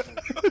 What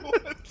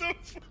the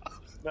fuck?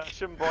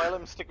 Mash him, boil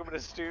him, stick him in a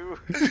stew.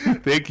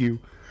 Thank you.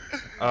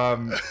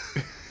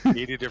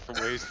 80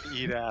 different ways to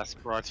eat ass,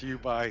 brought to you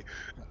by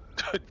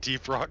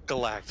Deep Rock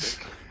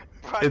Galactic.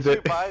 Brought to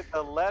you by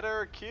the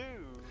letter Q.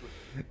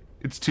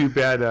 It's too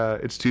bad.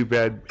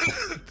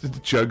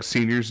 Jugg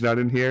Senior's not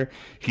in here.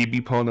 He'd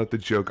be pulling out the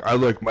joke. I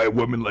like my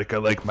woman like I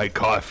like my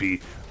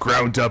coffee,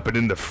 ground up and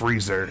in the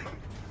freezer.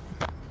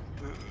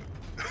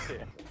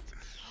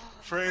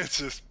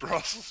 Francis,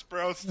 Brussels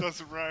sprouts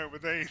doesn't rhyme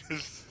with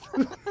anus.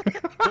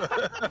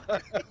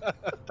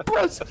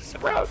 Brussels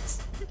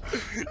sprouts.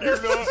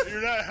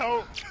 You're not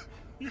helped.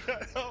 You're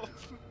not helped.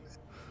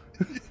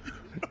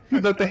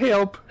 You don't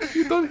help.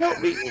 You don't help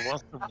me. Who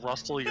wants to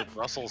rustle your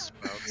Brussels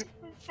sprouts?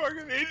 I'm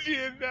fucking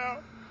Indian now.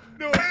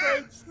 No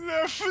offense.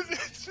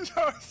 That's just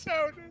how it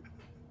sounded.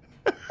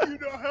 You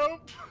know,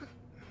 help.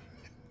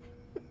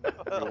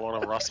 You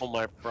want to rustle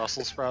my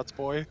Brussels sprouts,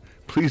 boy?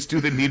 Please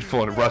do the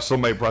needful and rustle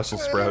my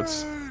Brussels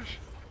sprouts.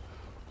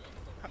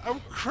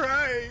 I'm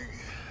crying.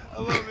 I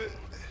love it.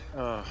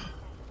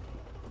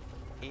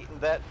 Eating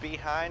that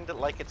behind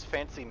like it's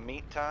fancy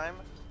meat time.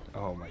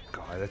 Oh my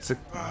god, that's a...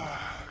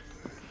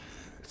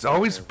 It's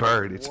always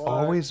bird. It's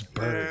always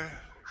bird.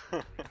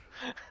 Yeah.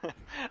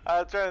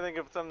 I was trying to think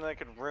of something that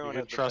could ruin You it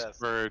can the trust best.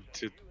 Bird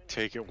to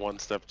take it one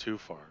step too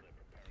far.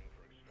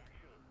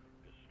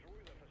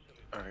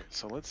 Alright,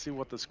 so let's see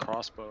what this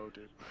crossbow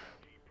did.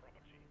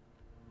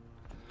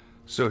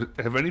 So,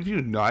 have any of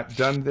you not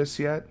done this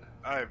yet?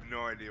 I have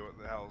no idea what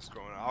the hell's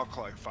going on. I'll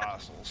collect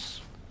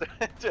fossils.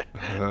 Dude,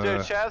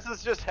 Chaz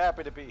is just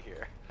happy to be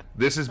here.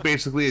 This is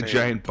basically a Same.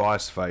 giant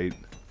boss fight.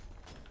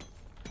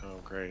 Oh,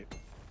 great.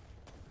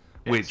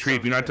 Wait, It's Tree, so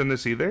have you not sick. done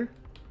this either?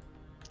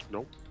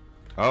 Nope.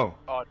 Oh.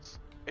 Oh,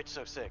 it's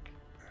so sick.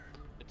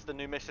 It's the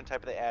new mission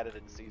type they added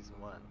in season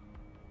 1.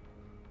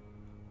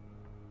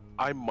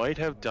 I might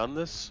have done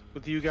this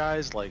with you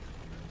guys, like,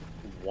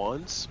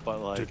 once,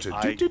 but, like,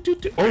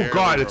 Oh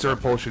god, it's a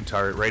repulsion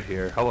turret right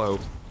here. Hello.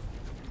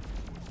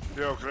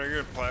 Yo, can I get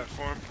a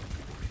platform?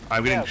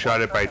 I'm getting Yeah, shot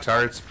well, at by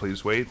turrets.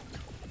 Please wait.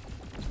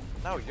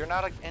 No, you're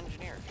not an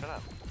engineer. Shut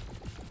up.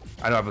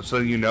 I know, but so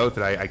you know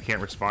that I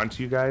can't respond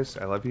to you guys.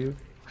 I love you.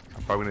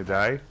 I'm probably gonna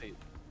die.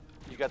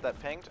 You got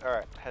that pinged?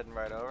 Alright, heading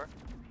right over.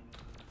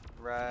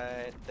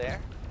 Right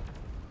there.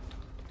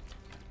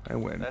 I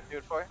win. That do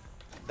it for you?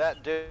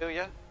 That do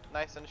ya?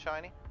 Nice and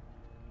shiny?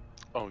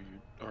 Oh,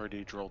 you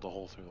already drilled a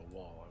hole through the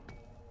wall.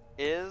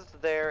 Is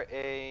there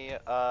a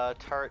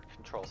turret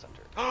control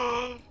center?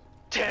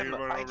 Tim,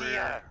 Anyone over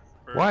idea!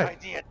 here? What?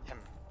 Idea, Tim.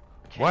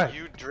 Can What?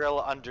 you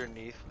drill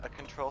underneath a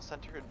control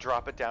center,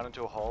 drop it down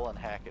into a hole, and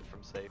hack it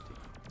from safety?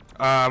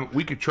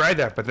 We could try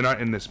that, but they're not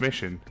in this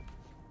mission.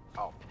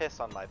 Oh, piss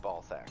on my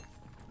ball sack.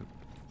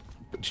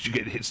 Did you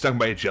get stung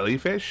by a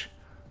jellyfish?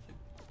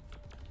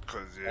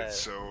 Cause it's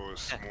so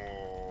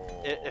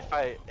small.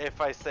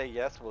 If I say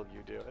yes, will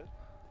you do it?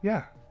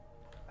 Yeah.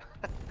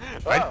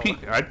 Oh.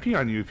 I'd pee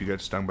on you if you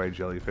got stung by a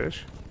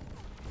jellyfish.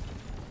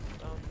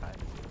 Okay.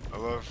 I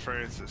love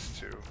Francis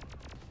too.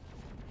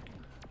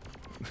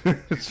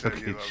 It's said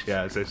he okay,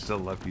 loves Chaz. I still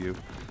love you.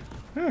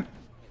 Huh.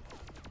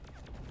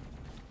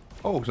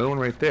 Oh, there's another one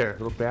right there.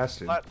 Little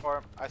bastard.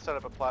 Platform. I set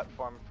up a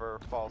platform for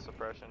fall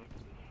suppression.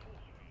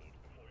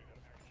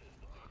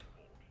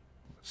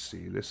 Let's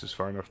see. This is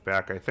far enough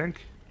back, I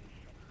think.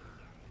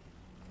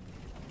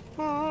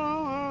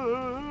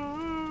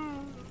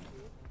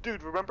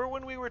 Dude, remember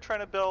when we were trying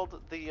to build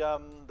the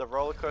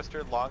roller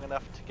coaster long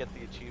enough to get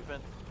the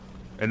achievement?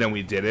 And then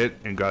we did it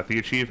and got the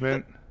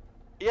achievement.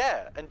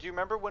 Yeah, and do you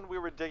remember when we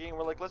were digging,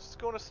 we're like, let's just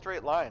go in a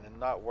straight line and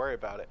not worry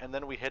about it, and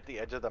then we hit the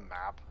edge of the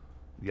map?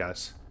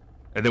 Yes.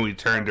 And then we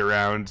turned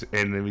around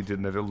and then we did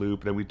another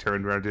loop. Then we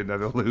turned around and did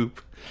another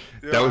loop.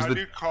 Yo, That was how the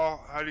do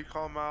you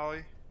call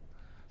Molly?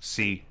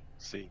 C.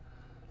 See.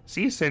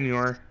 C,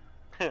 senor.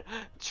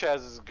 Chaz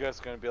is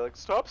just gonna be like,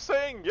 stop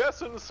saying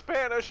yes in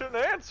Spanish and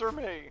answer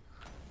me!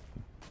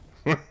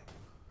 Man,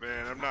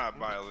 I'm not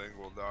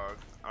bilingual, dog.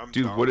 I'm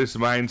Dude, dumb. what does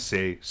mine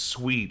say?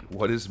 Sweet,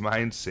 what does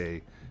mine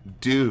say?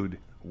 Dude,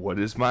 what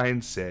does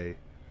mine say?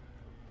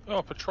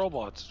 Oh, patrol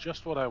bots,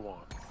 just what I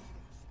want.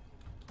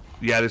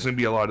 Yeah, there's gonna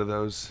be a lot of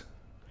those.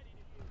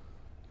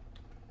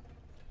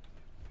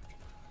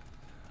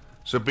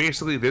 So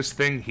basically this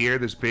thing here,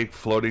 this big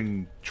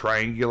floating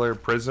triangular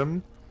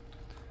prism,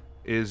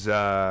 is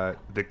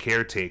the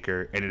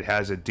caretaker, and it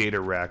has a data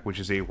rack, which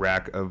is a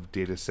rack of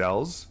data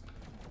cells.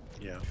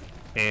 Yeah.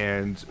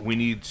 And we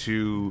need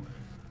to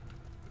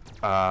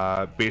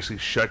basically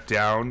shut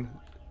down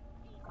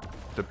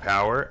the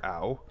power.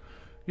 Ow.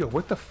 Yo,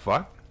 what the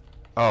fuck?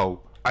 Oh,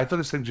 I thought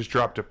this thing just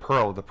dropped a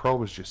pearl. The pearl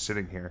was just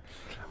sitting here.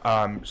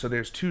 So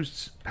there's two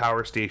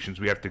power stations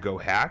we have to go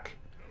hack,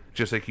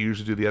 just like you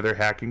usually do the other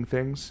hacking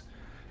things.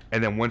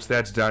 And then once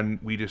that's done,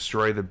 we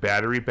destroy the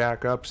battery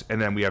backups,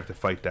 and then we have to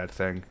fight that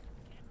thing.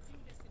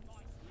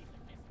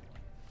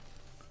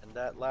 And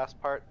that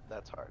last part,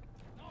 that's hard.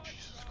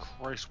 Jesus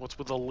Christ, what's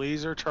with the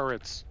laser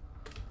turrets?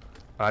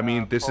 I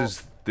mean, this Paul, is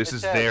hey, their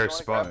Chaz, you wanna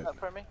spot. grab that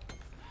for me?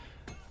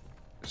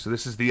 So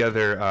this is the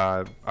other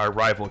our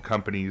rival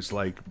company's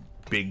like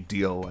big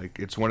deal. Like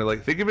it's one of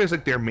like think of it as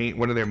like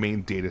one of their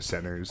main data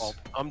centers. Well,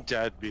 I'm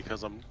dead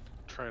because I'm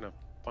trying to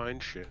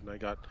find shit and I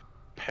got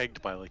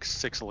pegged by like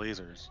 6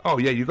 lasers. Oh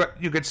yeah, you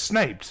get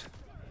sniped.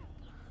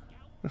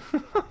 I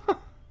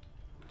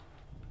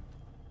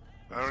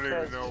don't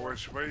even know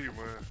which way you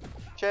went.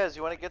 Chaz,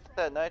 you wanna get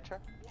that nitro?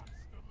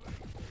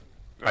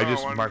 No, I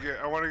just want marked- to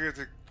get. I want to get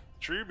the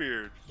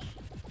Treebeard.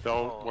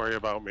 Don't worry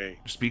about me.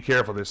 Just be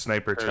careful. There's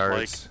sniper There's,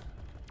 turrets.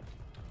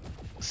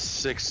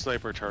 6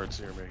 sniper turrets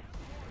near me.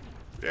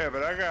 Yeah,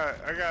 but I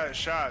got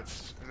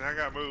shots and I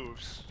got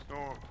moves.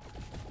 No,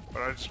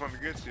 but I just want to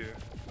get to you.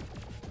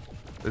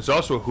 There's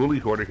also a hoolie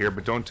hoarder here,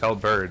 but don't tell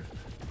Bird.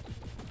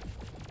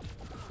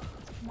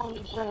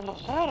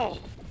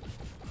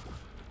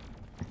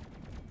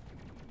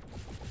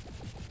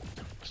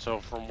 So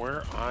from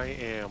where I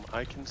am,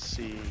 I can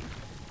see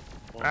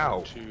one,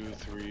 Ow. 2,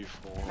 3,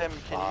 4, Tim,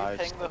 can 5,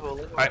 you ping the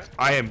hula?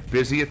 I am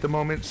busy at the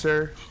moment,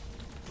 sir.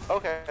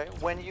 Okay,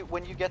 when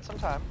you get some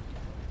time.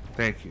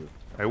 Thank you.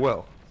 I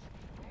will.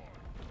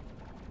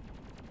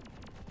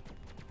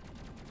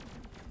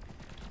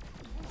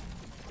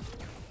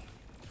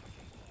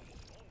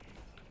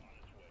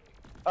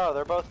 Oh,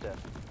 they're both dead.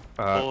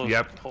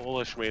 Yep.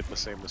 Polish made the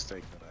same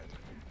mistake that I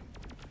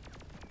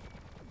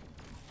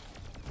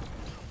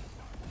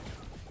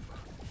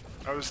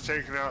did. I was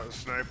taking out the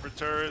sniper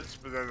turrets,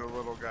 but then the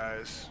little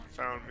guys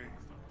found me.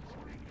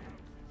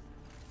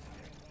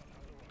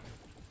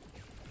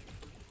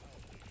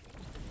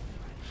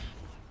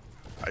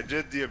 I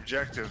did the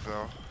objective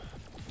though.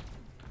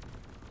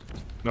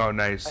 Oh, I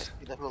nice.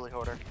 see the hula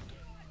hoarder.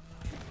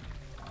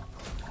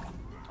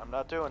 I'm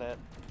not doing it.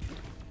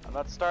 I'm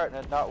not starting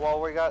it. Not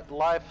while we got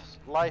life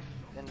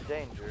in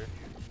danger.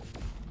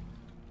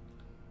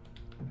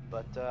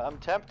 But I'm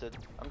tempted.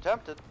 I'm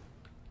tempted.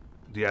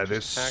 Yeah,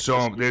 there's Just so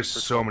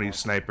practice for many 12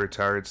 sniper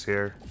turrets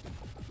here.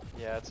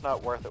 Yeah, it's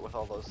not worth it with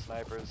all those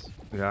snipers.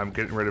 Yeah, I'm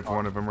getting rid of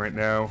one of them right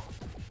now.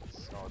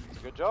 So it's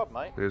a good job,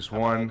 mate. There's How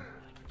one. about-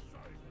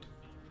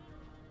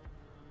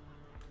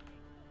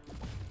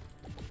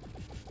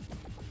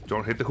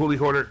 Don't hit the hoolie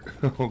hoarder.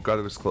 Oh god,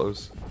 it was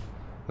close.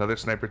 Another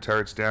sniper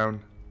turret's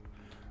down.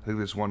 I think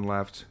there's one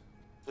left.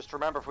 Just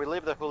remember, if we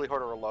leave the hula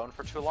hoarder alone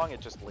for too long, it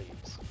just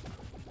leaves.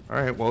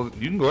 Alright, well,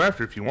 you can go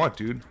after it if you want,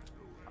 dude.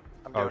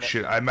 I'm doing Oh it.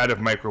 shit, I'm out of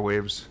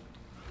microwaves.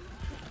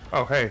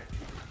 Oh, hey.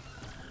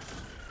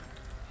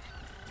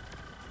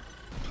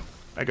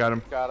 I got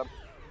him. Got him.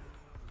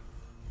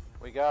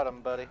 We got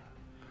him, buddy.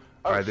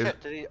 Oh Alright,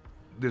 shit! Did he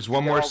there's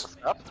one get more. all the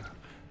stuff?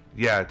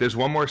 Yeah, there's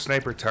one more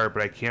sniper turret,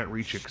 but I can't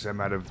reach it because I'm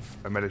out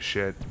of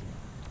shit.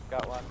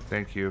 Got one.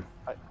 Thank you.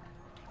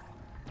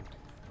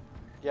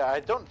 Yeah, I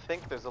don't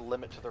think there's a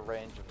limit to the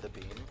range of the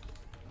beam.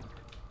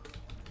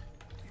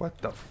 What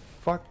the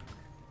fuck?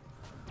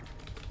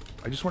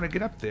 I just want to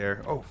get up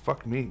there. Oh,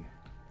 fuck me.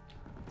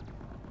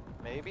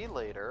 Maybe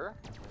later.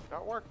 We've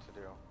got work to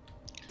do.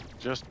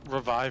 Just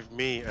revive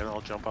me and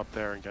I'll jump up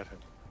there and get him.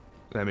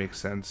 That makes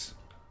sense.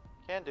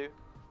 Can do.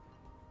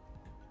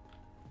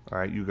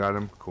 Alright, you got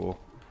him. Cool.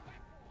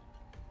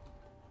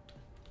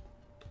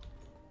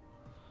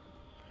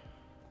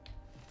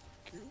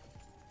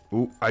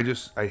 Ooh, I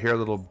hear a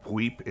little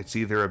bleep. It's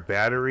either a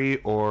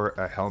battery or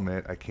a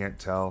helmet. I can't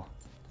tell.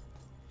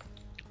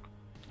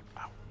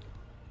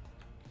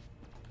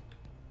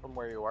 From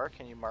where you are,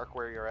 can you mark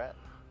where you're at?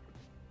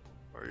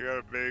 Oh, you got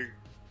a big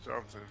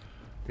something.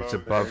 It's Oh,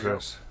 above there you go.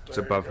 us. It's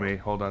There you above go. me.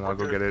 Hold on, I'll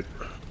go Okay. get it.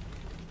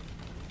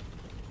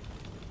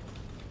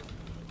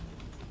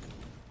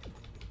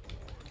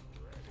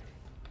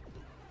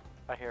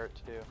 I hear it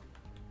too.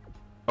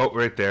 Oh,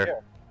 right there. Here.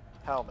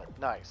 Helmet.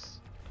 Nice.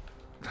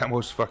 I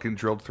almost fucking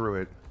drilled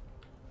through it.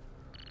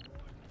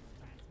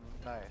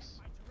 Nice.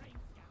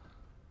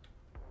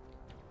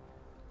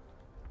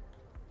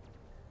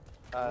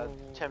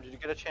 Tim, did you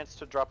get a chance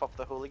to drop off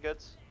the hooly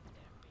goods?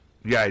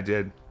 Yeah, I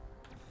did.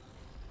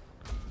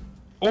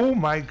 Oh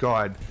my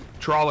god.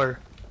 Trawler.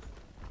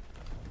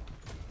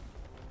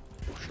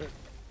 Oh shit.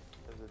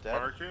 Is it dead?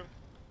 Mark him?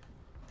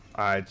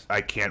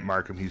 I can't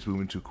mark him. He's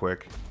moving too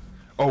quick.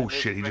 Oh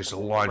shit, he just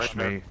launched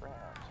me.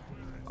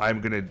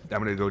 I'm gonna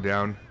go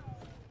down.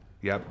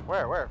 Yep.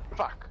 Where?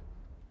 Fuck.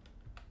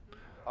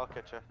 I'll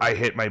catch you. I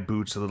hit my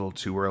boots a little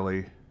too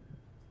early,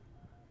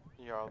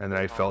 You're all and then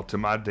I good, fell to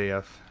my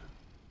death.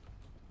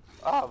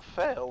 I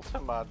fell to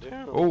my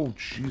doom. Oh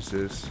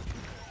Jesus.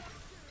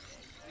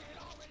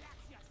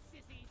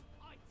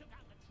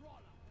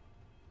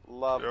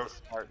 Love Yep. the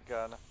smart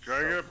gun. Can I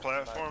So get a nice.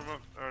 platform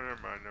up? Oh,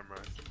 never mind.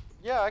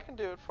 Yeah, I can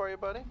do it for you,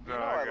 buddy. No, you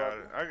know I love got you.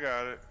 it. I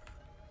got it.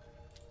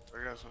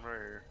 I got some right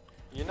here.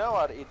 You know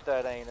I'd eat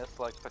that anus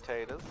like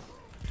potatoes.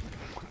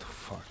 What the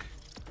fuck?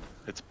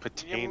 It's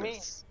You mean-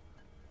 potatoes.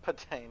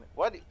 Potato.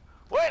 What? Wait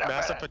a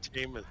minute.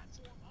 Mesopotamians.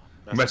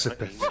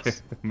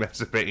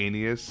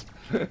 Mesopotamius.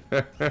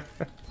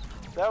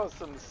 That was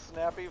some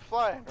snappy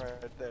flying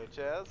right there,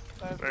 Chaz.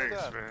 Nicely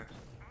Thanks, done. man.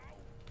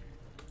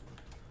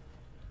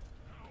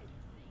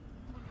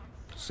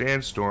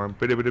 Sandstorm.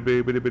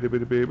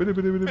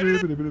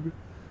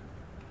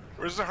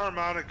 Where's the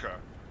harmonica?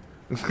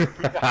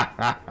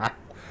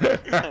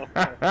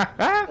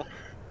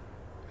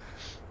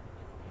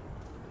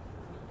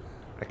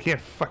 I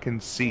can't fucking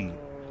see.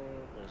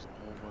 There's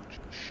a whole bunch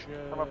of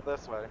shit. Come up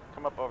this way.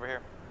 Come up over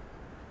here.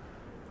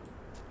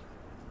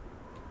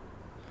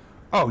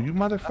 Oh, you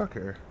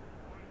motherfucker.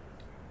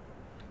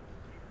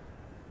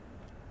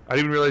 I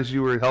didn't even realize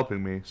you were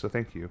helping me, so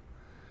thank you.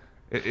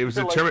 It was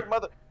a term.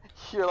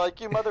 You're like,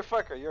 you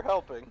motherfucker. You're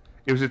helping.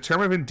 It was a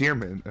term of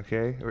endearment,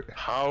 okay?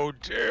 How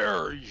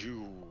dare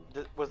you?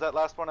 Was that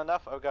last one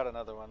enough? I've got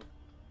another one.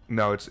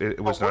 No, it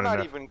was we're not not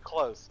enough. even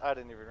close. I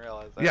didn't even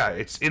realize that. Yeah,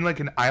 it's in like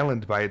an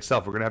island by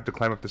itself. We're gonna have to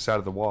climb up the side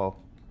of the wall.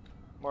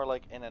 More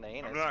like in an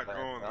anus. I'm not but,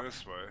 going well,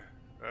 this way.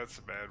 That's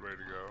a bad way to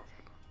go.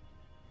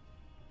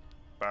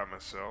 By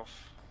myself.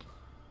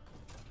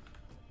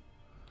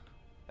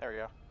 There we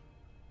go.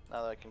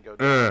 Now that I can go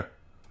down. Ugh.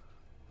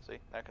 See,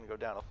 now I can go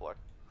down a floor.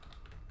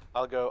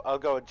 I'll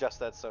go adjust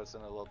that so it's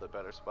in a little bit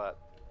better spot.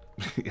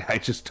 I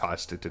just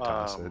tossed it to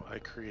toss it. I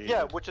created.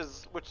 Yeah, which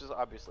is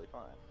obviously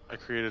fine. I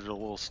created a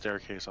little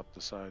staircase up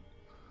the side.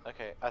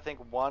 Okay, I think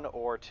 1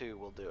 or 2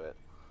 will do it.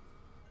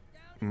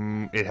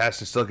 It has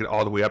to still get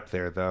all the way up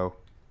there, though.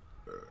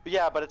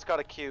 Yeah, but it's got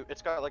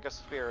like a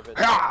sphere of it.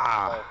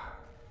 Ah!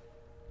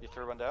 You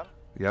threw one down?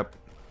 Yep.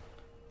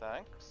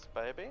 Thanks,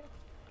 baby.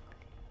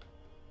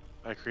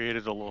 I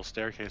created a little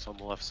staircase on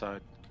the left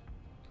side.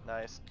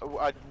 Nice.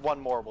 Oh, 1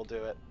 more will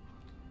do it.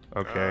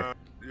 Okay.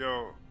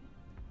 Yo,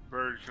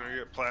 Bird, can I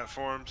get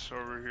platforms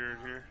over here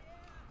and here?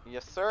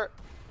 Yes, sir.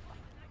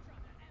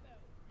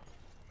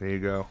 There you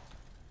go.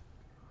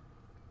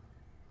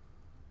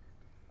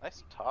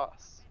 Nice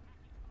toss.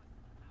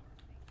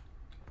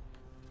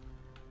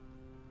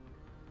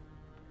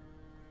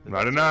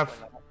 Not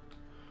enough.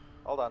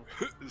 Hold on.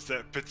 Is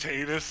that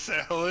potato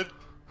salad?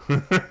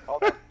 Hold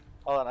on.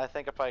 Hold on. I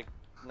think if I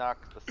knock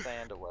the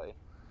sand away.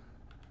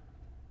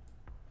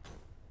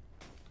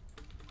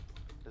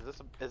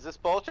 Is this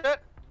bullshit?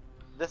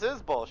 This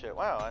is bullshit.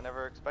 Wow, I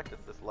never expected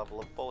this level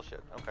of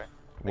bullshit. Okay.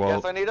 Well, I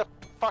guess I need a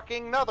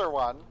fucking another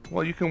one.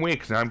 well, you can wait,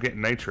 because now I'm getting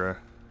Nitra. Okay.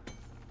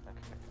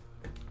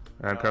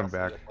 I'm No coming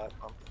one else back. need a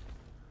platform.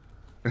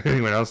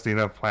 Anyone else need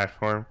a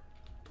platform?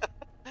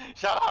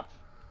 Shut up!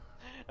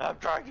 I'm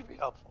trying to be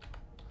helpful.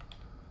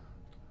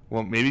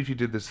 Well, maybe if you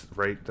did this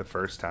right the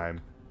first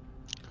time.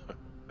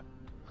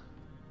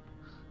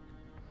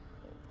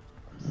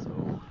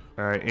 So,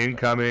 Alright,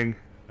 incoming.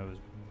 I was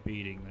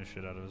beating the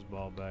shit out of his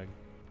ball bag.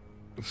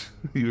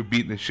 You were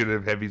beating the shit out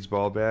of Heavy's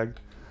ball bag.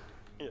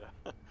 yeah.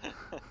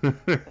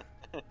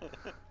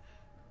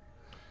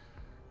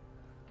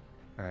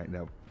 Alright,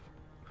 now.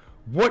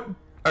 What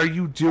are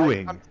you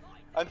doing?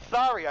 I'm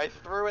sorry, I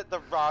threw it the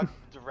wrong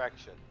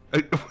direction.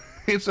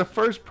 It's a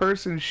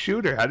first-person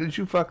shooter. How did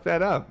you fuck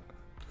that up?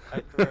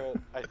 I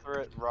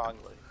threw it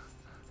wrongly.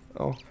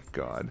 Oh,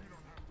 God.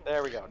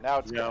 There we go. Now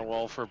it's Yeah, going.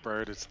 well, for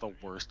Bird, it's the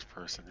worst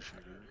person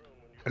shooter.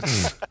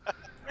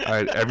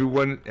 Alright,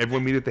 everyone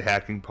meet at the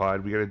hacking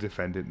pod. We gotta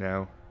defend it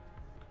now.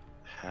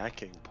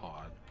 Hacking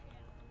pod.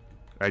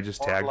 I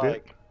just tagged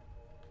it.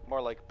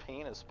 More like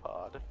penis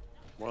pod.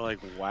 More like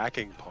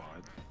whacking pod.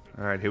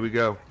 Alright, here we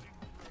go.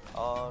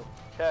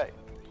 Okay.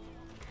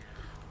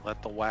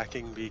 Let the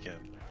whacking begin.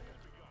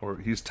 Or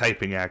he's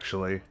typing,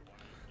 actually.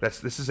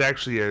 This is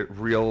actually a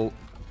real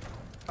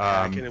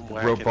Hacking and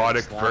whacking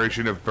robotic and slapping.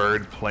 version of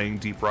Bird playing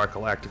Deep Rock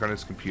Galactic on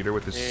his computer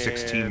with his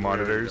 16 And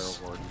monitors.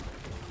 there we go, Gordon.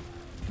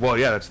 Well,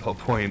 yeah, that's the whole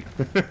point.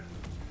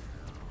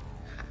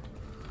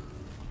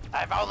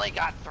 I've only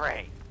got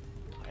 3,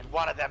 and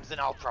one of them's an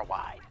ultra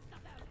wide.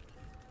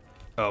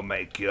 Oh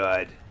my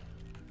God.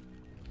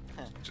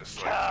 Just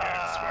like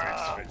Cat's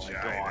Oh wife's my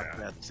vagina. god,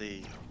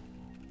 Betsy.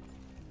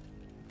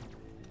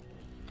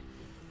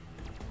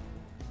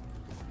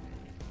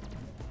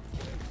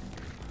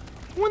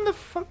 When the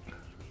fuck?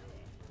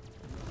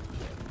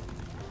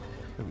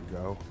 There we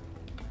go.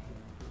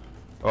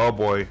 Oh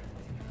boy.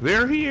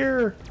 They're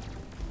here!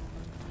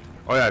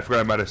 Oh yeah, I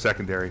forgot I'm out of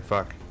secondary.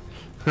 Fuck.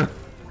 Oh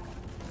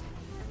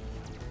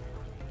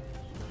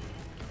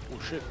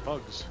shit,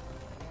 bugs.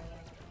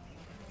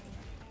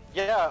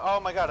 Yeah, oh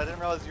my god, I didn't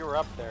realize you were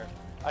up there.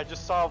 I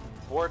just saw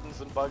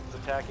wardens and bugs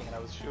attacking and I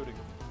was shooting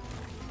them.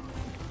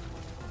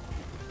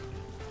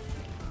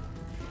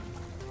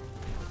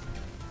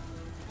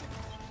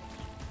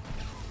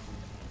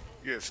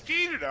 Get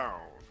skeeted on.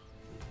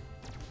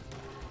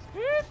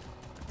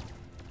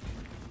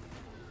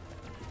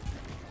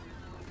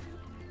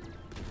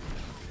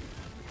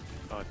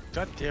 Oh,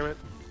 god damn it.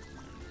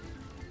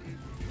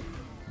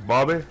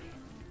 Bobby?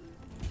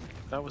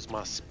 That was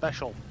my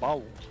special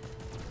bowl.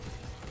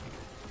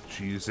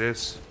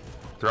 Jesus.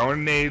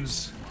 Throwing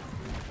nades.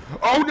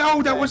 Oh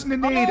no, that wasn't a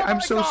nade. Oh I'm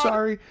my so God.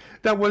 sorry.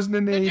 That wasn't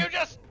a nade.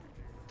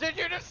 Did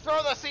you just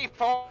throw the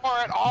C4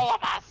 at all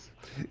of us?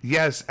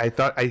 Yes, I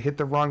thought I hit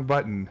the wrong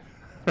button.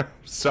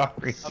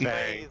 Sorry.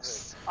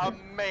 Thanks.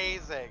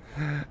 Amazing.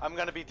 I'm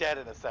gonna be dead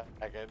in a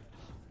second.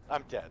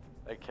 I'm dead.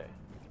 Okay.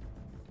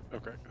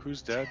 Okay,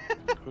 who's dead?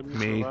 Who's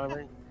Me.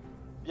 surviving?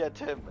 Yeah,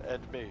 Tim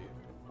and me.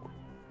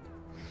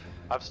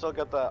 I've still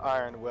got the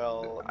iron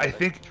will. I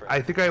think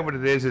what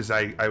it is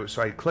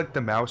I clicked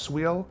the mouse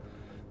wheel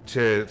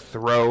to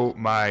throw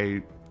my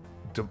and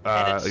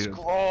it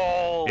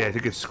scrolled. yeah, I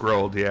think it's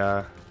scrolled,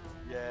 yeah.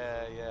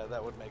 Yeah,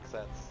 that would make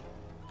sense.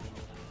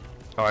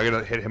 Oh, I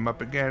gotta hit him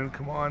up again.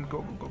 Come on,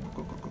 go, go, go,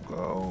 go, go, go,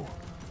 go.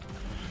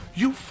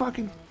 You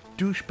fucking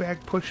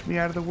douchebag pushed me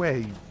out of the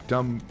way, you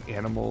dumb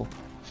animal.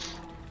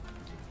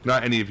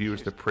 Not any of you,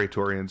 it's the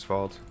Praetorian's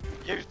fault.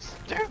 You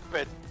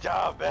stupid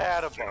dumb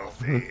animal.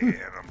 Filthy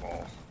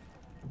animal.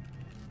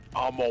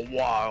 I'm a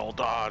wild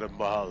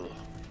animal.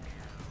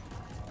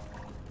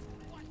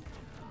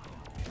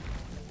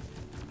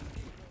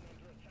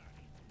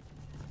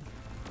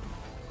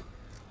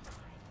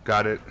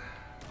 Got it.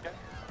 Okay.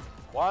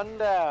 One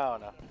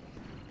down.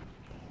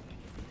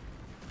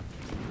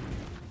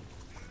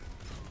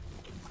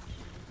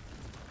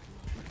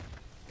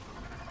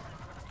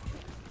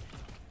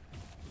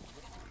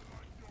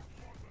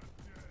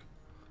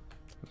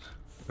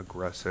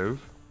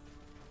 Aggressive.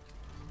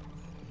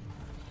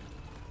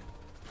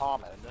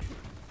 Almond.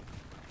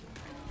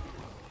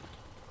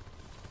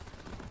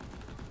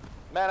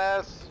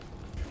 Menace!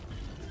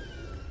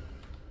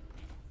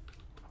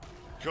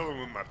 Kill them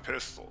with my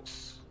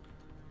pistols.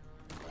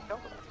 Kill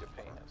them with your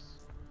penis.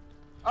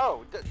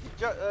 Oh,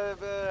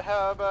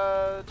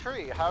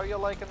 Tree, how are you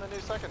liking the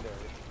new secondary?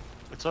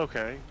 It's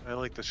okay. I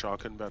like the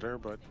shotgun better,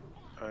 but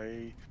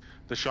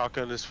the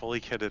shotgun is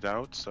fully kitted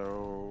out,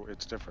 so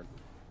it's different.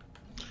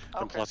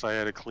 And Okay. plus I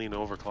had a clean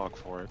overclock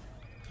for it.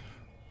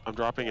 I'm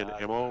dropping an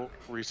ammo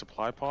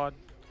resupply pod.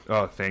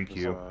 Oh, thank 'cause,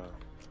 you.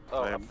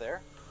 Oh, I up am-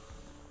 there?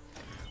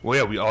 Well,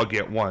 yeah, we all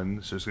get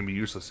one, so it's gonna be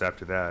useless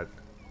after that.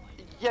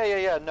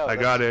 Yeah, no, I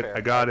that's got it. fair.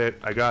 I got it.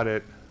 I got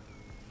it.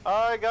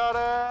 I got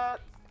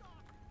it!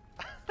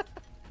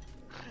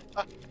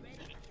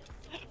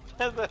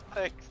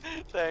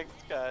 Thanks,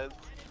 guys.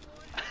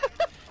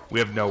 We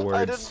have no I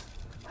words.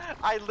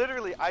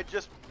 I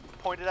just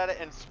pointed at it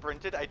and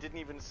sprinted. I didn't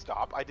even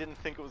stop. I didn't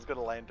think it was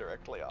gonna land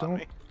directly on Don't.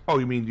 me. Oh,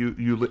 you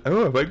mean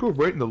oh, if I go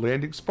right in the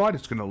landing spot,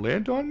 it's gonna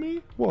land on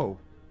me? Whoa.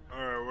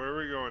 Alright, where are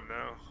we going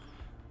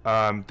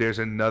now? There's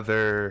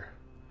another.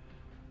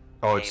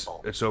 Oh,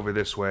 Table. it's over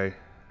this way.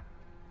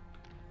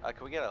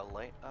 Can we get a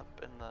light up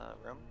in the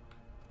room?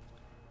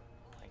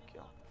 Thank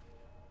you.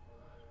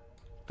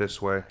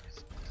 This way.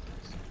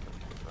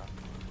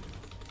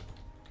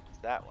 It's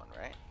that one,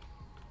 right?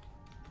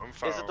 I'm Is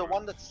following. it the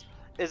one that's?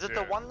 Is it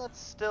the Yeah. one that's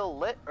still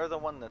lit or the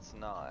one that's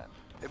not?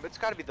 It's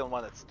got to be the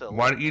one that's still.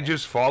 Why lit, don't you right?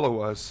 just follow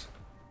us?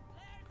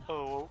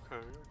 Oh,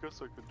 okay. I guess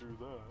I could do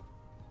that.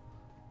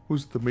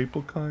 Who's the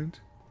maple kind?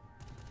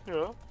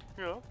 Yeah.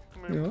 Yeah.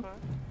 What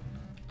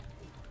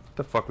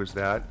the fuck was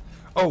that?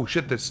 Oh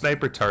shit, the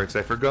sniper tarts,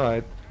 I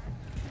forgot.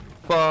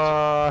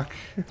 Fuck.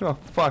 Oh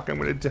fuck, I'm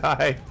gonna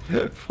die.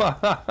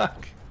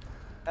 Fuck.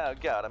 Oh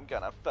god, I'm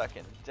gonna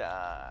fucking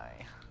die.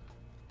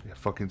 Yeah,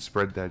 fucking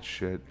spread that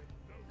shit.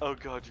 Oh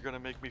god, you're gonna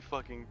make me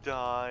fucking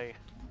die.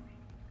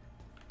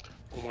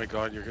 Oh my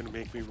god, you're gonna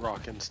make me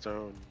rock and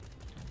stone.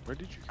 Where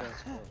did you guys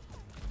go?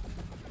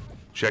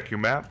 Check your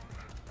map.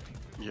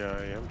 Yeah,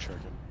 I am checking.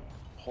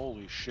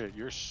 Holy shit,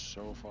 you're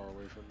so far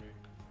away from me.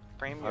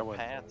 Frame I your went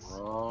pants.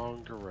 the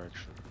wrong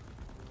direction.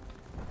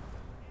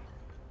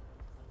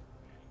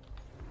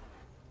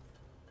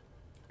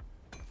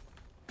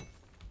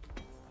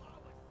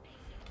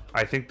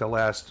 I think the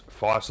last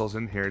fossil's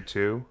in here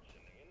too.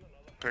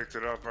 Picked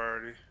it up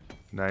already.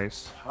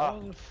 Nice. How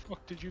the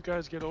fuck did you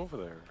guys get over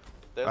there?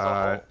 There's a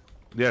hole.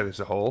 Yeah, there's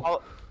a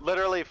hole.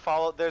 Literally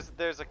follow.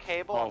 There's a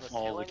cable. Oh, on the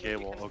follow the ceiling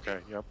that you cable. can- Okay,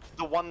 yep.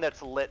 The one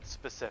that's lit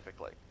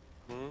specifically.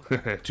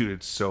 Dude,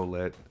 it's so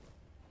lit.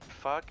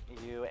 Fuck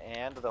you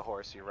and the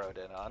horse you rode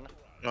in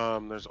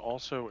on. There's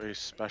also a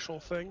special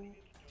thing.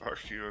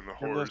 Fuck you and the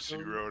And horse this you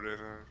one? rode in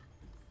on.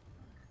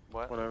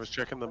 What? When I was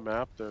checking the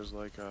map, there's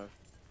like a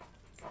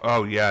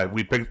Oh yeah,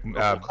 we picked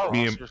double cross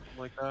me or and something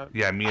like that.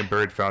 yeah, me and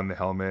Bird found the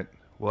helmet.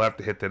 We'll have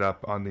to hit that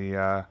up on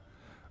the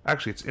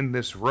actually it's in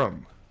this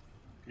room.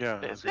 Yeah,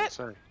 I was Is gonna it?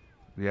 say.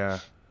 Yeah.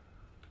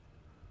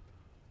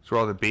 That's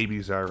where all the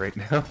babies are right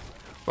now.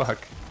 Fuck.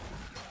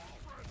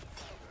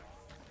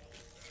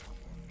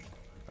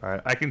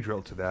 Alright, I can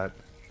drill to that.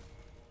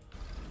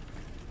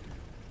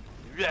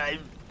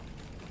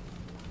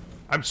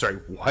 I'm sorry,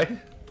 what?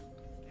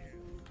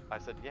 I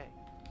said yay.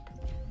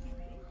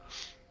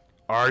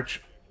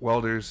 Arch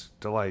Welder's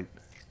Delight.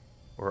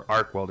 Or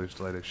Arc Welder's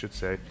Delight, I should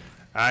say.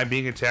 I'm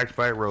being attacked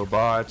by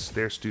robots.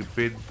 They're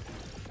stupid.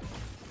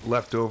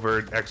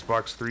 Leftover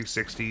Xbox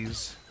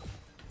 360s.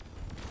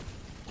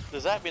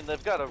 Does that mean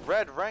they've got a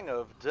red ring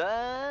of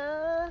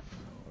death?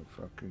 Oh my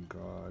fucking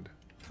god.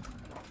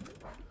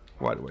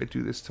 Why do I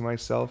do this to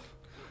myself?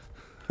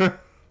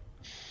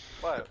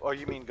 What? Or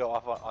you mean go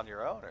off on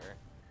your own, or?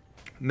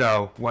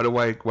 No, why do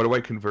I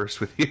converse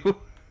with you?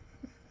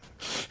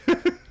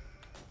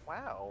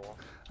 Wow.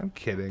 I'm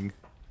kidding.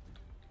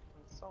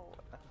 So.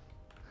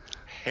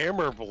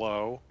 Hammer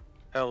blow.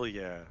 Hell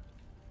yeah.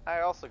 I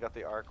also got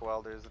the arc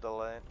welder's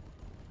delay.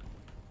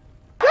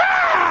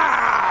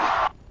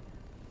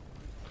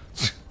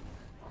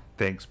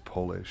 Thanks,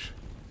 Polish.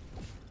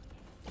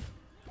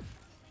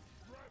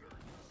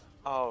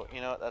 Oh,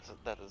 you know what?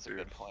 That is a Dude.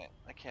 good point.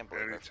 I can't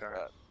believe I Anytime.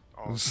 forgot.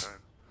 All the time.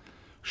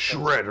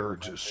 Shredder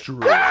destroy.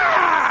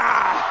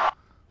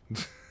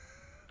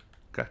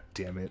 God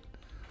damn it.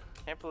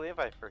 Can't believe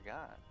I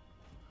forgot.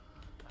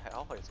 I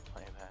always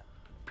play that.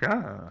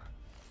 Yeah.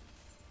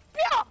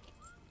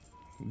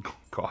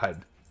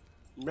 God.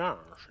 No,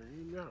 see,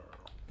 no.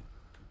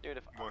 Dude,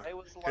 if One. I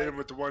was Hit like, him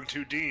with the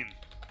 1-2 Dean.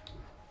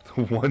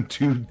 The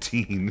 1-2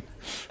 teen.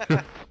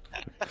 Damn,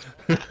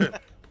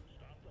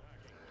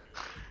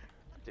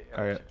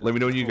 Alright, let me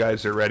know when you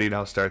guys are ready and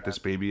I'll start this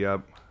baby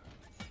up.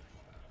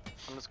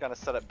 I'm just gonna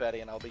set up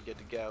Betty and I'll be good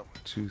to go.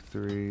 2,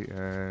 3,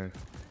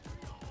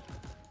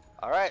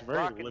 All right, It's a very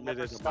rock and never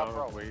limited stop amount of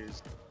rolling.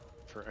 ways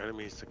for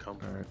enemies to come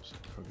from. alright.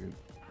 Fucking,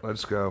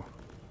 let's go.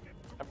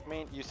 I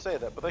mean, you say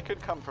that, but they could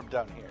come from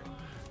down here.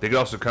 They could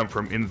also come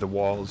from into the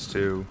walls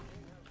too.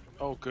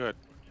 Oh, good.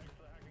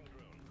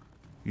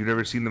 You've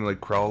never seen them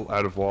like crawl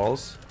out of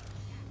walls?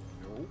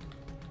 Nope.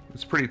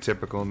 It's pretty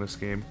typical in this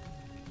game.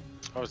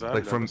 Oh, is that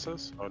Like a from-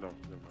 nemesis? Oh no,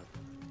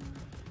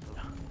 never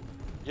mind.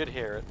 You'd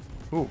hear it.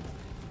 Ooh.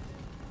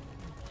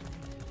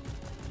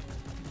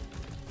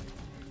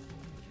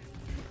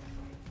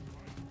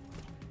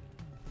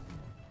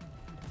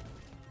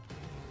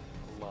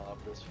 Love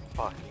this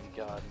fucking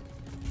gun.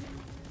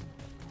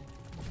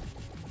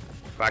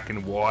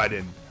 Fucking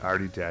Warden.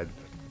 Already dead.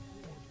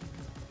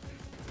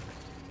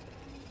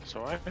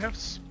 So I have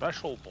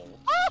special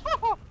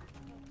bolts.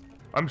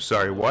 I'm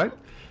sorry, what?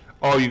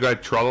 Oh, you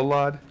got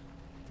Trollalod?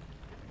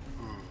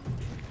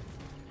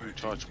 You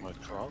touch my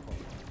trunk.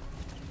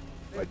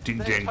 A ding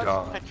They ding touched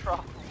dong. my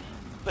tro-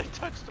 They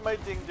touched my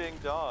ding ding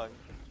dong.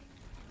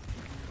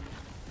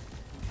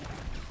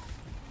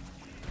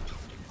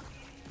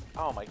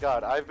 Oh my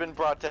god, I've been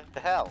brought to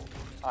hell.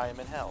 I am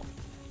in hell.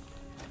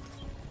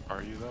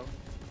 Are you though?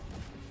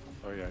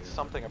 Oh yeah.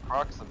 Something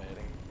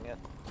approximating it.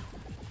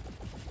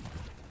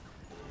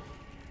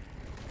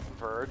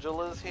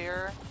 Virgil is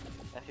here,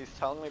 and he's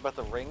telling me about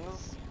the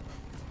rings.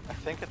 I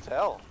think it's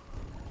hell.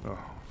 Oh.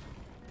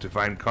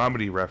 Divine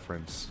Comedy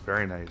reference.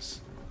 Very nice.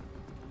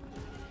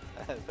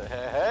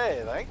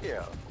 Hey, thank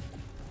you.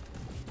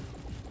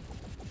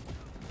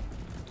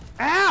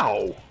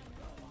 Ow!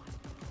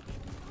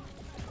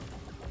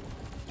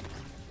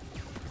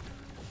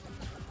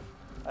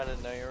 I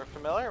didn't know you were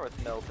familiar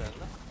with Milton.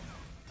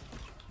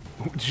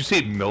 Did you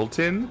say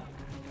Milton?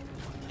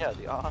 Yeah,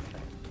 the author.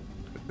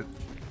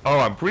 Oh,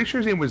 I'm pretty sure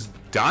his name was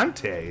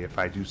Dante, if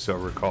I do so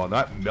recall,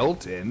 not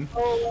Milton.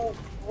 Oh,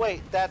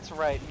 wait, that's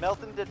right.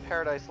 Milton did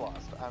Paradise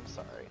Lost. I'm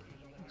sorry.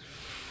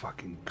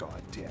 Fucking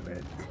goddamn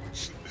it.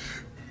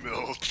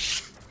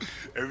 Milch.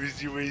 Every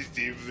time my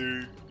name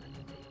there.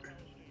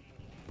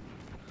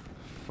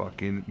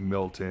 Fucking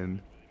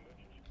Milton.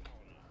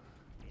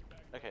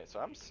 Okay, so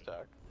I'm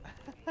stuck.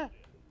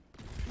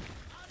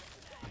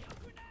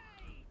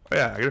 Oh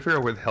yeah, I gotta figure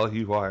out where the hell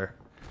you are.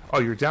 Oh,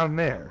 you're down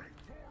there.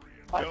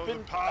 Yo, the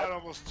pod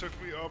almost took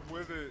me up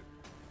with it.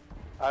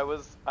 I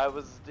was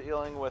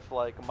dealing with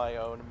like my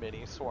own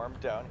mini swarm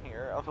down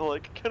here. I'm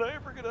like, can I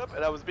ever get up?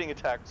 And I was being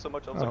attacked so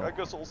much. I was Oh. like, I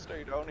guess I'll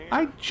stay down here.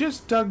 I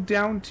just dug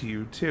down to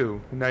you too.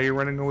 And now you're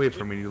running away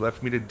from me. You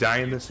left me to die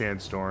in the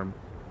sandstorm.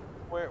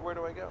 Where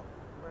do I go?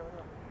 Where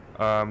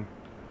do I go?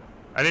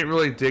 I didn't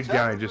really dig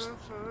down. I just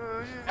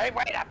Hey,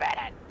 wait a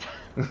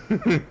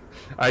minute!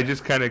 I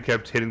just kind of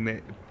kept hitting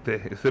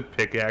the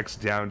pickaxe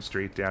down,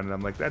 straight down, and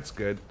I'm like, that's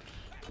good.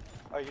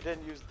 Oh, you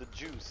didn't use the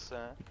juice,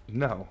 huh?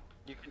 No.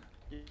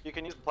 You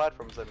can use the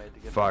platforms I made to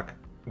get Fuck. down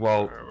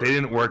Well, they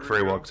didn't work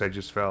very well because I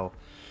just fell.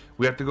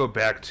 We have to go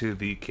back to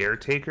the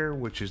caretaker,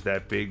 which is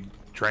that big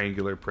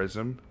triangular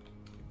prism.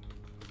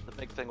 there. The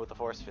big thing with the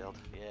force field.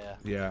 Yeah.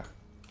 Yeah.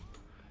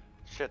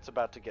 Shit's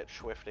about to get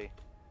swifty.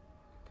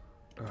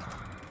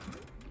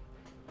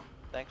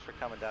 Thanks for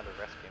coming down to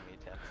rescue me,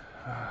 Tim.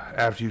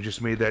 After you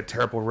just made that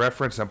terrible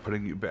reference, I'm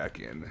putting you back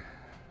in.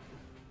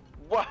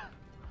 What?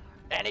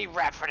 Any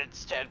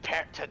reference to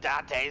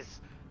Dante's?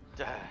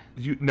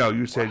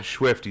 You said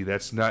Swifty.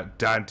 That's not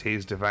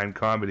Dante's Divine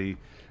Comedy.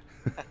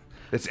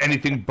 That's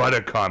anything but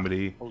a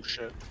comedy. Oh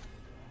shit.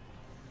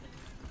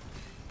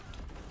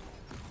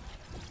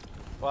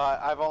 Well,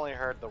 I've only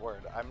heard the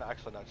word. I'm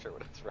actually not sure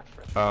what it's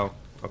referenced. Oh,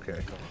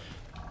 okay.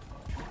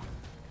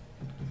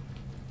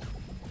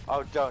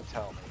 Oh, don't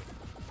tell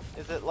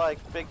me. Is it like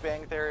Big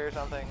Bang Theory or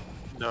something?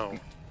 No.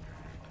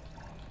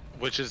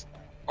 Which is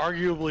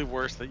arguably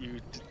worse that you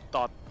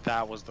thought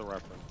that was the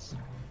reference.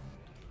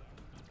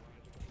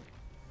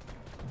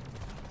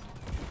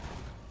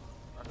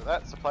 After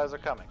that, supplies are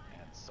coming,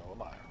 and so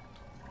am I.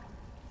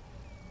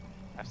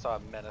 I saw a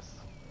menace.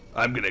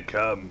 I'm gonna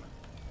come.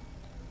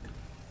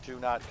 Do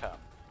not come.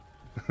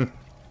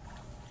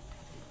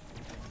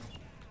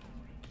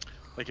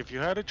 Like if you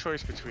had a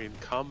choice between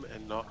come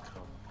and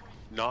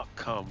not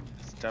come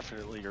is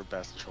definitely your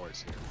best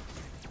choice here.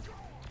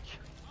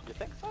 You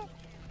think so?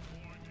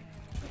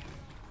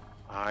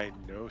 I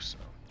know so.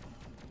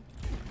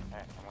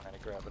 Alright, I'm gonna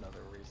grab another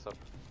resup.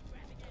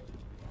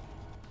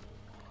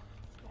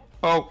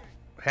 Oh,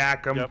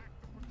 hack 'em.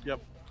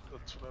 Yep.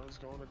 That's what I was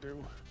going to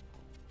do.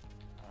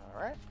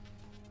 Alright.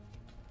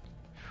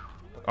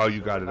 Oh,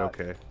 you got it.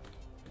 Okay.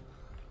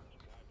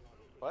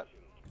 What?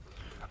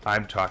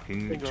 I'm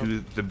talking Bingo. to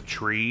the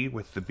tree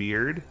with the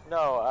beard.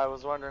 No, I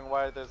was wondering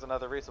why there's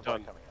another resupply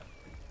Done. coming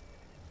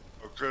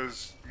in.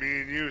 Because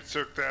me and you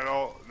took that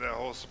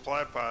whole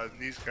supply pod, and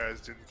these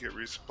guys didn't get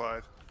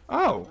resupplied.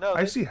 Oh, No,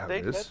 I they- see how they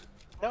it is. did.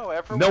 No,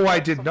 everyone. No, I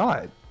got did some-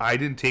 not. I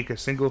didn't take a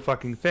single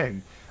fucking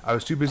thing. I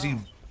was too busy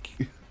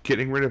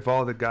getting rid of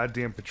all the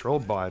goddamn patrol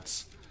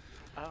bots.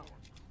 Oh.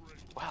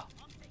 Well,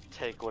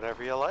 take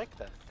whatever you like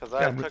then, because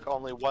Yeah, I took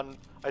only one.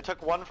 I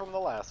took one from the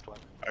last one.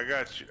 I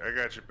got you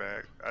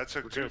back. I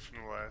took two good. from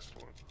the last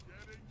one.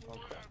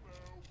 Okay.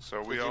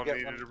 So we Did you all get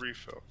needed one? a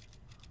refill.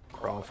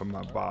 Crawl from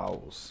my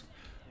bowels.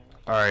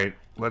 Alright,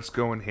 let's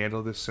go and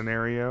handle this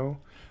scenario.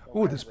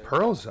 Ooh, this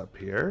pearl's up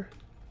here.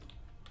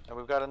 And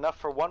we've got enough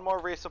for one more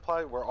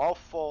resupply. We're all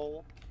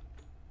full.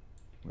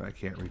 I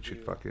can't reach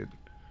it, fuck it.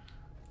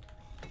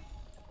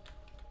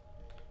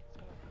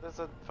 There's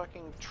a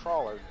fucking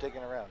trawler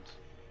digging around.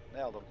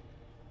 Nailed him.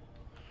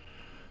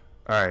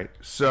 Alright,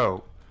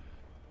 so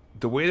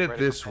the way that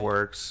Ready this for paint?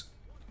 works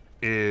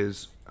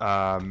is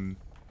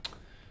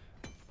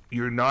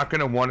you're not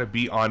going to want to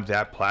be on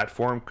that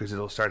platform because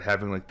it'll start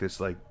having like this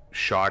like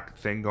shock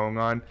thing going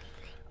on.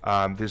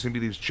 There's going to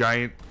be these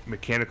giant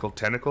mechanical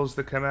tentacles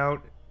that come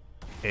out,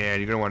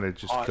 and you're going to want to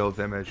just kill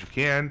them as you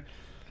can.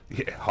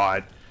 Yeah,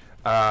 hot.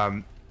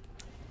 And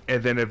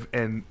then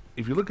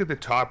if you look at the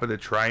top of the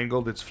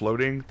triangle that's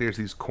floating, there's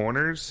these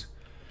corners.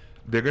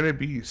 They're going to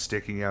be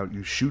sticking out.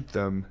 You shoot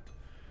them,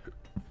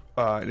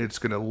 and it's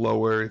going to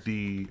lower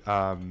the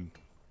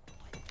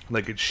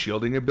like its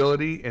shielding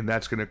ability, and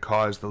that's going to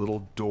cause the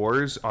little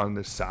doors on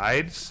the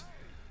sides,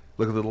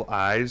 look at the little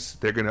eyes,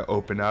 they're going to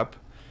open up,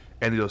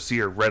 and you'll see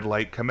a red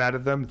light come out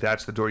of them.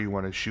 That's the door you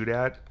want to shoot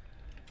at,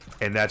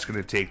 and that's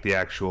going to take the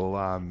actual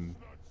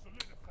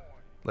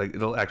like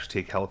it'll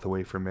actually take health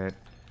away from it.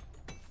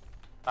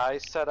 I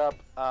set up.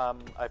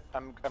 I'm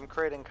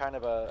creating kind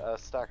of a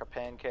stack of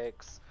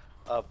pancakes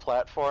of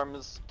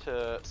platforms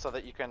so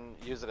that you can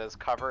use it as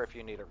cover if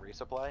you need a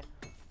resupply.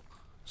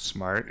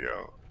 Smart.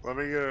 Yo, let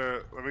me get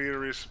a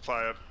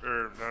resupply up,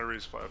 or not a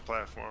resupply, a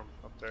platform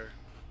up there.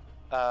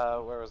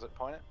 Where was it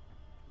pointed?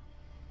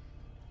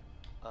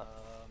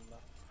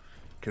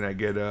 Can I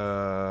get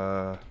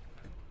a?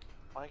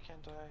 Why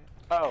can't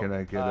I? Oh. Can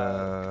I get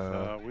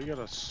a? We got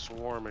a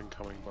swarm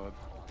incoming, bud.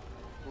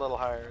 A little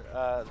higher.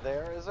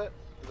 There is it?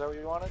 Is that what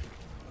you wanted?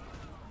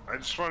 I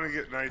just want to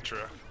get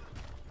Nitra.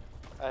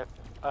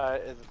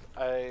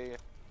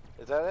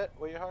 Is that it?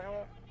 What you're talking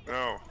about?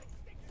 No.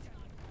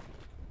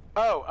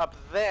 Oh, up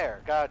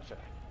there. Gotcha.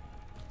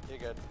 You're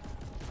good.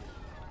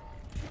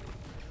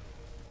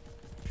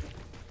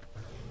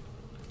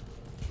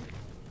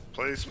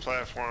 Place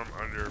platform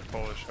under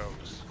Polish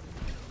house.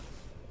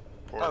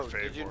 Or Oh, favor.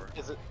 did you?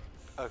 Is it?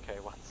 Okay,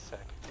 one sec.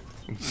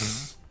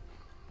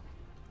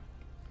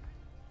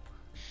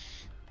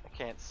 I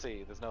can't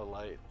see. There's no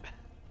light.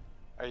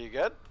 Are you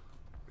good?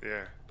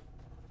 Yeah.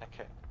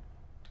 Okay.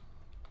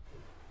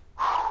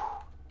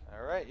 All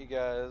right, you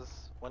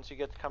guys. Once you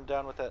get to come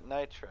down with that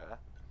nitra.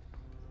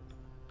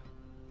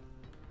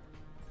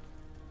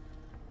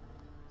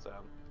 So,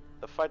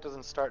 the fight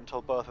doesn't start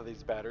until both of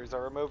these batteries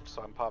are removed,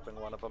 so I'm popping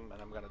one of them,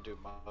 and I'm gonna do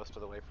most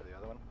of the way for the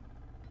other one.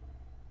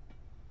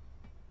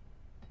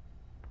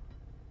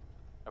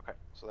 Okay,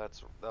 so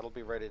that'll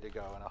be ready to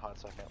go in a hot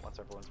second once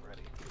everyone's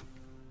ready.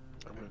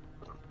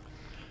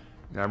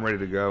 Yeah, I'm ready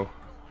to go.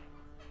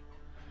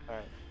 All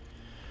right.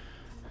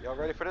 Y'all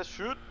ready for this?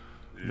 Shoot!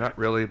 Not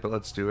really, but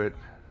let's do it.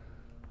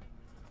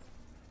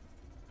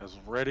 As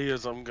ready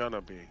as I'm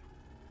gonna be.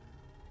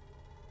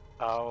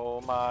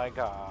 Oh my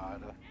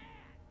god.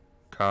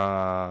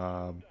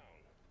 Come.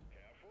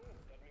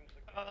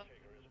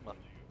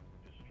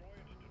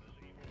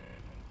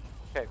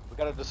 Okay, we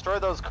gotta destroy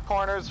those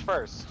corners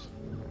first.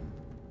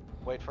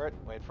 Wait for it,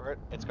 wait for it.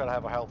 It's gotta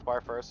have a health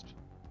bar first.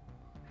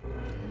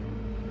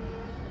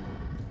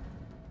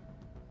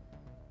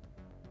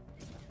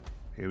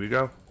 Here we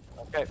go.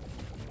 Okay.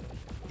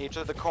 Each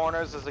of the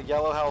corners is a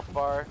yellow health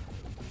bar.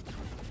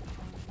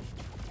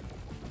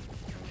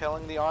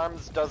 Killing the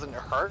arms doesn't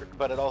hurt,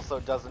 but it also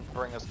doesn't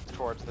bring us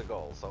towards the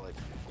goal. So, like,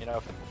 you know,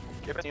 if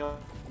you kill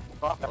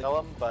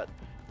them, but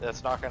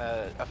it's not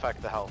gonna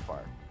affect the health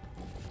bar.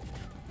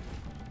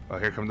 Oh,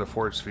 here come the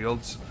force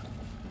fields.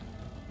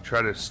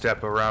 Try to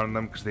step around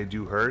them because they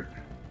do hurt.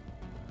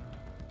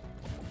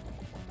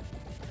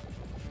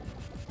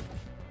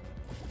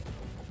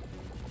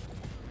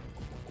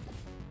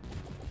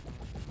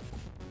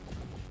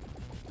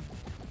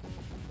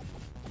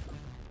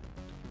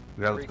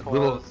 We got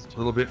a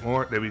little bit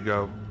more. There we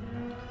go.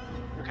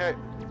 Okay.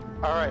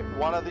 Alright,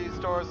 one of these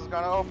doors is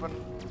gonna open,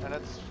 and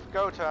it's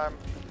go time.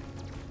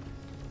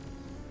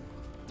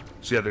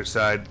 It's the other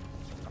side.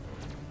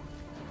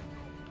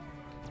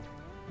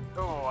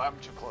 Oh, I'm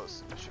too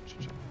close. Shit.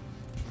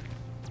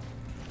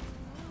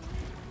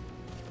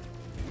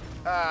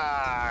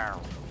 Ah.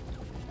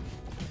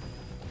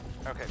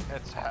 Okay,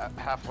 it's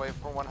halfway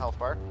for one health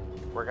bar.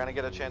 We're gonna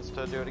get a chance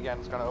to do it again.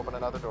 It's gonna open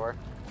another door.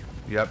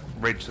 Yep,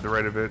 right to the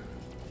right of it.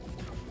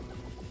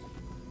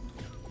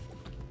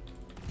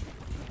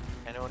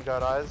 Anyone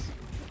got eyes?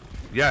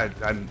 Yeah,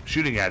 I'm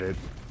shooting at it.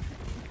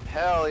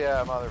 Hell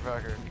yeah,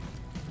 motherfucker.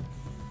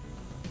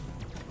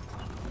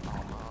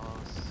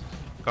 Almost.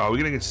 Oh, we're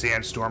getting a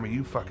sandstorm. Are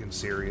you fucking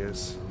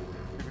serious?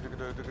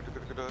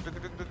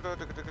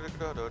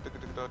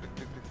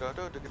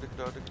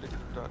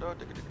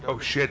 Oh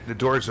shit, the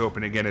door's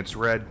open again. It's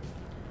red.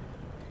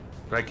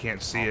 But I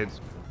can't see it.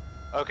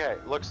 Okay,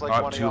 looks like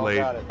Oh, one of too y'all late.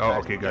 got it. Oh,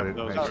 okay, got it.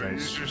 those Nice, are-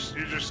 nice. Use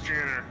your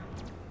scanner.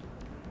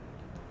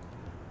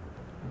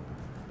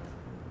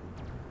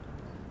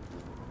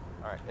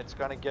 Alright, it's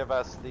gonna give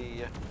us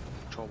the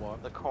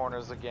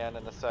corners again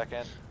in a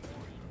second.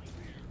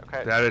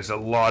 Okay. That is a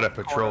lot of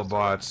patrol Corners.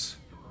 bots.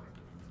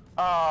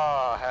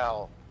 Oh,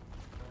 hell.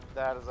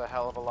 That is a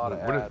hell of a lot of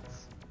What are-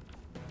 ads.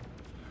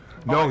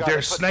 No, my God, they're they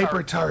put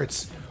sniper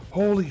turrets. turrets.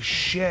 Holy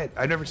shit!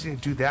 I've never seen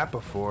it do that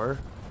before.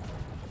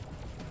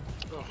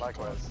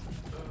 Likewise.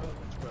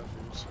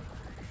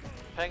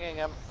 Pinging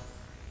him.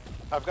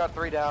 I've got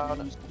 3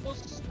 down.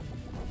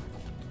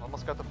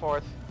 Almost got the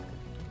 4th.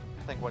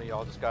 I think one of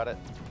y'all just got it.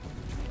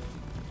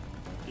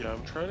 Yeah,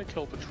 I'm trying to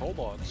kill patrol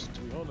bots,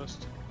 to be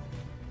honest.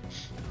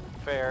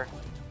 Fair.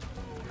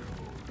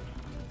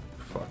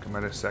 Fuck, I'm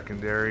at a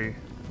secondary.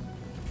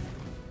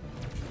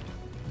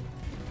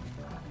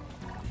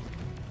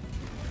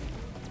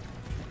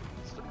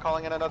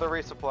 Calling in another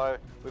resupply.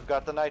 We've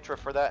got the nitro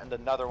for that and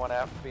another one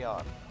after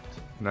beyond.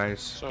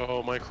 Nice.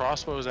 So my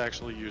crossbow is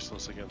actually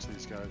useless against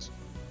these guys.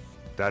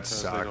 That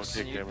Because they don't sucks.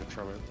 take damage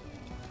from it.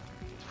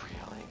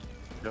 Really?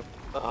 Yep.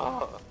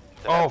 Oh,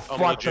 Oh, fuck,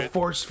 the legit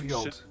force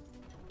field.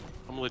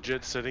 I'm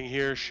legit sitting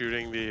here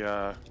shooting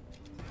the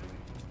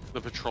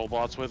patrol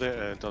bots with it,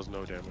 and it does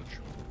no damage.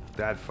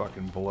 That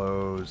fucking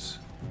blows.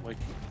 Like,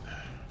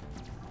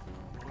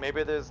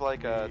 maybe there's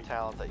like a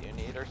talent that you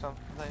need or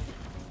something.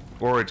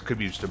 Or it could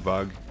be just a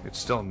bug. It's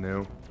still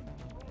new.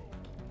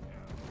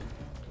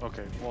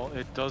 okay, well,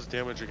 it does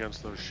damage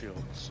against those shields,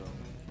 so.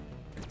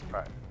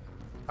 Right.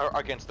 Or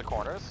against the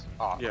corners?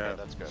 Oh, Yeah. okay,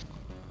 that's good.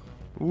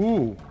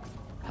 Ooh.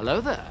 Hello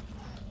there.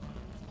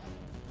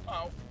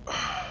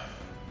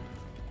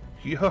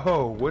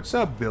 Yo, what's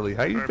up, Billy?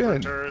 How you Sniper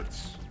been?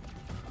 turrets.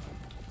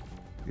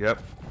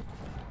 Yep.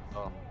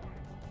 Oh.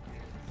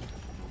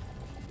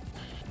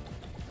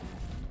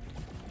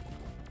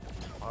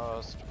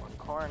 Almost one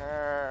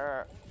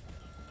corner.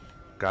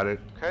 Got it.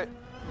 Okay.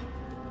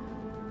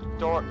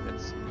 Door.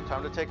 It's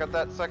time to take out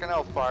that second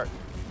elf part.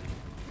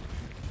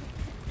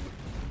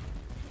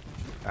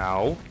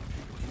 Ow.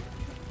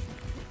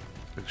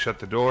 Shut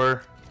the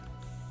door.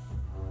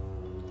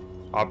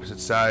 Opposite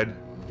side.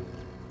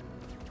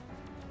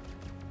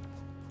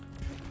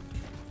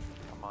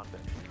 Come on,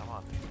 Ben. Come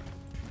on.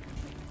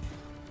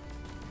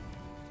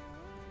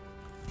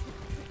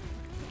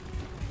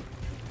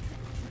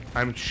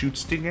 I'm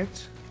shooting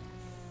it.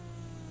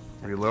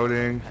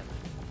 Reloading.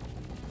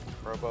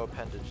 Robo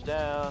appendage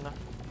down.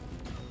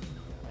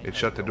 It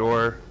shut the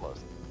door.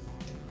 Close.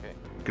 Okay.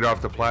 Get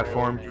off the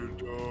platform.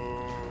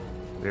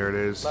 There it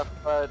is.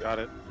 Left side. Got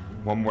it.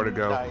 One more to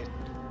go. Nice.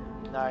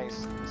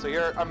 Nice.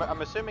 So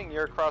I'm assuming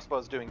your crossbow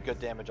is doing good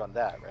damage on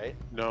that, right?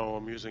 No,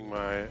 I'm using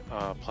my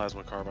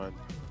plasma carbine,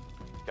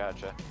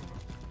 Gotcha.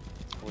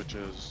 which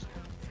is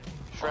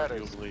Shredders.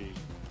 arguably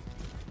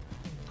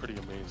pretty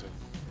amazing.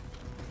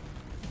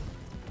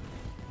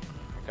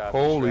 Got the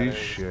Holy shredders.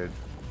 shit.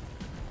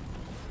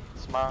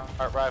 Smart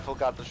rifle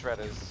got the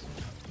shredders.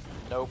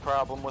 No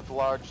problem with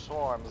large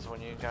swarms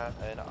when you got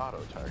an auto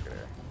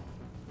targeter.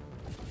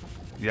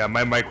 Yeah,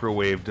 my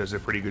microwave does a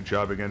pretty good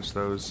job against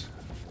those.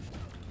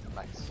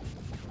 Nice.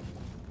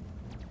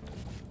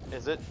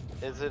 Is it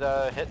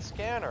a hit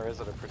scan or is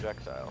it a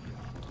projectile?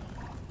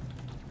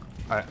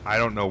 I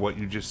don't know what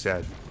you just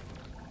said.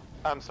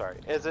 I'm sorry.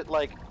 Is it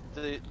like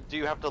do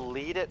you have to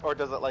lead it or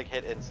does it like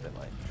hit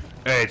instantly?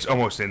 It's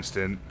almost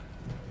instant.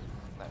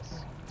 Nice.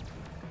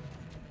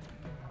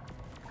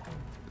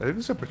 I think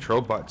there's a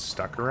patrol bot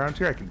stuck around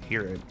here. I can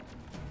hear it.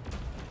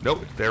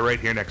 Nope, they're right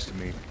here next to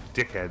me.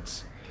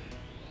 Dickheads.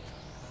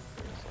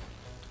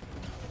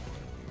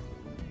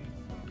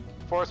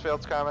 Force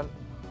field's coming.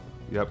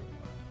 Yep.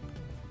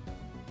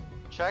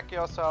 Check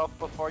yourself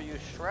before you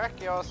Shrek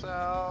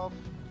yourself.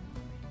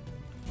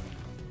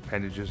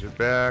 Appendages are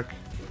back.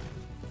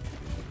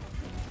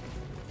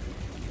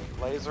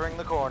 Lasering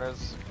the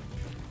corners.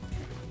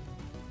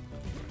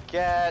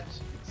 Get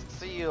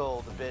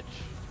sealed, bitch.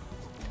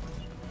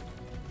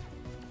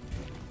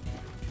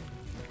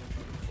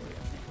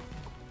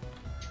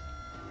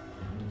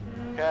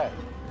 Okay.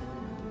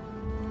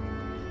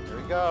 Here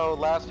we go.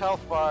 Last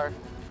health bar.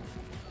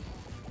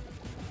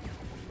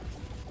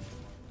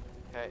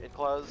 Okay, it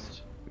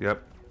closed.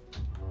 Yep.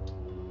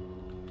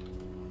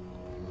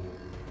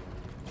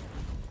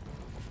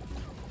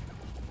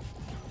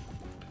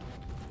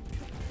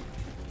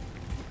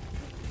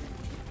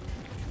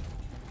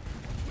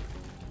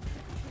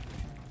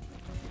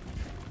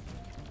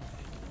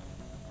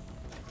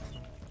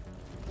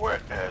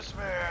 Witness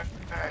me.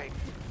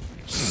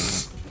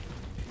 It's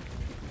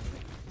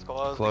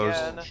closed, Closed.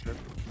 again.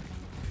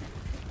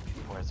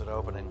 Where's it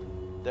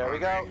opening? There we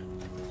go.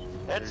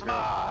 It's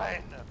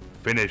mine.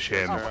 Finish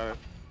him.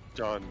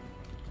 Done.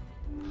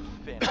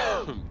 Finish.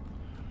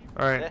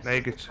 Alright, This now you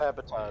is get the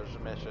sabotage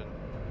mission.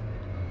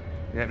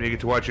 yeah, now you get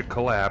to watch it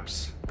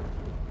collapse.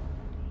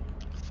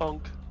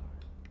 Funk.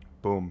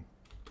 Boom.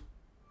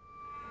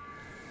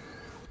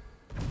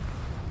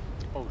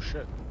 Oh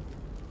shit.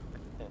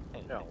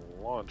 Yeah,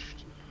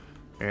 launched.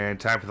 And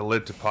time for the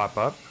lid to pop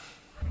up.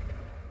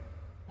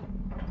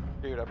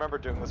 Dude, I remember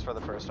doing this for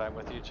the first time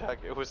with you, Jugg.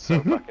 It was so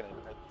fucking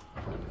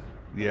intense.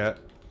 Yeah.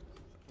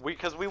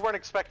 Because we weren't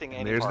expecting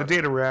any There's the parts.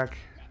 data rack.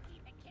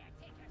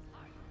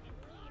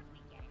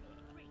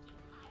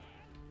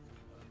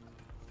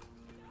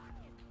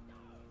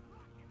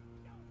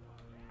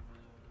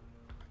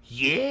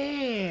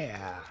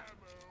 Yeah.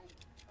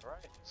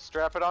 Alright,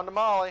 strap it onto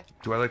Molly.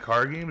 Do I like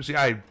horror games?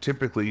 Yeah, I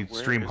typically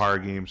Where stream is horror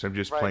games. I'm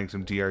just Right. playing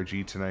some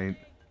DRG tonight.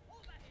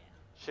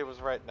 She was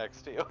right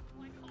next to you.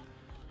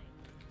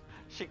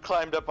 She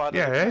climbed up on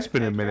Yeah, it has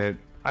been a minute.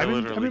 I've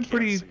literally been can't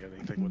pretty see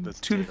anything with this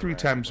 2 to data 3 rack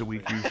times a on my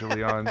week thing.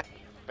 usually on.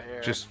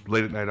 Fair. Just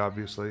late at night,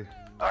 obviously.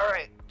 All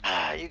right,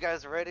 you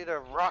guys ready to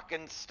rock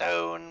and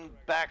stone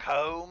back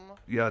home?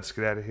 Yeah, let's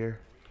get out of here.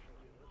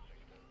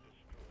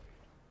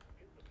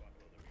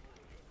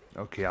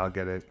 Okay, I'll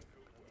get it.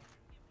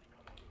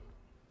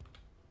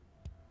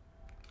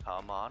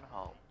 Come on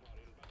home.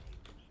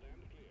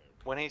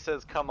 When he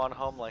says "come on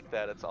home" like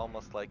that, it's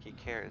almost like he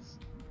cares,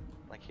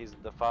 like he's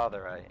the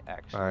father I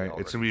actually. All right,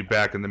 it's gonna already be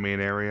back in the main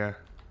area.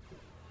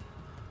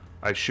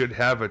 I should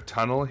have a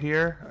tunnel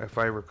here, if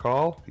I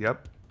recall.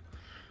 Yep.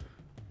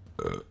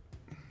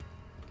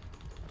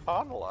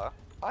 Tunnel?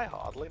 I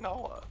hardly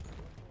know her.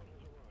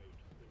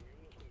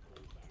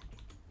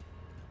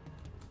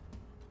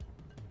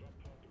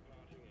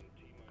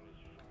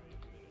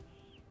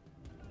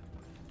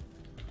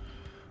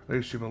 I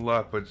stream a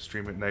lot, but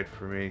stream at night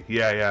for me.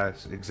 Yeah,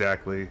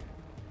 exactly.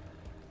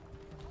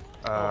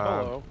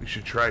 hello. You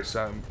should try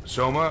some.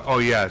 Soma? Oh,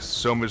 yes.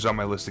 Soma's on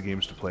my list of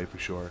games to play for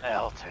sure.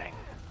 Melting.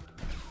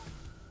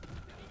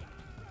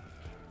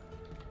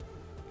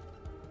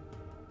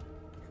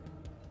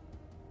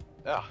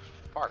 Ugh,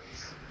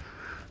 farts.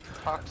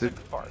 Toxic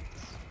farts.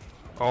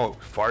 Oh,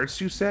 farts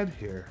you said?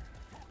 Here.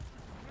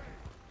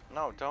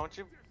 No, don't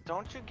you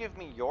give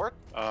me your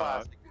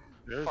classic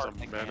There's fart a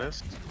nickname.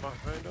 menace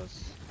behind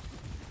us.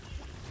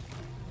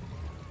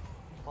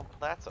 Well,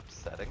 that's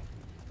upsetting.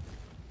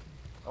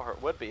 Or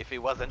it would be if he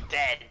wasn't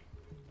dead.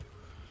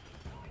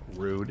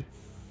 Rude.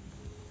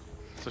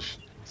 So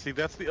see,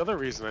 that's the other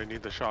reason I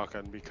need the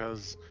shotgun,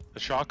 because the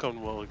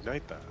shotgun will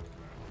ignite that.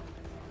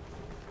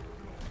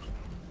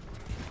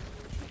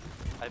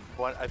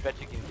 I bet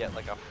you can get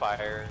like a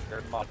fire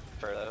mod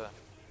for the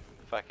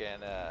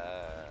fucking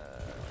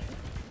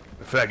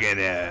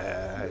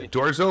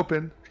Doors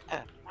open.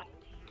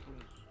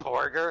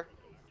 Borger.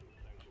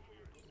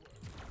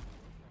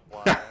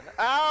 One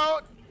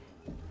out.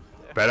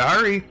 Better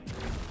hurry.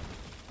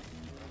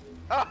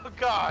 Oh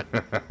god!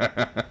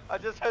 I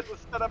just had to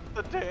set up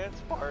the dance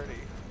party.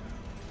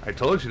 I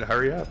told you to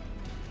hurry up.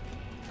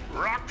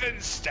 Rock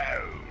and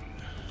stone.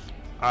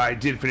 I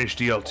did finish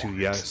DL2,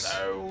 yes.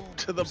 Stone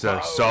to the It's a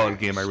bone. solid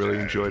game. I really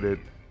enjoyed it.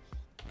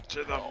 To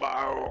the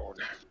bone.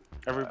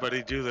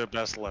 Everybody do their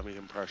best Lemmy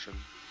impression.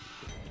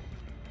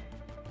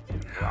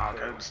 Rock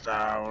and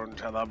stone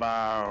to the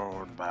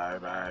bone,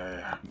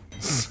 baby.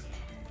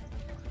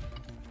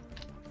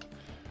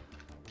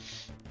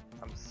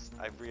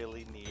 I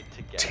really need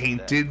to get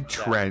Tainted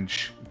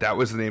Trench. That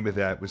was the name of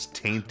that. Was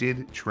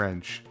Tainted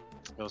Trench.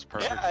 That was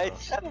perfect. Yeah, I for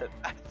us. said it.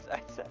 I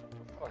said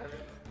it before.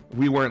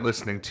 We weren't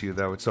listening to you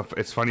though.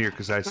 It's funnier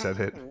because I said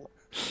it.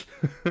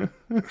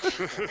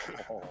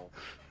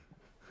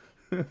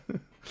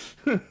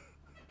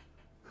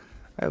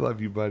 I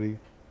love you, buddy.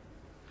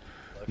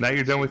 Now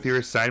you're done with your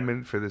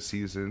assignment for the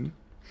season.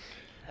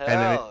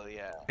 Hell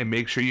yeah. And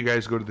make sure you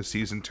guys go to the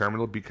season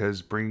terminal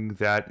because bring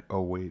that.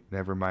 Oh wait,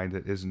 never mind.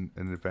 It isn't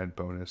an event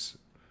bonus.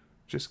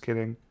 Just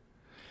kidding.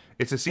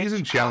 It's a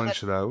season challenge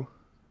though.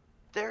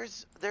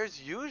 There's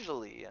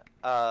usually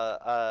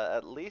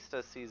at least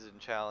a season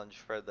challenge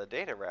for the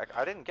data rack.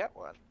 I didn't get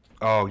one.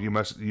 Oh, you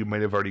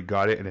might have already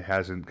got it and it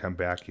hasn't come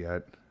back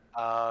yet.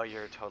 Oh,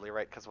 you're totally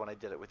right. Because when I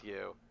did it with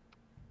you.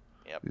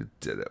 Yep. You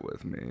did it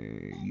with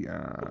me.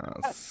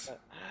 Yes.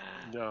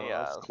 No,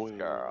 Yes, that's clean.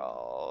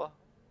 girl.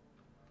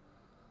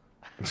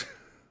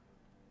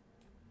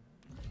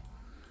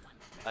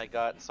 I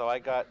got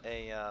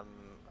a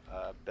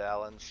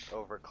balanced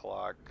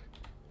overclock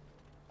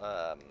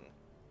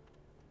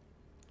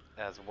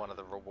as one of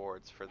the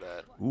rewards for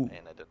that, Ooh.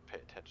 and I didn't pay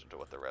attention to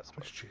what the rest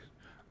was.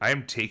 I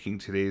am taking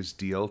today's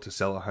deal to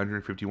sell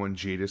 151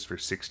 Jadis for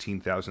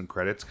 16,000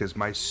 credits because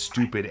my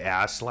stupid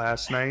ass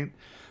last night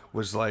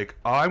was like,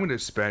 oh, I'm going to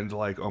spend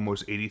like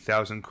almost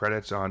 80,000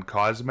 credits on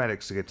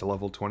cosmetics to get to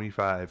level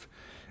 25.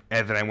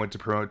 And then I went to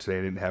promote today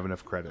and didn't have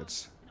enough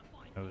credits.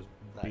 I was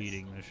Nice.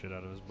 beating the shit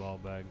out of his ball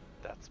bag.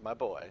 That's my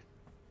boy.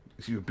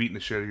 So you were beating the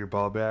shit out of your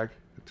ball bag?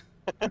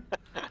 You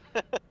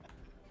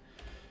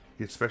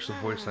get special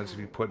voice lines if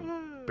you put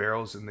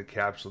barrels in the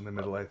capsule in the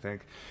middle, I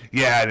think.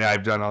 Yeah, and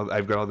I've got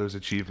all those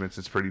achievements.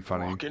 It's pretty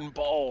funny. Walking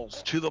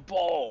balls to the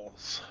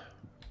balls.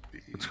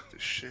 Beat the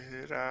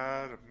shit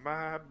out of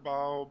my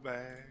ball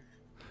bag.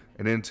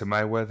 And into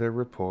my weather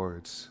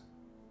reports.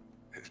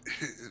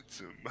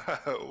 Into my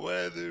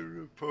weather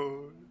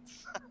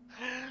reports.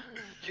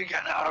 You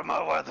get out of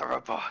my weather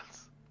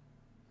reports.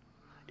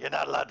 You're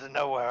not allowed to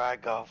know where I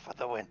go for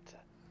the winter.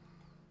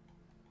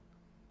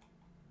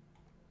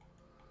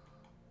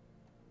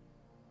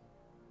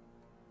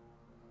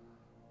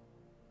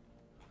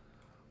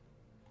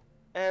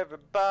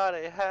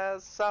 Everybody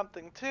has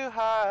something to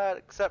hide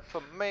except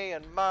for me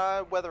and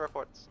my weather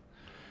reports.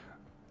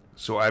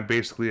 So I'm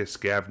basically a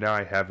scav now.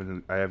 I have a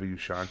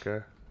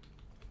Ushanka.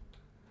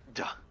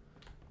 Duh.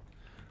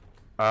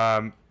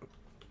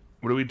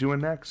 What are we doing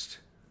next?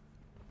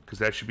 Because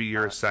that should be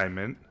your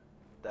assignment.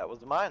 That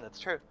was mine, that's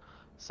true.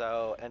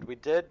 So, and we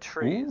did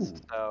trees. Ooh.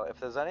 So, if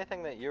there's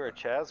anything that you or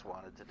Chaz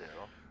wanted to do.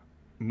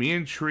 Me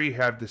and Tree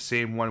have the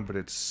same one, but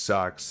it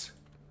sucks.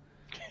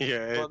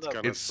 Yeah, Well, it's no.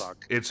 gonna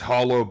suck. It's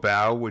hollow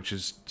bow, which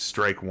is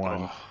strike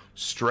 1. Ugh.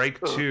 Strike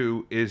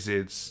 2 is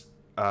its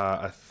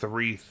a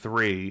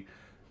 3/3.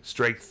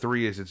 Strike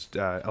 3 is its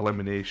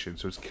elimination,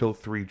 so it's kill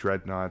 3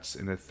 dreadnoughts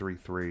in a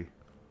 3/3.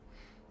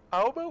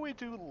 How about we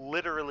do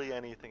literally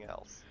anything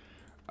else?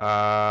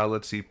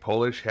 Let's see.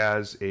 Polish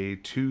has a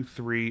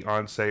 2/3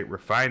 on-site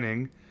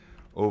refining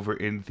over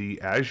in the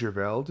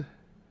Azurveld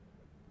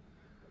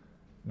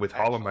with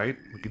Holomite.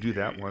 We could do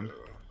that one.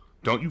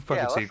 Don't you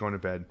fucking Yeah, say let's- you're going to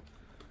bed.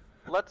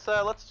 Let's do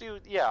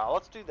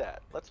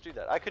that. Let's do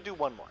that. I could do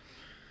one more.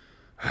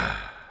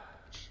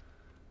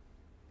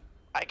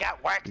 I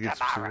got work Get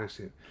some tomorrow.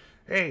 serious-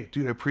 Hey,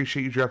 dude, I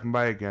appreciate you dropping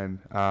by again.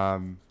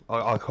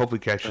 I'll hopefully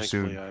catch you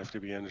Thankfully, soon. I have to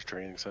be in a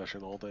training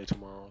session all day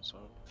tomorrow, so.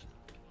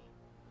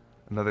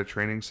 Another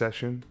training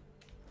session.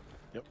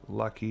 Yep.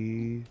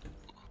 Lucky.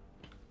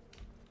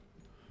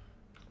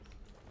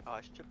 Oh,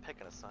 I should pick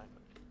an assignment.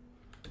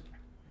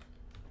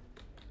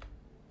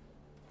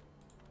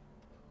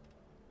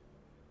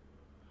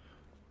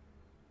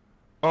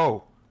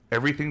 Oh,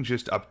 everything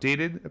just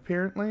updated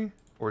apparently,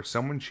 or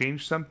someone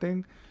changed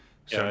something.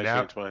 So Yeah, I now,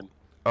 changed mine.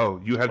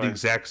 oh, you have the Mine.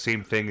 exact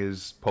same thing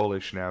as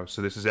Polish now.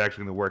 So this is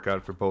actually going to work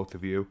out for both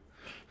of you.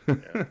 Yeah.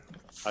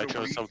 It's I the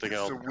chose something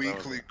else, It's the but I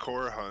was weekly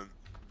core hunt.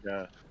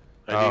 Yeah.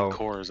 I Oh. need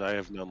cores. I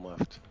have none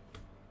left.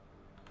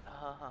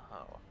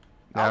 Oh.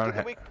 Now I'll do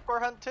ha- the week core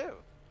hunt too.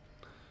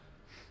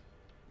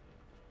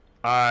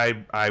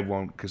 I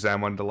won't because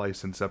I'm on the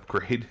license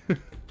upgrade.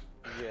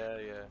 Yeah.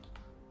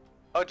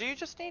 Oh, do you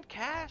just need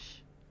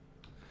cash?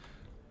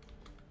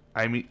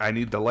 I mean, I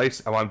need the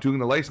license. Oh, I'm doing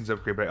the license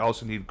upgrade, but I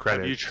also need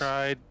credits. Have you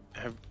tried?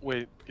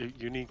 Wait,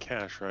 you need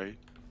cash, right?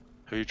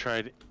 Have you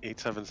tried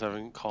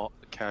 877 call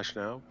cash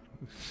now?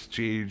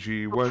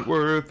 GG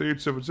Wentworth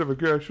 877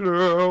 cash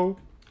now.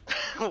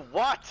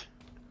 What?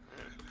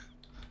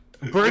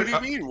 What Bird, do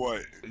you mean,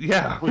 what?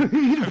 yeah. Have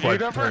you What,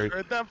 never Bird?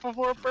 heard that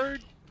before,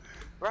 Bird?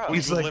 Bro,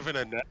 He's We like- live in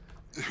a net.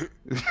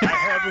 I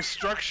have a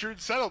structured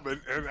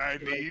settlement and I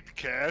need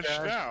cash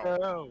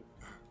now.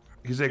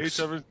 He's like,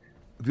 87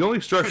 the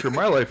only structure in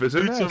my life is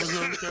an X.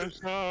 877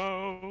 cash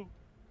now.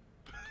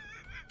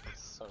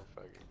 so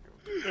fucking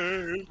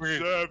cool.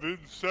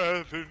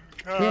 877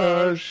 cash.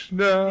 Cash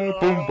now.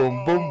 Boom,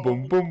 boom, boom,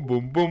 boom, boom,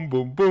 boom, boom,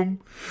 boom,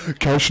 boom.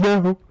 Cash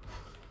now.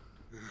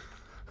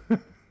 All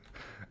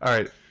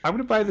right, I'm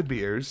gonna buy the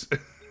beers.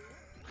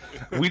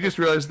 We just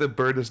realized that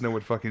Bird doesn't know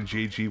what fucking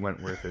GG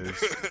Wentworth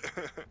is.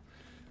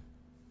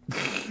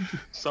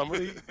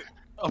 Somebody,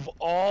 of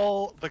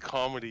all the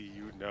comedy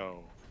you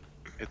know,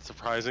 it's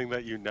surprising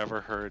that you never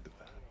heard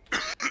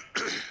that.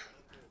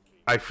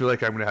 I feel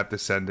like I'm gonna have to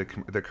send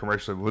the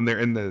commercial when they're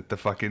in the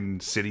fucking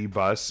city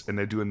bus and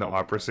they're doing the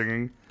opera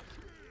singing.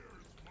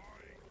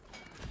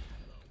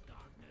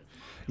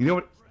 You know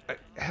what?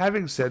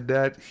 Having said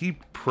that, he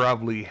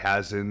probably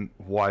hasn't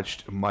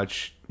watched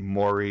much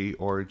Maury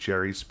or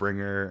Jerry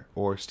Springer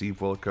or Steve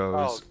Wilkos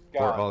Oh,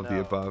 or God, all of the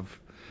no. above,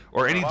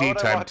 or any Why would I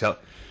daytime watch-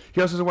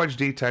 He also doesn't watch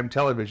daytime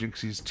television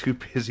because he's too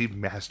busy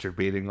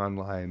masturbating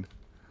online.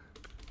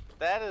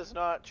 That is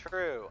not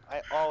true.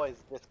 I always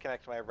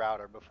disconnect my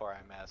router before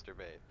I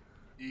masturbate.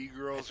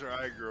 E-girls or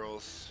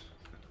I-girls?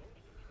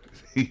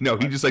 He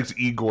just likes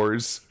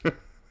Igors.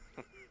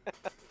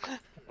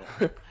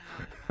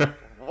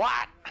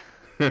 What?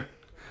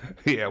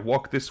 Yeah,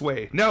 walk this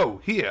way. No,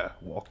 here,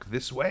 walk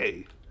this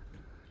way.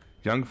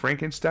 Young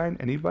Frankenstein,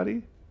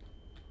 anybody?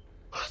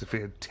 It's a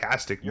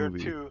fantastic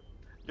movie.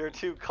 You're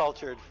too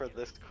cultured for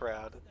this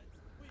crowd.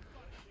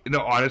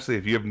 No, honestly,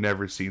 if you have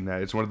never seen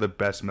that, it's one of the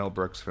best Mel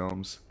Brooks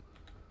films.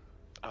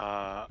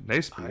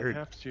 Nice I beard.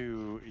 have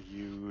to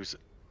use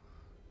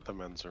the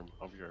men's room.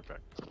 I'll be right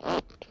back.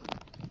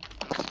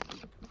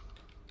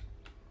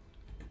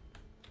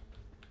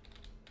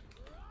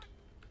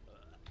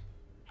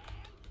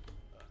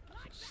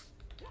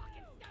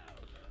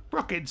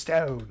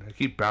 Brookenstone. I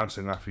keep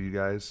bouncing off of you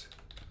guys.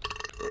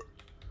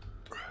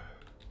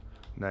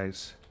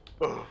 Nice.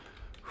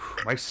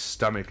 My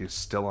stomach is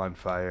still on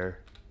fire.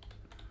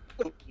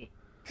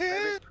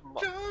 His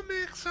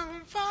stomach's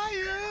on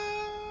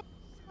fire.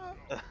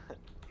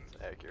 It's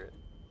accurate.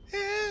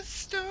 His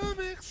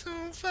stomach's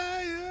on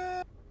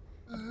fire.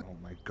 Oh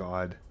my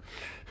god.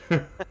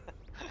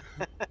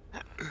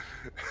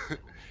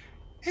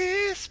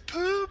 He's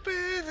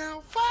pooping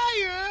on fire.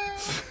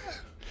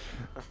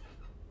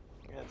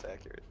 Yeah, it's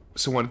accurate.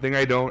 So one thing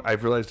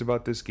I've realized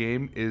about this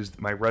game is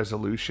my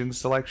resolution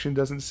selection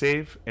doesn't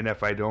save, and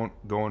if I don't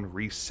go and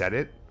reset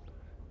it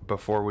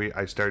before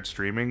I start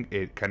streaming,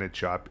 it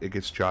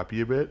gets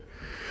choppy a bit.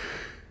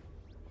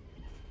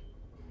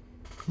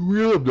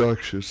 Real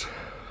obnoxious.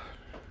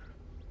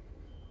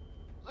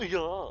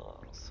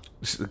 Yes.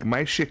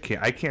 My shit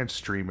I can't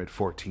stream at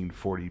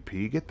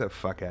 1440p. Get the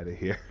fuck out of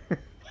here.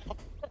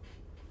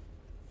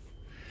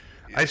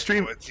 I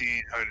stream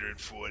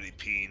 1440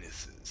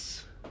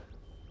 penises.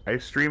 I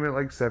stream at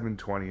like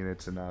 720 and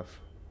it's enough.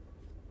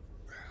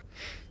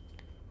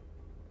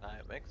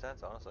 It makes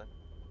sense, honestly.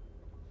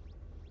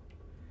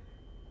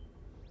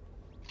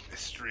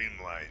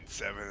 Streamline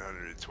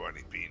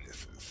 720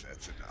 penises.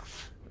 That's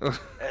enough.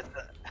 It's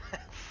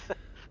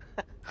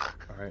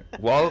All right.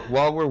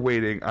 While we're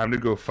waiting, I'm gonna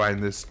go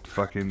find this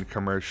fucking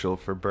commercial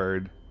for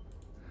Bird.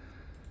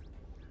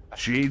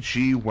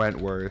 J.G.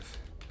 Wentworth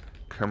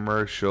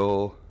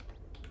commercial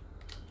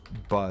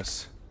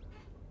bus.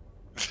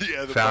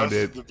 Yeah, the Found bus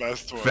it. is the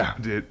best one.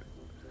 Found it.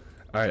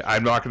 Alright,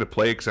 I'm not gonna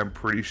play it because I'm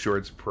pretty sure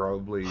it's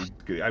probably I'm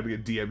gonna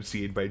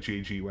DMC'd by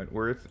J.G.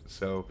 Wentworth.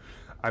 So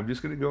I'm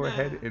just gonna go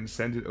ahead and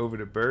send it over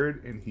to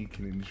Bird, and he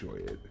can enjoy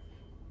it.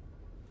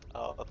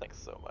 Oh, thanks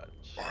so much.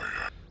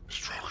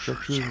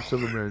 Structure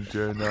supplement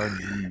and I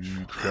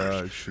need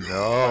cash I'm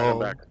now.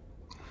 back.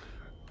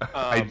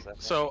 I-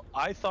 So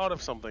I thought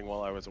of something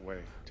while I was away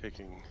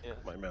taking Yeah.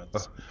 my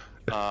meds.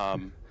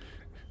 Um,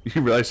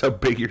 You realize how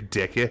big your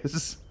dick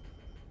is?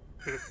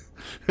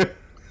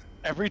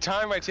 every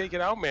time I take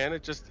it out, man,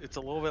 it's a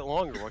little bit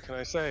longer. What can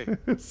I say?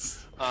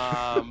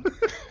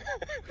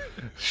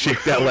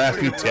 Shake that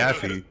Laffy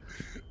Taffy.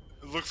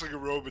 It looks like a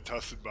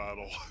Robitussin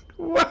bottle.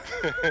 What?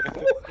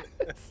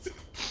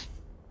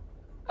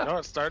 No,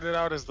 it started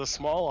out as the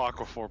small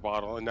Aquaphor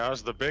bottle, and now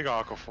it's the big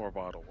Aquaphor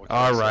bottle. What can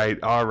I All say?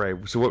 right, all right.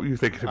 So what were you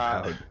thinking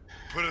about?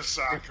 Put a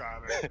sock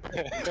on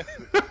it.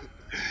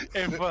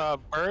 If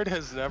Bird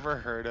has never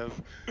heard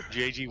of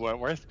J.G.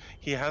 Wentworth,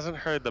 he hasn't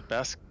heard the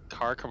best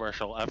car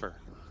commercial ever.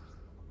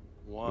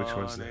 Which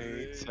one's that?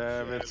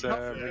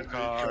 1877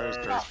 cars.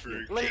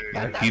 for kids.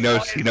 Yeah, he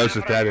knows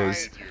what that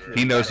is.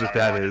 He knows what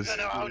that is.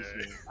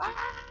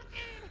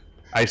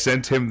 I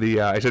sent him a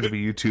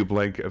YouTube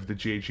link of the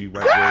J.G.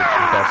 Wentworth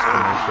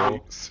bus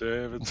commercial.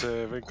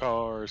 77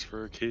 cars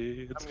for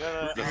kids. I'm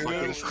gonna- The I'm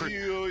fucking gonna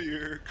steal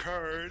your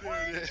card.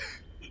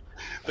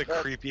 the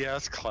creepy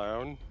ass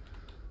clown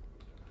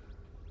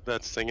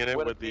that's singing it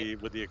Would with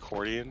it the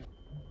accordion.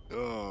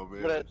 Oh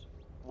man.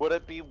 Would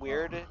it be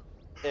weird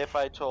if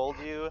I told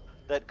you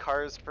that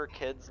Cars for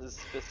Kids is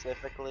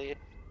specifically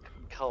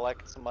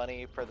collects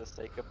money for the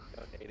sake of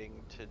donating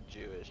to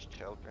Jewish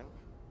children?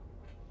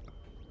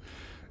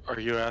 Are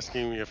you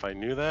asking me if I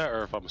knew that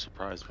or if I'm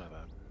surprised by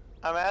that?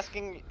 I'm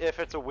asking if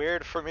it's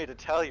weird for me to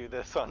tell you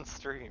this on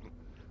stream.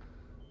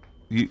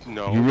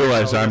 No. You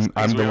realize no, I'm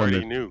because the we one already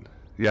that knew.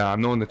 yeah,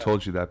 I'm the one that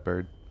told you that,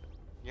 Bird.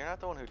 You're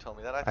not the one who told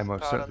me that. I I'm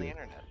just saw it on the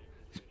upset. internet.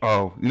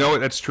 Oh, you know what?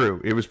 That's true.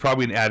 It was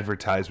probably an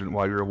advertisement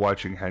while you were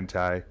watching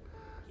hentai.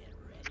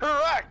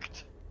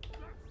 Correct!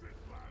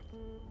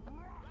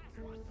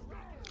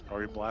 Are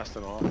we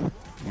blasting off?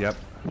 Yep,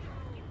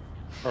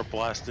 Or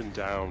blasting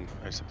down,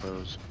 I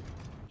suppose.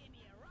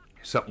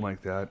 something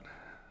like that.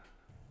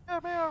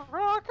 Give me a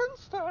rock and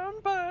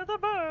stand by the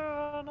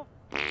burn.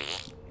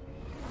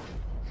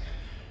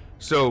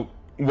 So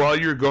while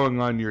you're going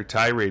on your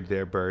tirade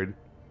there, Bird.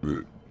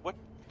 What?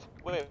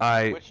 Wait,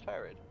 I- which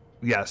tirade?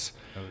 Yes.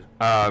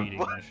 I was beating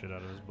the shit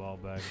out of his ball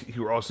bag.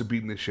 You were also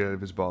beating the shit out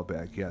of his ball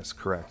bag. Yes,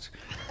 correct.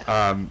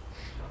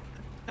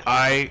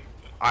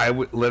 I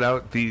let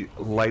out the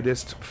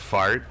lightest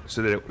fart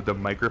so that the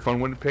microphone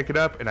wouldn't pick it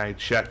up, and I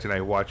checked and I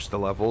watched the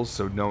levels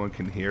so no one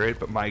can hear it.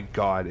 But my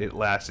God, it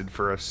lasted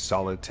for a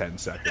solid 10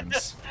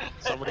 seconds.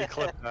 Somebody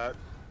clip that.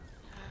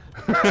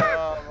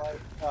 Oh my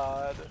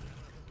god.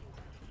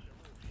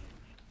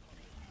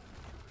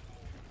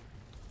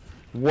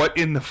 What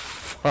in the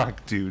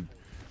fuck, dude?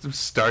 Some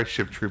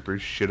Starship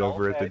Troopers shit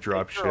over at the Okay,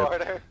 drop take your ship.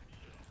 order.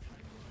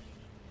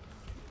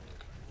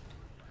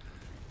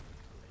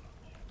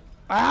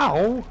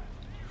 Ow!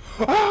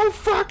 Oh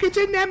fuck! It's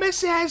a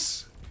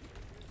nemesis!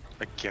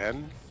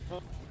 Again?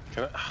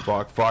 Can I...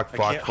 Fuck!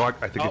 can't-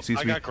 I think Oh, it sees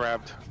I me. got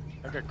grabbed.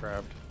 I got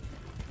grabbed.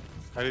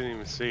 I didn't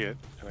even see it,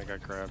 and I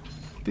got grabbed.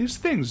 These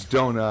things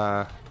don't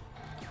Ow.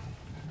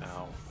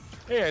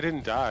 Hey, I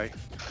didn't die.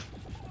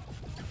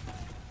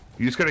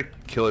 You just gotta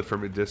kill it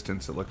from a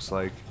distance. It looks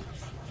like.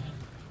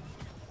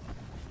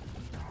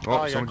 Oh, Oh, I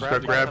got someone just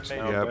got grabbed.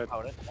 grabbed. No, Yep.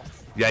 but-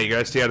 Yeah, you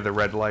gotta stay out of the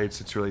red lights.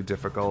 It's really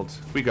difficult.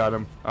 We got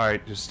him. All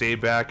right, just stay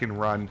back and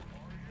run.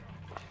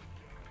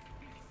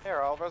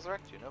 Here, I'll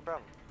resurrect you, no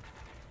problem.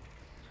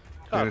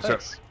 We're Oh, gonna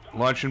start thanks.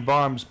 launching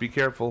bombs. Be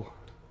careful.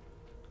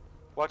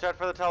 Watch out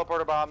for the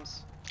teleporter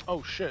bombs.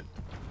 Oh shit.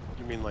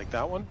 You mean like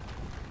that one?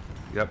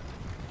 Yep.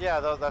 Yeah,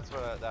 that's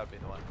what that would be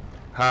the one.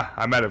 Ha!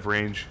 I'm out of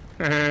range.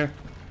 Meow.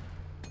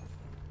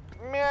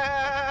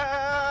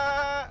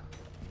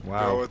 Oh,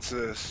 Wow. what's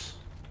this?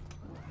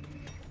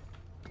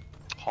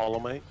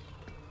 Holomate?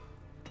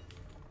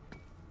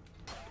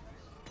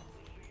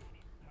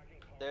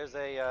 There's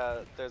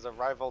a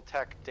rival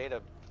tech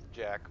data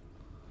jack,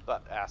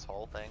 but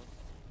asshole thing.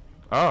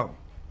 Oh,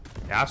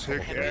 asshole.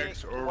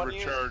 Pickaxe What do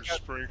you- overcharged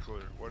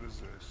sprinkler. What is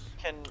this?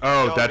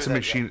 Oh, don't that's a do that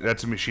machine. yet.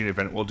 That's a machine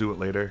event. We'll do it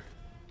later.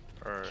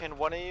 Alright. Can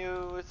one of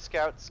you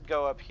scouts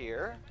go up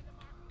here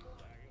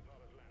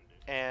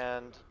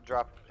and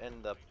drop in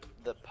the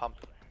pump?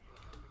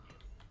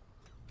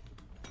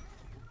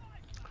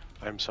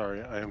 I'm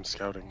sorry, I am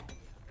scouting.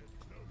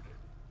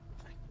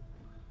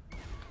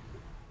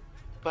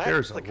 That's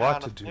There's a the lot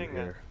kind to of do thing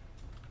here.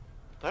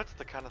 That's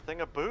the kind of thing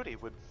a booty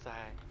would say.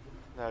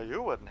 Now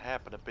you wouldn't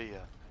happen to be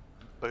a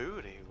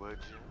booty, would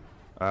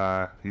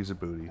you? He's a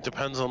booty.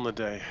 Depends on the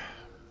day.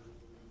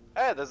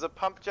 Hey, there's a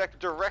pump jack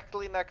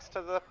directly next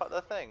to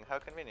the thing. How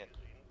convenient.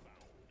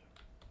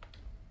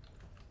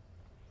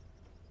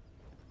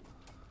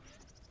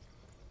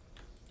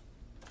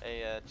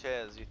 Hey,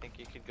 Chaz, you think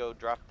you could go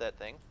drop that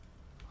thing?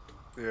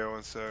 Yeah,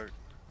 one sec.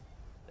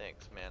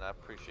 Thanks, man. I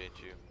appreciate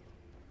you.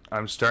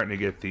 I'm starting to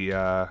get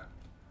the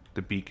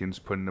beacons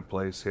put into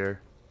place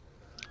here.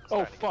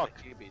 Oh Starting to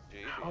fuck! get the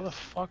heebie-jeebies. How the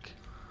fuck?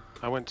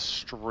 I went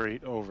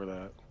straight over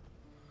that.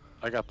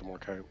 I got them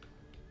okay.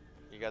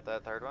 You got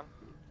that third one?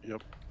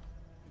 Yep.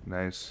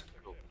 Nice.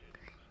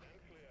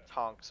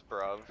 Tonks,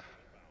 bruv.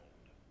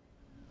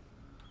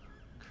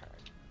 Okay.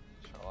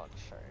 So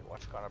let's see.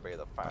 What's gonna be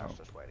the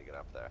fastest way to get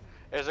up there?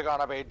 Is it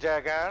gonna be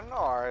digging,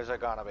 or is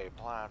it gonna be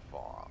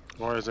platform?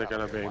 Or is it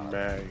gonna be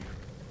May?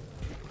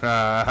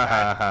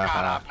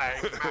 Gonna be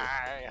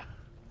me.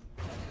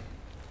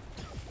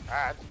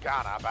 It's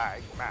gonna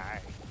be me.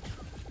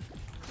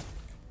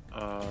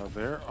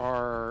 There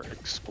are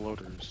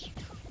exploders.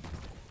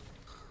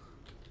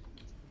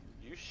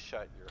 You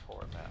shut your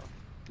whore mouth.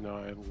 No,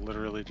 I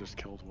literally just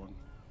killed one.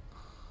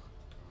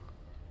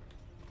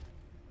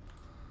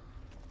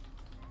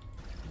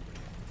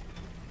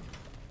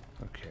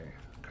 Okay,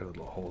 cut a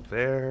little hole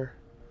there.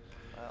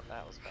 Well,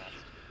 that was fast.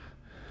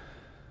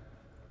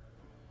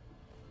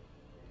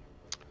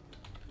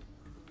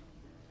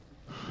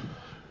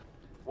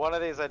 One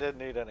of these I didn't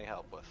need any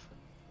help with.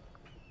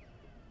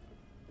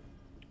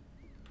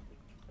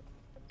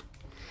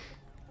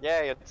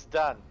 Yay, it's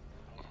done.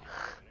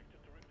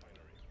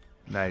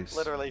 Nice.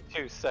 Literally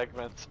 2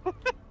 segments.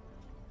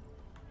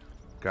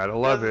 Gotta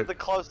love This is it. the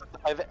closest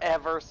I've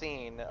ever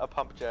seen a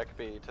pump jack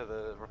be to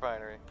the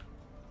refinery.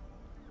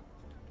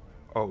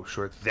 Oh,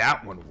 sure,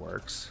 that one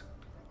works.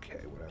 Okay,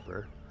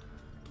 whatever.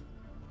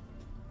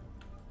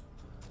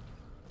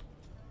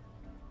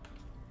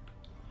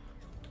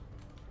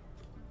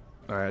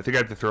 Alright, I think I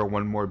have to throw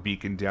one more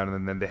beacon down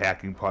and then the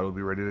hacking pod will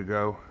be ready to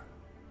go.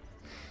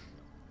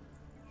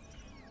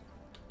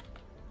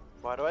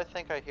 Why do I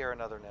think I hear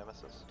another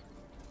nemesis?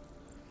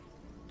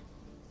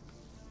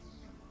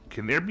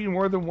 Can there be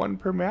more than one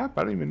per map?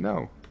 I don't even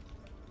know.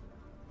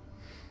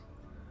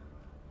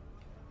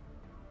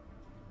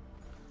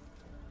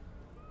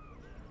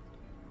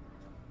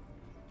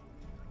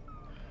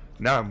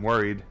 Now I'm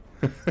worried.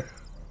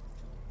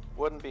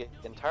 Wouldn't be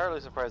entirely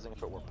surprising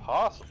if it were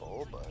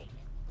possible, but...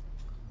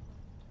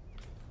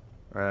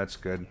 Alright, that's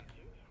good.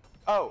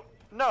 Oh,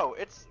 no,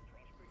 it's...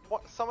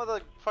 What, some of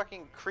the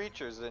fucking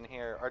creatures in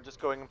here are just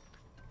going...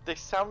 They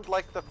sound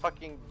like the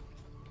fucking...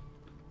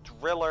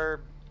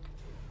 Driller...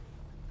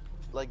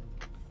 Like,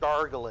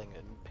 gargling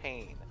in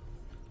pain.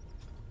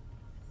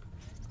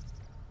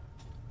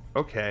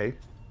 Okay.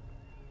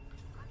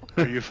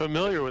 Are you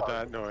familiar with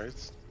that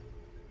noise?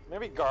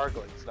 Maybe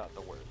gargling's not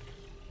the word.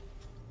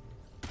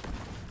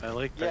 I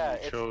like that Yeah, you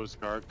it's- chose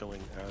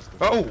gargling as the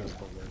Oh! as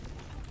the word.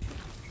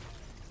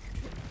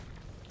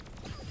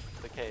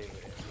 The cave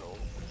angel.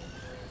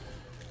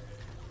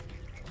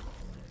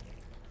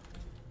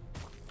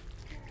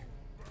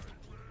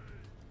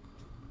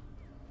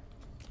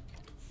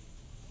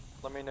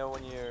 Let me know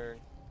when you're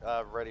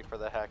ready for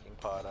the hacking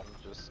pod. I'm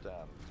just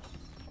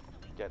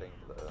getting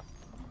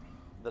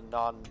the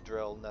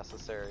non-drill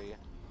necessary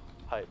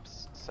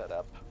pipes set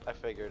up. I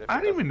figured if I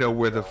it don't even doesn't know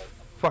where the drill-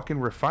 fucking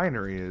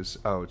refinery is.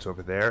 Oh, it's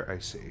over there? I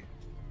see.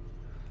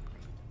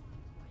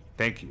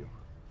 Thank you.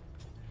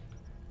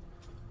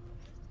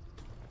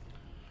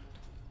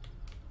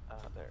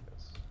 there it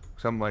is.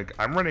 So I'm like,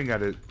 I'm running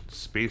out of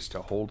space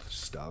to hold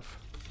stuff.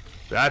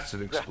 That's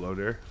an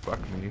exploder. Fuck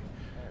me.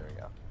 There we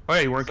go. Oh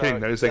yeah, you weren't So, kidding.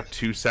 That is like yes.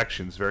 2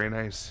 sections. Very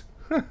nice.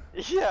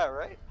 Yeah,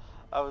 right?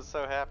 I was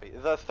so happy.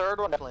 The third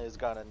one definitely is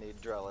gonna need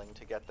drilling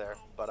to get there,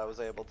 but I was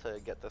able to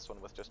get this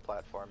one with just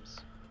platforms.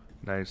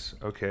 Nice.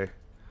 Okay.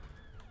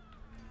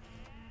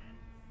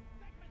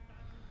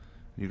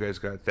 You guys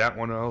got that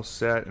one all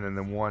set, and then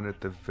the one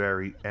at the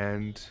very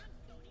end.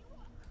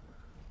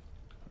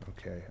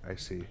 Okay, I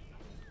see.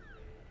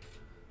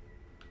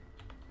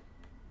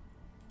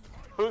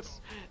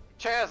 Who's...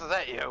 Chaz, is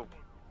that you?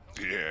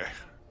 Yeah.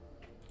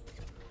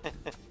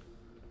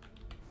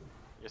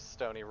 You're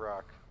Stony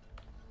Rock.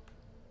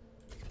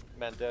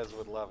 Mendez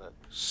would love it.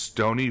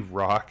 Stony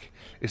Rock?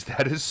 Is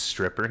that his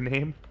stripper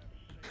name?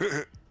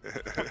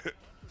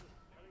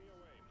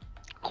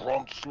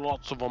 Grunts,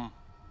 lots of them.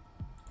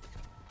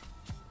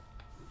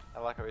 I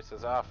like how he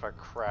says, ah, for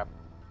crap's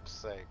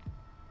sake.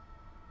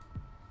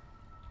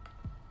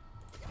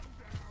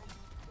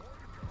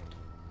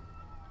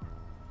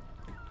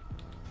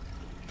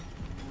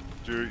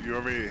 Dude, you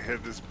want me to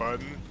hit this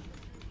button?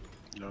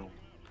 No.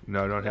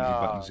 No, don't hit any No.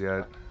 buttons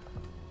yet.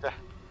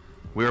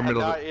 We were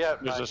middle. Not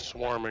yet, There's my, a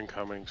swarm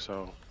incoming,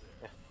 so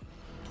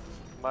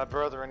my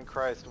brother in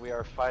Christ, we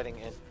are fighting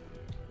in...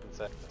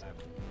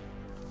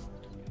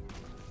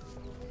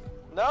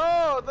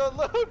 No, the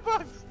loot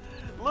bugs!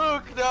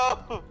 Luke,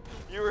 no!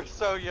 You were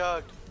so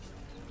young.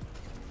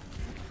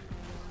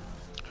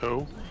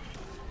 who?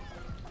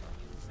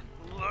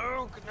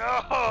 Luke,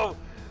 no!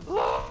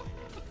 Luke!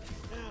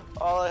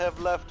 All I have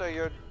left are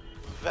your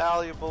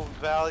valuable,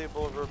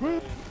 valuable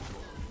remains.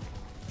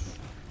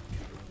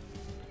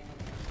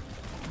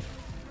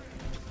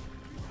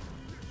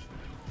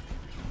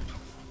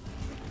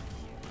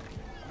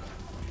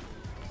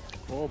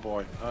 Oh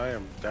boy, I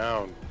am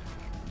down.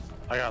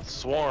 I got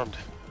swarmed.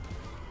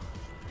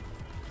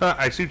 Huh,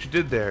 I see what you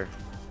did there.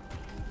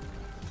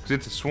 'Cause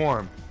it's a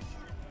swarm.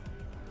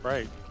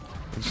 Right.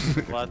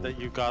 Glad that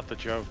you got the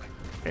joke.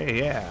 Hey,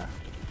 yeah.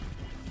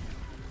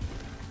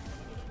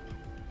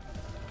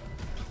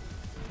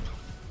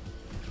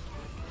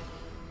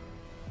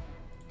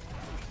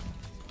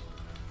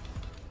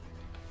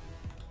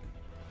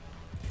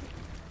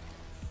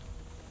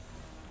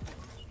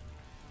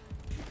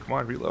 Come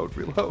on, reload,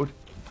 reload.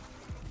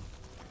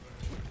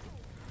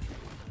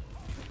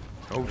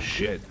 Oh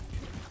shit.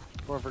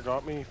 Whoever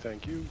got me,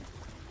 thank you.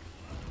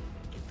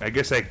 I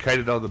guess I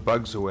kited all the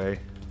bugs away.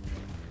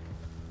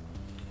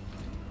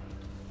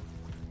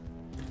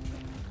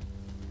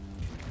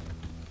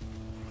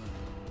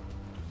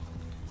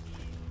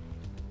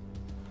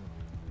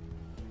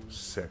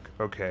 Sick.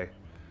 Okay.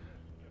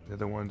 The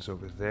other one's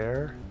over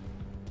there.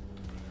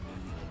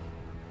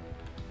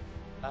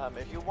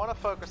 If you want to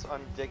focus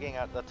on digging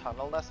out the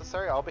tunnel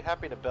necessary, I'll be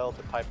happy to build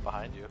the pipe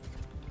behind you.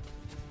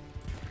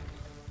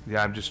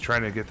 Yeah, I'm just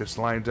trying to get this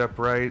lined up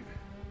right.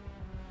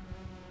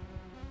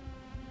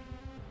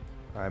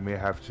 I may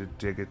have to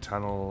dig a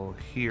tunnel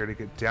here to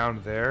get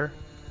down there.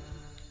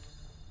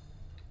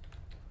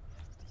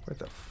 Where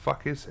the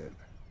fuck is it?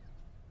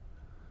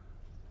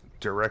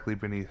 Directly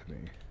beneath me.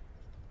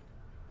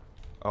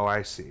 Oh,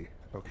 I see.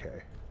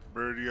 Okay.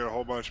 Bird, you got a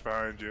whole bunch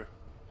behind you.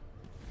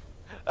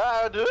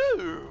 I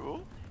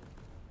do!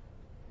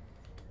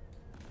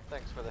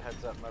 Thanks for the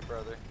heads up, my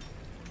brother.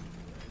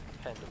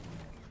 Penned him.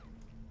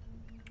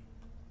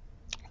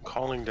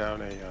 Calling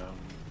down a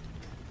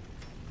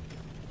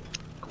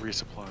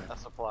resupply. A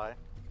supply.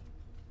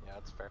 Yeah,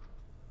 that's fair.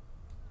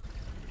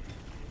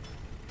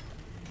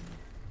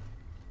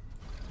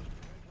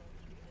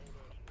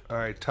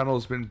 Alright,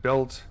 tunnel's been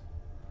built.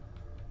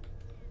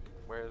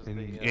 Where's And,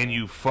 the... and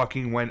you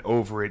fucking went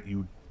over it,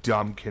 you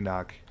dumb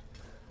Canuck.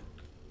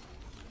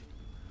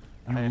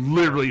 You I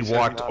literally said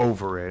walked not.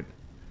 over it.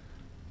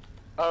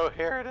 Oh,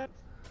 here it is.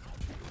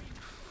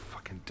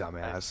 Fucking I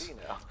dumbass. see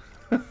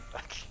now.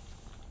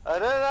 I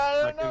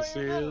didn't know can you see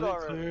did it it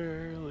already.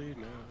 clearly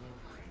now.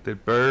 The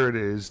bird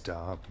is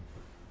dumb.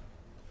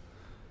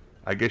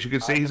 I guess you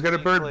could say I he's can got a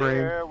see bird brain.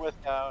 clear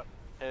without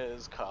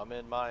his cum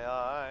in my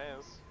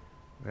eyes.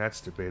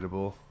 That's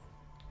debatable.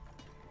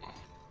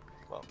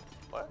 Well,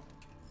 what?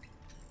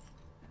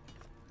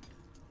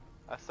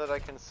 I said I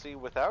can see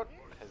without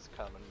his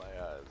cum in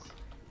my eyes.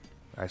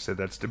 I said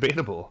that's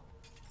debatable.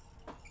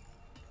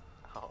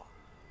 Oh.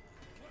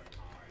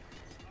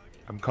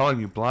 I'm calling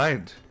you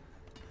blind.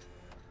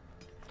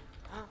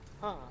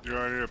 You're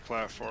on a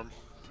platform.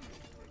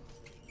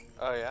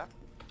 Oh yeah?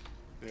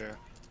 Yeah.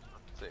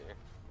 Let's see.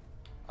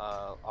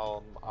 I'm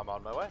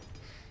on my way.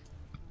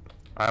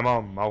 I'm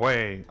on my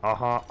way.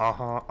 Uh-huh,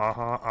 uh-huh,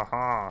 uh-huh,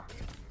 uh-huh.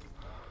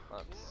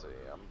 Let's see.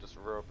 I'm just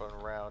roping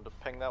around.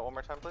 Ping that one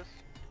more time, please.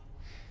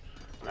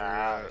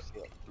 Yeah, I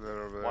see it. that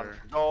over One there.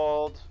 for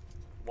gold,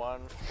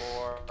 one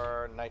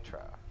for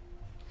nitra.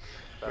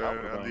 That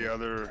And on the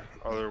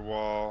other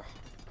wall.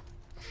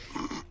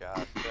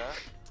 Gotcha.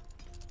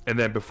 And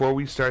then before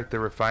we start the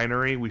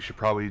refinery, we should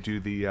probably do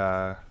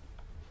the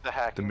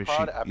hacking machine.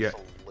 pod, Yeah.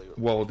 absolutely.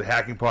 Well, the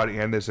hacking pod,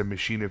 and there's a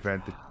machine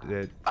event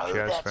that Oh,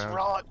 Chaz that's found.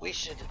 right. We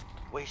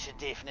should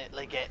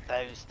definitely get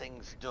those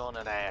things done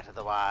and out of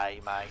the way,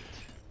 mate.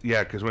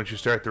 Yeah, because once you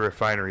start the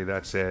refinery,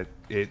 that's it.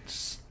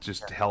 It's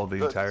just hell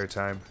the entire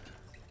time.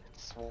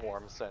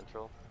 Swarm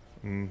Central.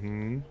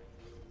 Mm-hmm.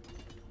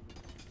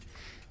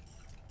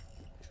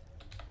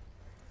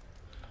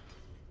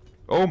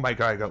 Oh my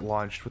god, I got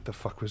launched. What the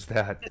fuck was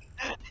that?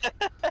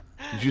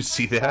 Did you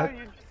see that?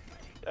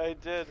 I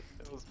did.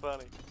 It was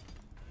funny.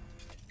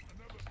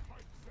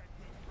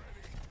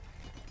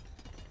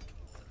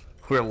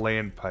 We're a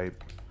land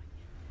pipe.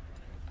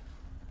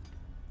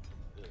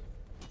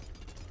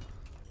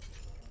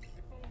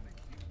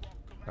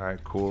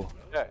 Alright, cool.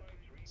 Okay.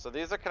 So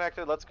these are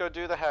connected. Let's go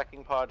do the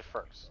hacking pod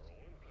first.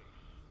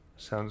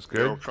 Sounds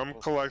Yo, good. come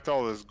collect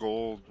all this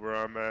gold where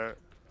I'm at. Okay,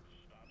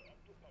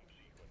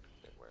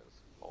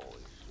 where's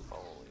holy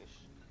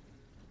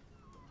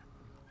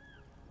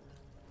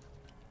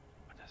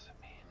What does it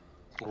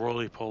mean?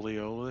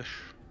 Roly-poly-olish.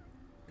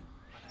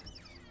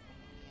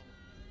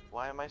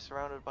 Why am I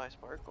surrounded by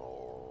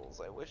sparkles?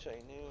 I wish I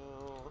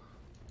knew.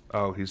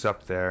 Oh, he's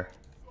up there.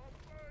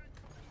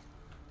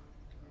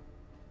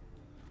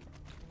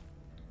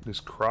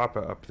 There's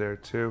Crappa up there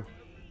too.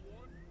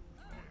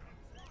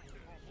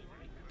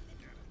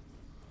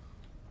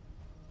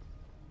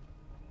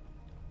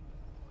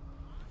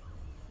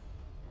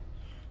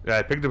 Yeah,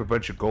 I picked up a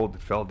bunch of gold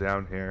that fell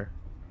down here.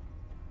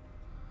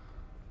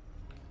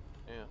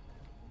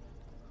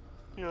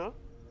 Yeah.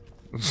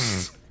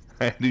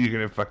 I knew you were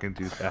gonna fucking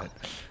do that.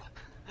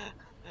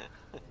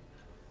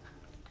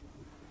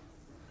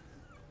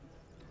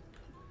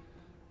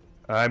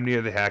 I'm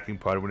near the hacking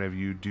pod whenever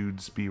you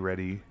dudes be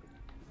ready.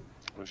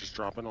 I'm just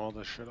dropping all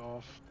this shit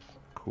off.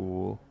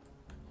 Cool.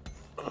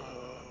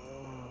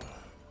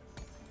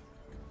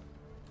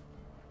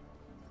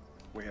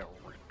 We are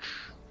rich.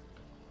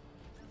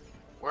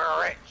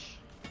 We're rich.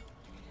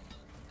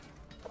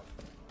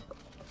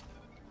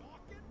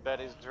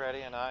 Everybody's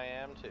ready, and I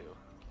am too.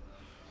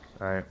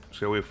 Alright,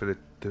 so wait for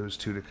those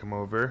two to come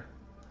over.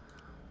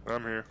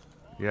 I'm here.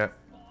 Yep.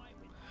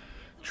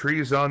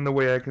 Tree's on the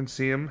way, I can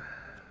see him.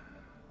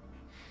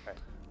 Okay.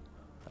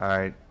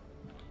 Alright.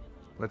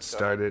 Let's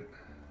start it.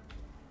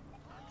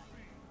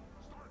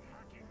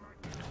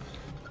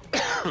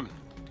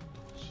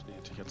 Just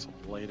need to get some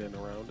light in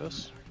around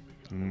us.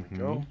 There we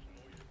go.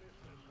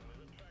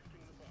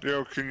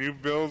 Yo, can you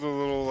build a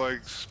little,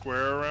 like,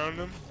 square around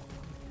him?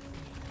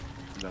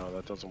 No,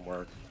 that doesn't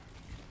work.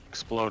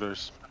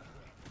 Exploders.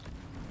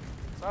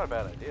 It's not a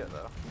bad idea,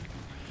 though.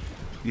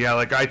 Yeah,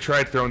 like I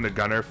tried throwing the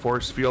gunner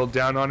force field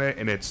down on it,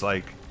 and it's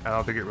like, I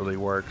don't think it really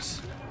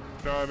works.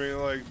 No, I mean,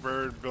 like,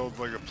 Bird build,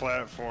 like, a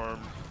platform.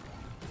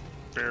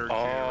 Barricade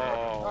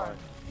around him.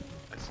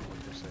 I see what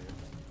you're saying.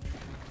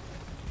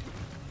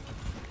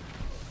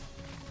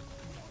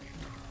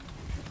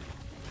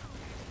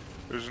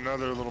 There's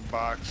another little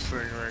box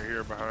thing right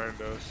here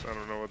behind us. I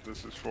don't know what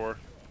this is for.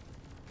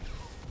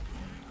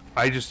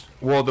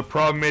 Well, the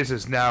problem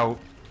is now,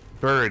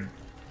 Bird,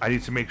 I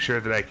need to make sure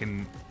that I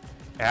can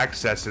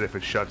access it if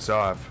it shuts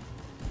off.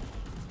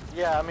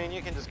 Yeah, I mean,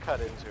 you can just cut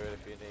into it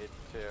if you need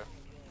to.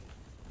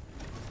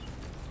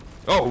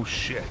 Oh,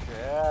 shit.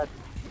 Yeah,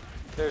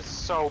 there's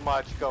so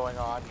much going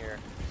on here.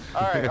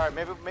 Alright,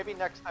 alright, maybe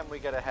next time we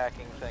get a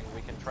hacking thing,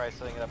 we can try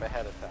setting it up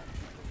ahead of time.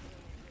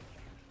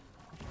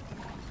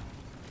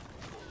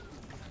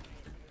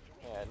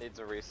 Yeah, it needs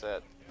a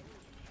reset.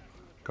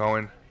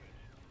 Going.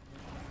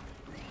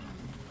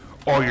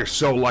 Oh, you're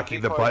so lucky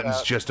the Decoy button's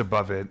out. just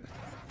above it.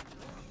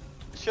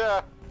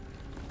 Sure.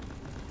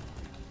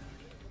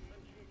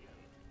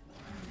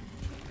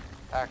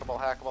 Hackable,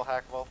 hackable,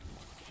 hackable.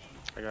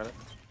 I got it.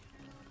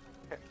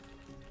 Okay.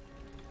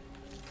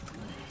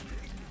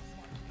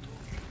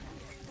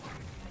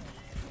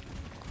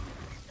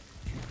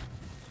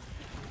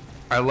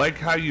 I like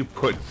how you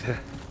put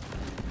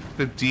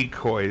the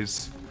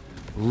decoys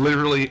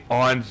literally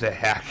on the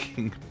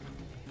hacking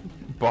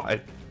bot.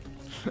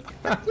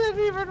 I didn't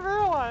even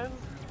realize.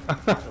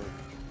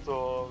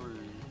 Sorry.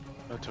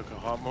 That took a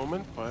hot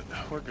moment, but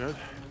we're good.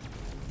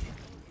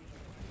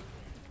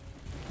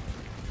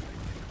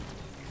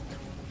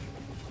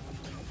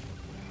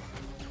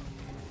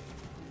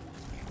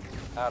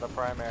 Out of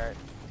primary.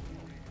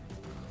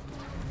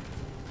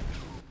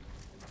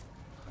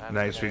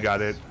 Nice, we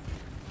got it.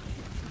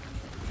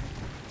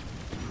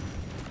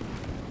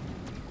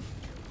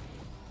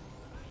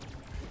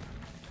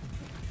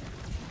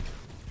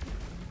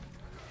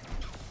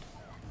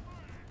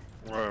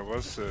 What?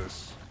 What's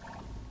this?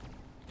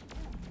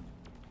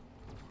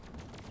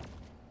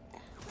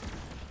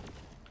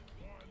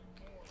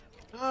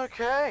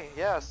 Okay,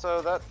 yeah,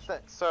 so the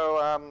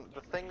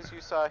things you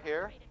saw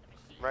here,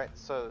 right,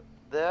 so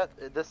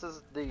this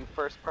is the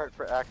first part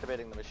for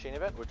activating the machine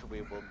event, which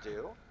we will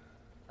do.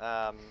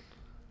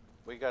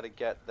 We gotta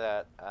get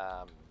that,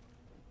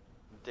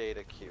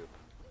 data cube.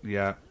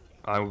 Yeah,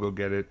 I will go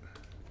get it.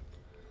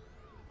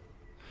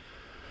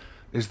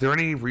 Is there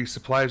any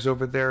resupplies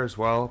over there as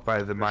well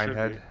by the mine should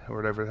head be. or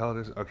whatever the hell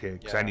it is? Okay,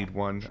 because I Yeah. need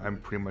one. I'm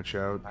pretty much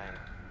out.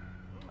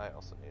 I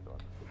also need one.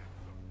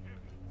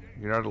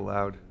 You're not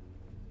allowed.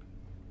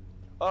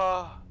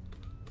 Oh,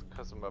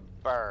 because I'm a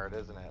bird,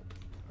 isn't it?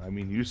 I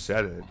mean, you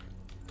said it.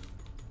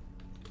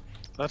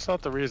 That's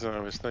not the reason I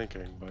was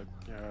thinking, but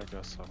yeah, I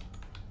guess so.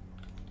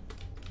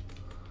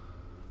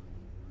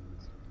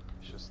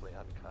 Viciously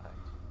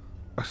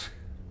unkind.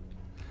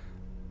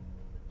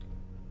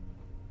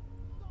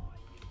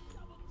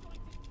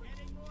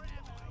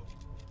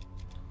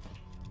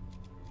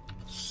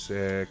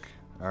 Sick.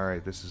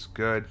 Alright, this is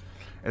good.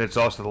 And it's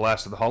also the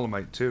last of the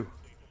Holomite, too.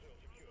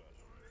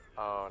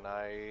 Oh,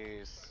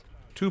 nice.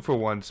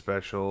 2-for-1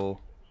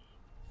 special.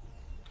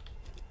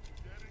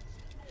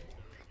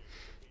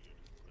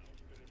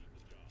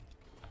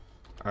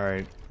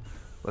 Alright.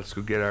 Let's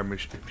go get our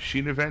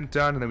machine event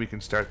done, and then we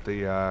can start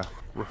the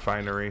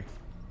refinery.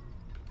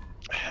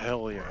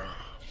 Hell yeah.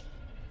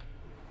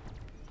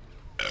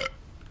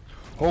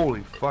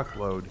 Holy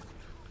fuckload.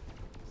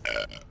 It's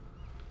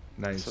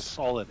a Nice.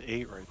 solid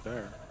 8 right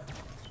there.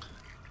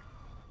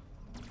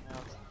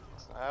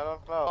 I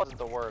don't know. Wasn't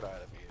the word I'd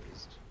have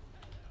used.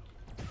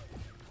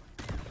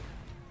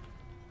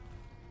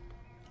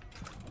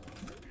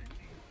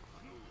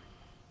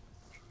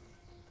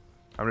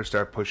 I'm gonna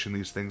start pushing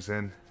these things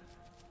in.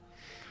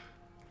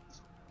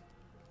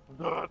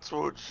 That's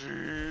what she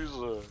said.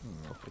 Oh,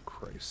 for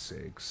Christ's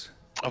sakes.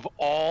 Of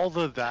all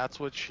the that's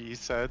what she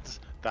said,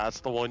 that's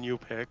the one you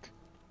pick.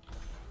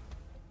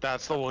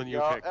 That's the one you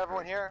Yo, pick.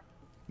 everyone here?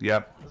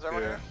 Yep. Is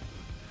everyone here?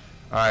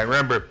 Alright,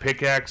 remember,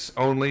 pickaxe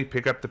only.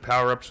 Pick up the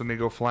power-ups when they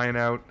go flying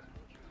out.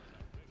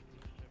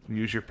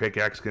 Use your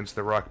pickaxe against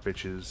the rock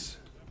bitches.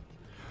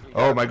 You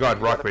Oh gotta- my god,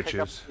 you rock gotta pick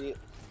up bitches.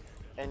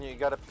 and you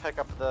gotta pick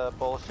up the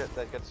bullshit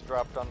that gets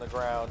dropped on the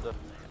ground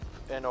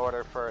in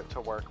order for it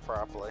to work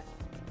properly.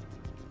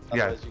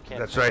 Yeah, Otherwise you can't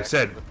that's what I pickaxe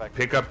said. it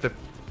effectively.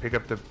 Pick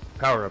up the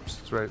power-ups.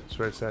 That's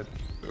what I said.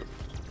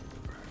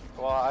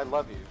 Well, I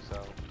love you,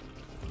 so.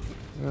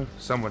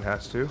 Someone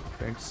has to.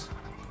 Thanks.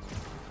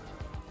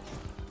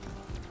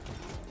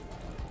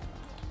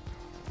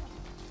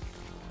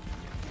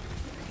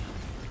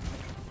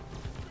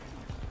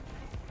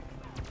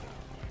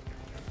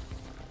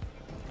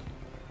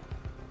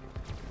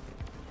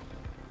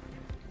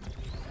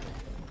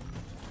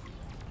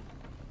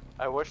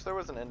 I wish there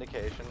was an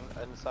indication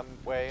in some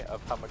way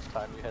of how much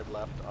time you had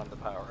left on the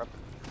power up.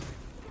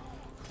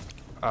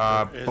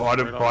 It's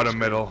Bottom, right on the bottom, screen.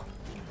 middle.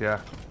 Yeah.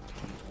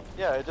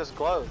 Yeah, it just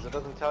glows. It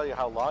doesn't tell you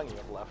how long you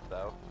have left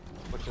though,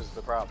 which is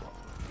the problem.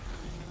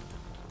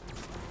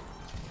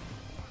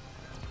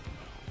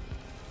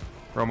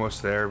 We're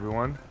almost there,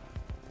 everyone.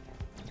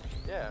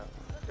 Yeah,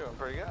 doing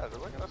pretty good.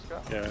 Look at us go.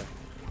 Yeah,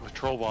 the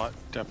troll bot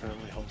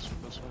definitely helps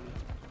with this one.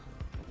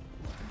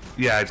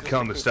 Yeah, it's Just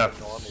killing the because stuff.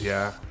 the normies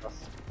Yeah. help us.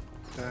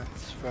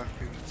 That's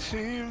fucking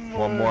teamwork.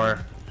 One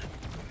more.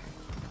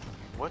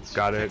 What's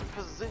Got your it.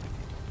 position?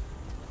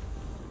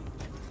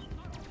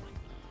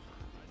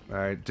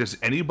 Alright, does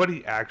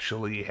anybody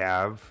actually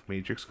have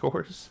Matrix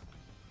cores?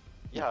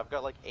 Yeah, I've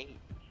got like 8.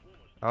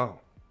 Oh,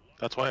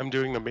 That's why I'm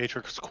doing the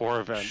Matrix Core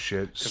event.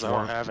 shit. Because I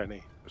don't have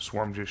any.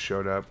 Swarm just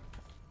showed up.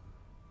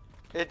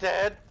 It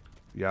did?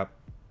 Yep.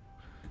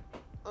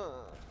 Ugh.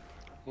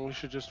 Well, we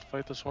should just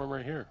fight the swarm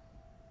right here.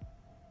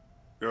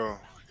 Yo,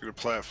 get a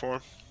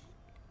platform.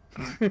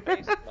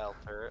 Base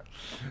melter.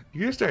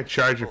 You gotta start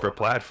charging for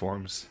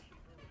platforms.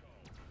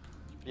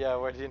 Yeah,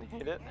 where do you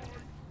need it?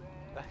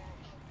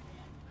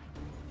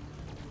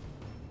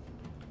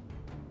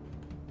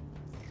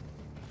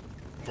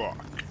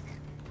 Fuck.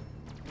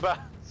 Bah,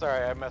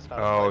 sorry, I messed up.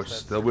 Oh, Placement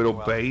it's the super little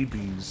well.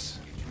 babies.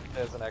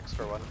 There's an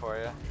extra one for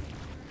you.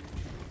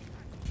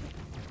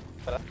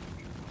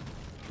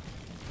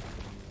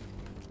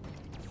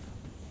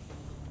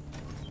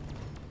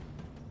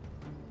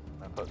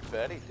 I put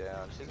Betty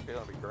down. She's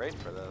gonna be great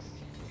for this.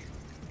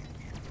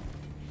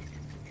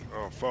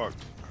 Oh, fuck.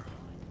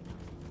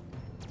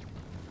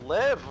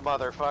 Live,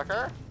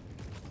 motherfucker!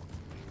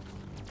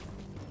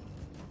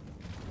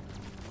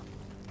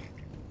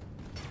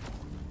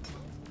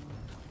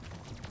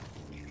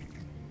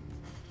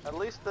 At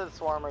least the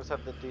swarmers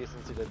have the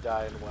decency to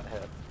die in one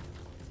hit.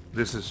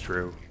 This is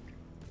true.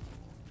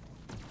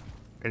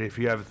 And if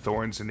you have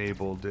thorns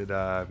enabled, it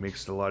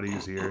makes it a lot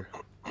easier.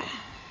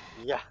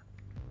 Yeah.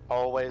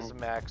 Always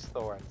max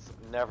thorns.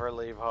 Never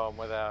leave home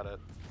without it.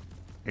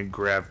 And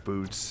grab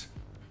boots.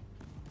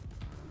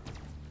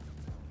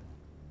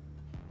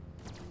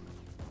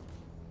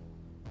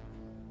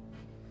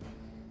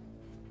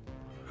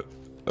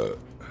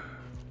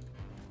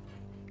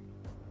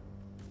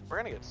 We're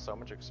gonna get so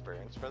much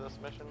experience for this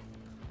mission.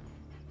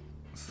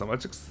 So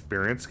much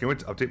experience. Can we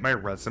update my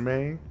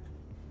resume?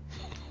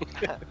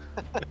 That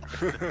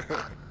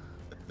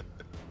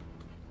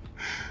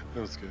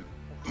was good.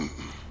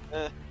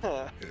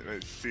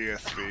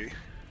 CSV.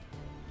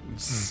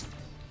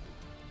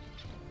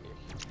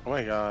 Oh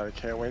my god, I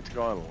can't wait to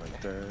go on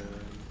LinkedIn.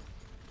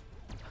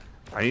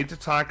 I need to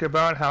talk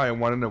about how I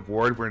won an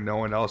award where no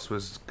one else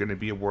was going to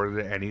be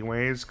awarded it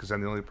anyways, because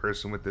I'm the only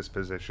person with this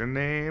position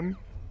name.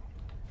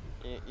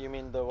 You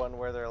mean the one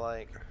where they're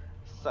like,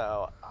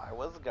 so I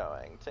was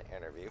going to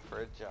interview for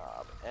a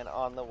job, and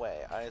on the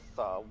way I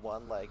saw a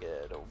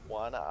one-legged,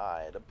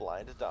 one-eyed,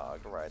 blind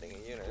dog riding a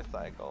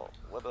unicycle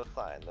with a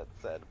sign that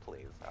said,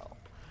 "Please help."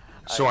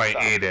 So I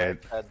stopped ate and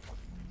it. said-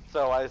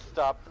 so I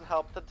stopped and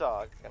helped the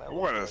dog, and I was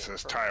What late is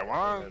this, for my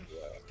Taiwan? interview.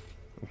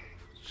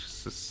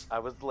 Jesus. I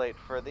was late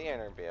for the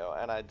interview,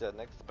 and I didn't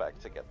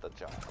expect to get the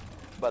job.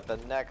 But the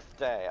next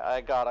day, I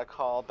got a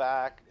call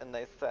back, and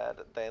they said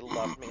they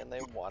loved me and they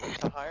wanted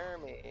to hire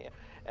me.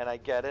 And I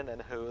get in,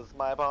 and who's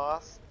my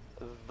boss?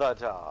 The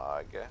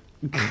dog.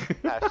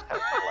 Hashtag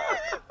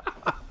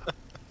bless.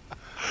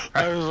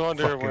 I was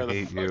wondering fucking where the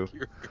hate fuck you. you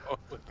were going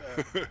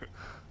with that.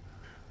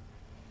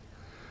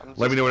 I'm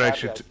Let me just know when I happy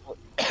should.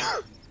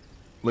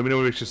 Let me know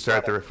when we should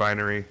start the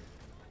refinery.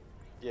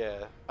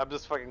 Yeah, I'm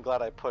just fucking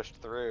glad I pushed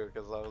through,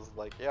 because I was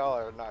like, y'all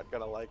are not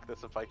gonna like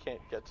this if I can't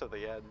get to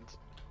the end.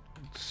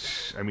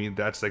 I mean,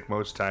 that's like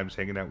most times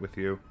hanging out with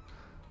you.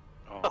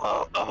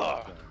 Oh, I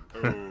love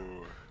that.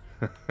 Ooh.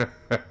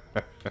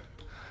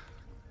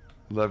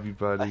 Love you,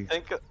 buddy.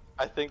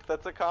 I think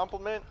that's a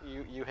compliment.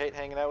 You hate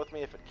hanging out with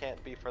me if it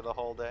can't be for the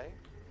whole day.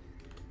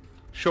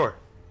 Sure.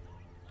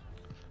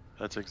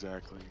 That's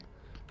exactly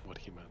what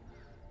he meant.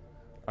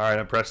 All right,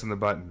 I'm pressing the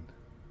button.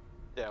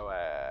 Do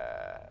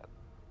it.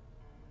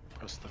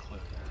 Press the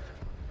clip.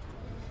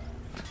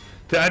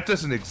 That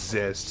doesn't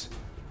exist.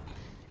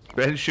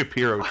 Ben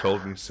Shapiro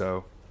told me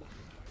so.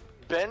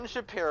 Ben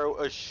Shapiro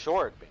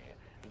assured me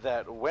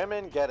that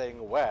women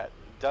getting wet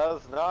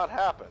does not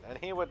happen, and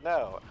he would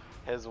know.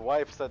 His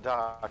wife's a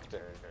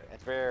doctor,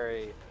 and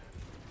very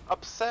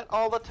upset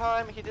all the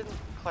time. He didn't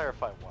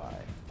clarify why.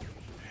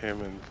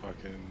 Him and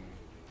fucking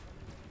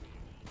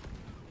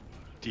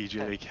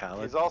DJ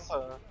Khaled. He's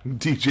also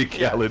DJ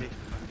Khaled. Yeah,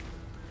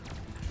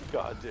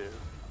 God, dude.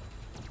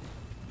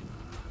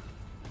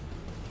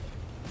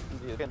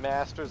 The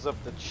masters of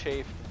the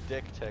chafed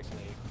dick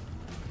technique.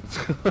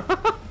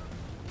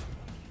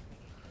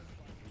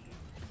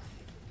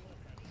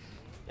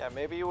 Yeah,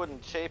 maybe you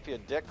wouldn't chafe your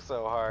dick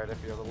so hard if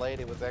your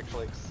lady was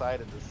actually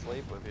excited to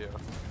sleep with you.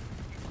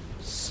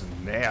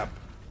 Snap.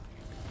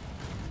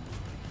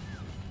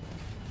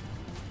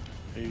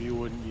 Maybe you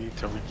wouldn't need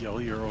to yell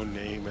your own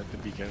name at the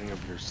beginning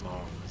of your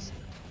songs.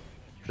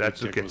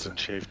 That's what Dick gets was him.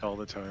 chafed all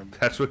the time.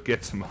 That's what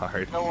gets him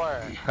hard. Don't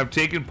worry. I'm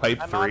taking pipe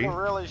I'm 3. on a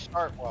really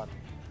short one.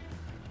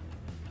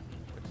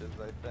 Which is,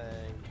 I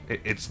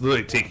think... It's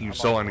literally taking you I'm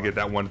so on long to one. get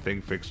that one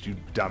thing fixed, you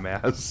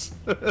dumbass.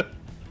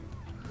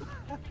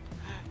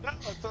 No,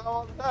 it's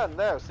almost done.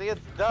 There, see, it's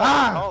done.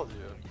 Ah! I told you.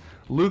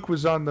 Luke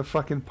was on the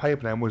fucking pipe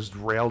and I almost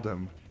railed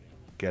him.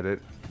 Get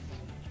it?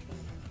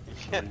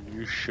 I mean,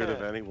 you should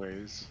have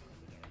anyways.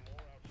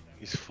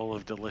 He's full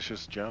of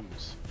delicious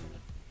gems.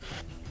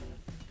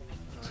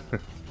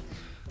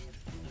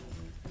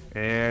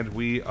 And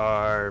we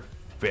are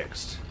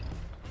fixed.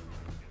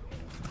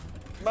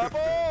 My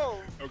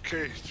balls!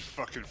 Okay,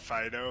 fucking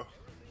Fido.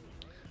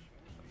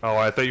 Oh,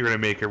 I thought you were gonna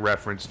make a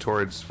reference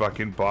towards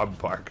fucking Bob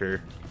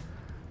Barker.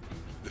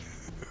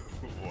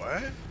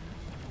 What?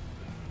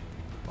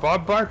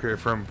 Bob Barker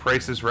from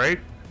Price is Right?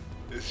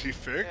 Is he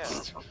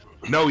fixed?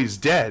 No, he's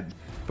dead.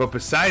 But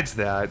besides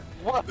that,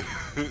 What?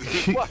 Did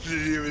he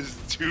have his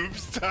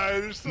tubes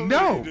tied or something?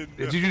 no. You didn't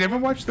know? Did you never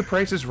watch The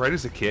Price is Right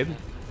as a kid?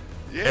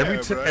 Yeah, every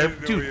but ti- I ev-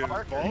 didn't know dude, he had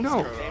his balls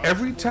No, cut off.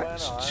 every time,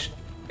 Went on.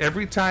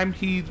 every time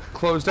he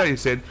closed out, he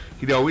said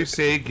he'd always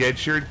say,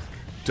 "Get your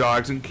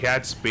dogs and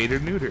cats spayed or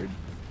neutered."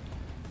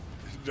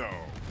 No.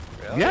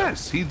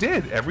 Yes, he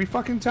did every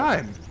fucking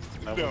time.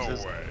 That No was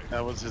his, way.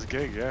 That was his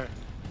gig, yeah.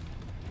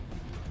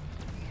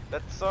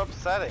 That's so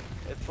upsetting.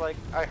 It's like,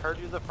 I heard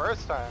you the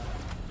first time.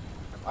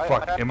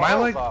 Fuck, had am I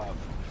balls like- off.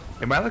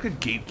 Am I like a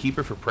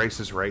gatekeeper for Price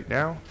is Right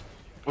now?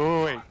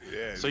 Wait.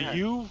 Yeah, So yeah.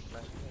 you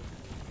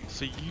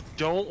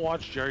don't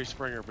watch Jerry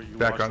Springer, but you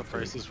Back watch on The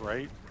Price is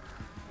Right?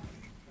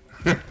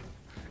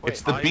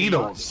 It's the I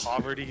Beatles. watch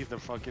Poverty, the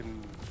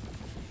fucking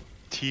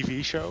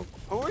TV show.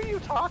 Who are you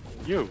talking?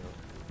 You,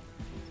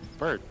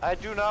 Bert. I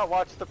do not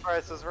watch The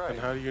Price is Right. And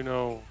how do you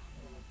know?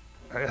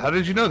 How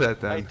did you know that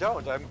then? I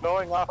don't. I'm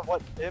going off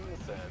what Tim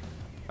said.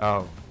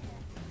 Oh.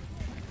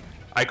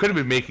 I could have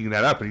been making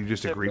that up and you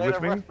just Tim agreed made with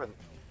a me? reference.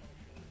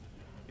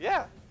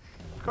 Yeah.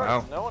 Of course.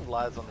 Wow. No one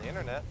lies on the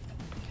internet.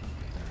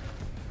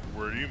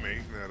 Were you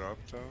making that up,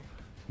 though?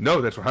 No,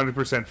 that's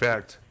 100%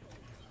 fact.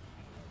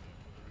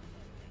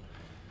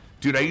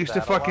 Dude, I Was used to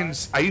that a lie? fucking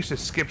I used to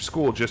skip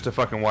school just to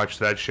fucking watch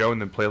that show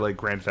and then play like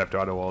Grand Theft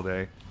Auto all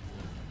day.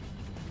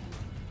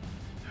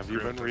 Have you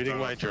Grand been Theft reading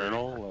Auto my 3.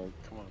 journal?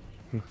 Like, come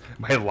on.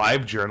 My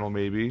live journal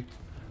maybe.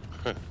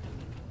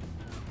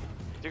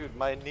 Dude,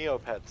 my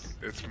Neopets.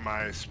 It's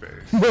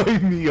MySpace. My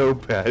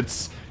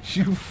Neopets.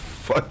 You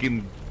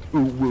fucking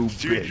woo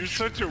Dude, you're bitch.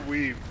 such a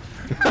weeb.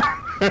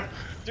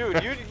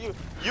 Dude,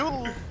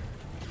 you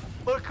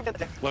look at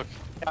the Look,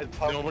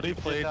 nobody did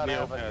played not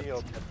have a Neopets.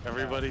 Neopet.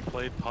 Everybody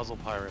played Puzzle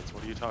Pirates.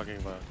 What are you talking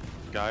about?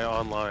 Guy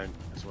Online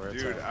is where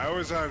it's Dude, at. I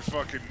was on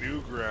fucking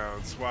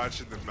Newgrounds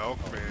watching the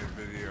Milkman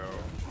video.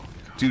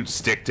 Dude,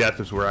 Stick Death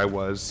is where I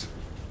was.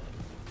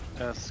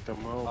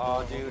 Eskimo.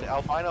 Oh, dude,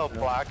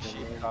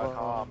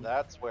 albinoblacksheep.com.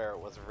 That's where it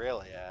was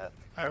really at.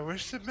 I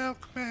wish the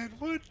milkman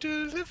would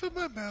deliver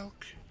my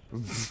milk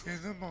in the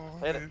Hit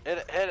morning.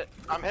 it, hit it.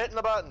 I'm hitting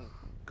the button.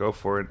 Go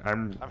for it.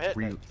 I'm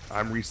hitting it.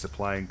 I'm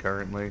resupplying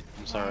currently.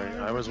 I'm sorry.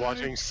 I was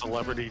watching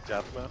Celebrity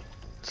Deathmatch.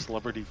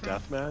 Celebrity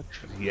Deathmatch.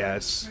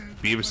 Yes.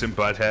 Beavis and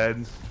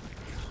Butthead.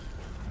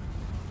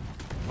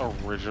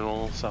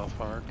 Original South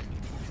Park.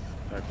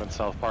 Back when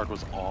South Park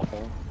was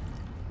awful.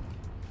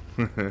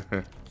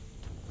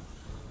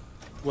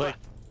 Like,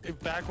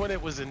 back when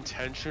it was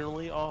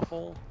intentionally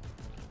awful.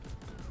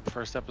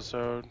 First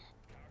episode.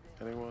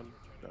 Anyone?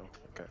 No.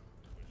 Okay.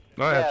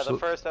 No, Yeah, the absolutely.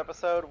 first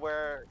episode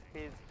where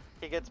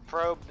he gets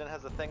probed and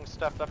has a thing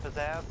stuffed up his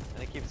ass,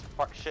 and he keeps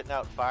shitting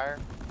out fire.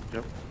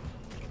 Yep.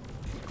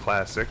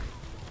 Classic.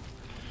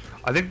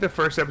 I think the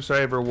first episode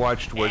I ever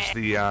watched was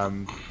the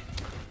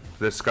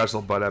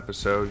Scuzzlebutt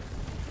episode.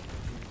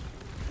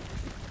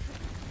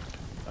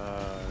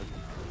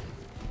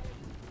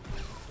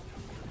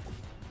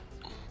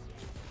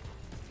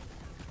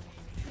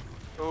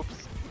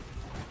 Oops.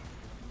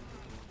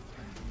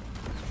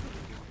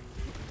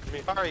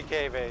 Sorry,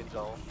 Cave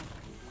Angel.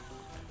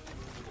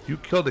 You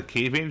killed a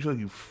cave angel,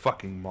 you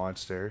fucking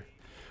monster.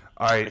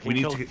 All I right, can we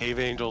need kill to get, cave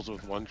angels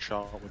with one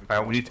shot. With a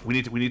all right, we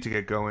need to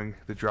get going.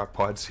 The drop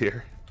pod's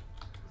here.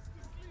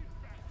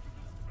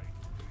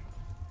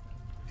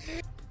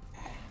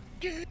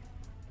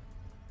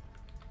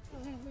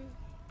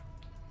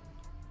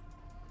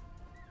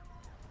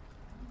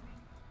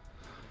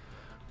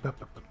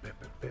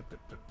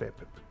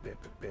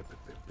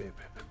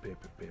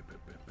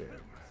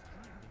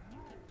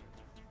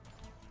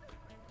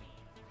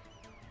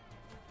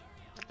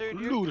 Dude,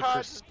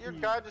 Ludicrous. your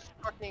guy just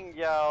fucking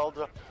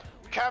yelled,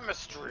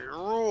 "Chemistry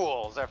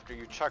rules!" after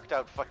you chucked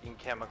out fucking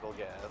chemical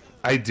gas.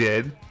 I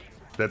did.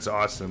 That's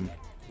awesome.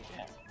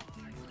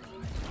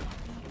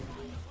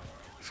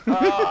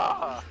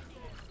 Ah,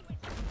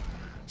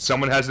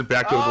 Someone hasn't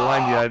backed over the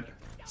line yet.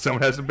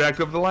 Someone hasn't backed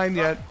over the line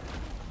yet.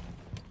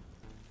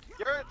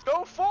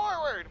 go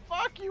forward!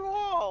 Fuck you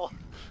all!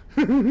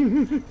 You're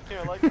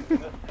like,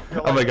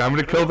 I'm like, I'm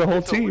gonna kill the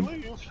whole team.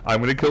 I'm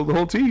gonna kill the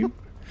whole team.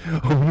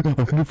 I'm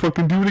gonna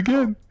fucking do it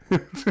again.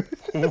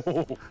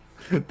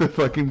 The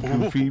fucking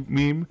goofy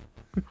meme.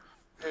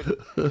 I'm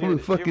gonna You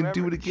fucking do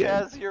remember- it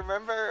again. Chaz, you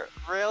remember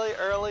really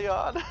early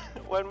on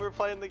when we were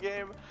playing the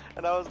game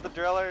and I was the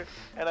driller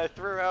and I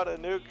threw out a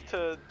nuke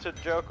to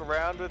joke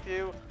around with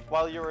you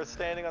while you were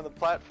standing on the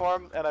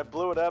platform and I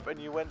blew it up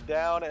and you went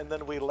down and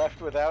then we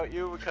left without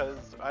you because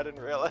I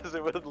didn't realize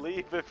it would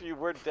leave if you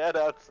were dead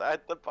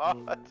outside the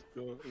pod.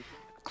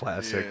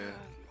 Classic.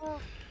 Yeah.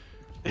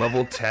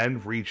 Level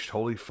 10 reached.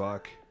 Holy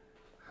fuck.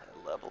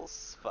 Level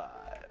 5.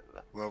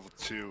 Level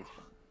 2.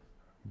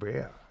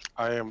 Yeah.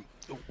 I am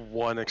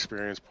 1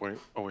 experience point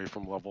away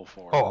from level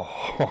 4.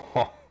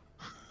 Oh.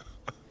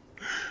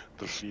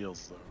 The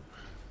feels though.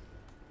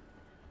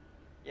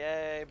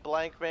 Yay,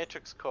 blank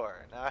matrix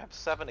core. Now I have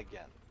 7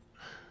 again.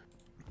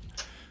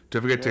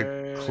 Don't forget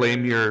to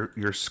claim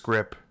your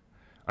script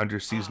under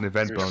season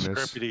event Your bonus.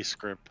 Scrippity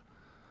script.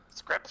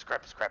 Script.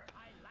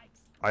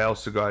 I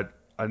also got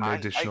an I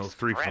additional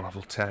 3 from script.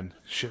 level 10.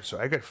 Shit, so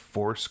I got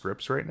 4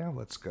 scripts right now.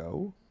 Let's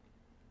go.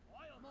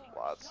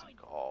 Let's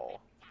go.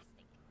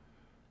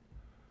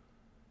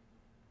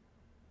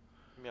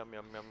 Meow,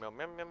 meow, meow, meow,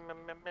 meow, meow, meow,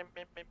 meow,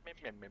 meow,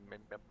 meow,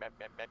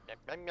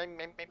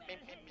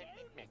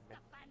 meow,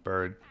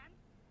 Bird.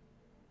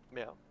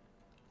 meow.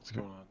 What's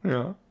going on?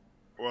 Yeah.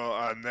 Well,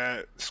 on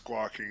that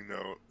squawking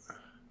note,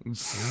 I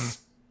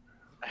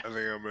think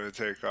I'm gonna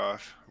take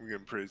off. I'm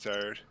getting pretty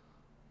tired.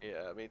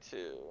 Yeah, me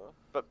too.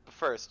 But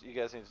first, you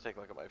guys need to take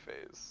a look at my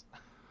face.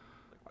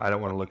 I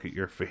don't want to look at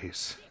your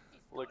face.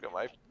 Look at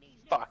my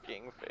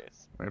fucking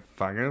face. My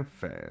fucking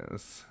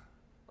face.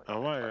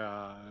 Oh my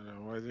god,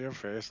 what does your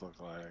face look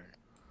like?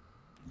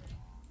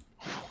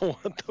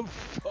 What the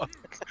fuck?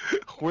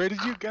 Where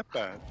did you get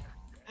that?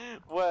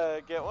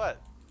 What? Get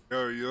what?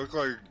 Yo, you look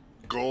like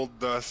Gold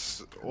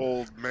Dust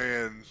old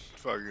man.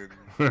 Fucking.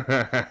 Look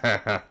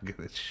at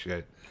this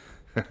shit.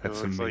 It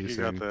That's looks amazing. like you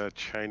got the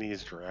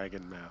Chinese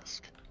dragon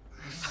mask.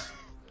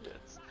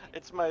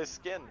 It's my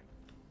skin.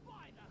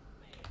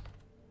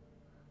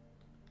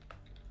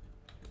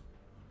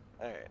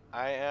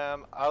 Alright,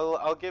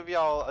 I'll give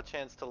y'all a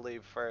chance to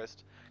leave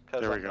first.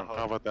 Cause There we I'm the go. host.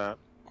 How about that?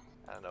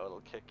 I know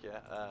it'll kick you.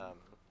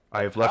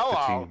 I have left the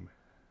Hello. team.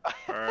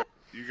 Alright,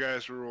 you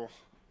guys rule.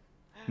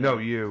 No,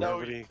 you. No,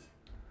 Nobody.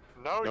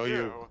 No, No, you.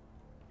 you.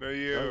 No,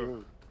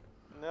 you.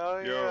 No,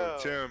 Yo,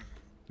 you. Tim.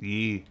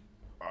 Yee.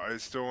 I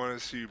still want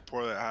to see you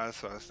pour that hot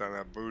sauce down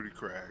that booty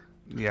crack.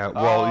 Yeah,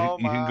 well, Oh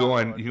you can my go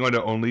on. lord. You can go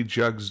to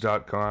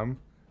onlyjugs.com,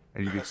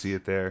 and you can see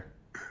it there.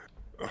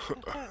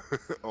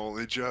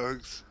 Only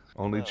jugs.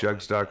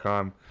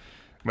 Onlyjugs.com.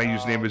 My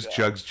username is God.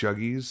 Jugs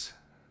Juggies.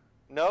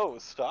 No,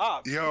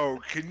 stop. Yo,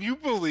 can you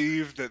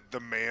believe that the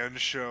Man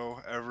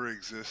Show ever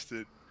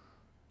existed?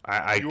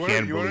 I You can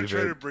wanna believe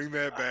try to it. bring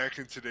that back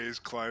in today's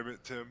climate,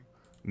 Tim?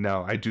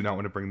 No, I do not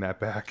want to bring that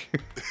back.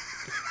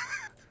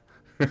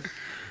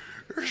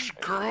 There's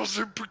girls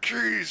in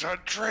bikinis on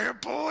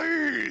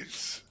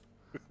trampolines.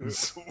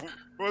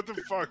 What the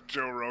fuck,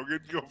 Joe Rogan?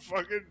 Go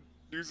fucking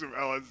do some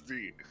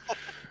LSD.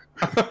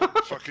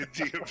 Fucking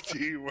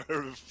DMT,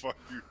 whatever the fuck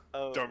you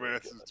Oh,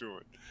 dumbass is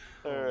doing.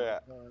 Alright.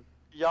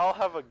 Y'all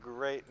have a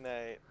great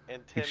night,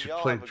 and Tim, should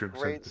y'all play have a Drinks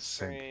great Under the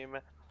Sink. stream.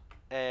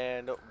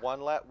 And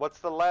what's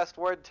the last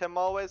word Tim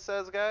always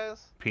says,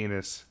 guys?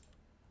 Penis.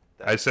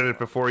 I said it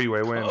before you.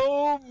 I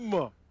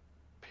win.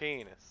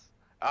 Penis.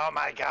 Oh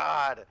my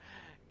god.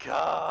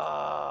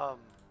 Come.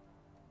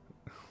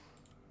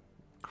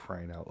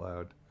 Crying out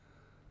loud.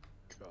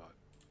 God.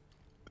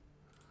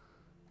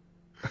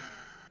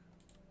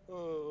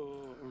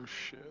 Oh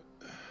shit.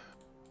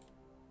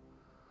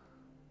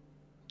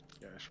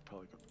 Yeah, I should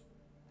probably go.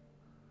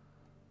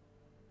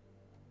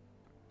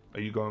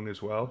 Are you going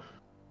as well?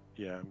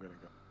 Yeah, I'm gonna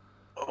go.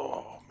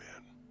 Oh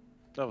man.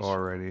 That was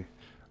Alrighty.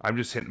 I'm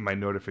just hitting my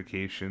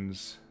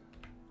notifications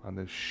on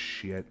this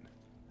shit.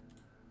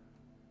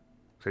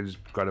 'Cause I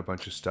just got a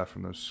bunch of stuff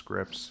from those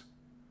scripts.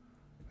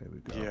 There we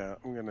go. Yeah,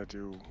 I'm gonna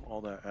do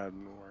all that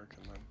admin work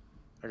and then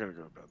I gotta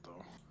go to bed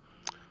though.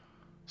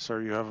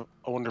 Sir, you have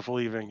a wonderful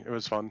evening. It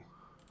was fun.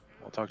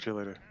 I'll talk to you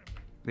later.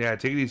 Yeah,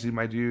 take it easy,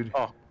 my dude.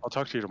 Oh, I'll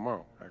talk to you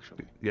tomorrow,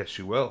 actually. Yes,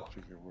 you will.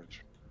 Speaking of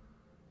which.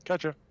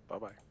 Gotcha. Bye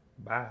bye.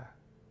 Bye.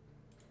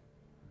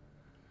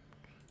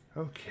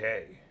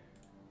 Okay.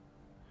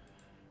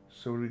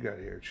 So what do we got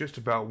here? It's just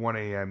about 1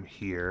 a.m.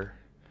 here.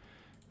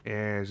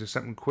 And is this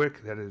something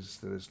quick? That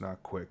is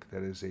not quick.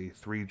 That is a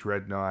 3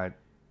 dreadnought,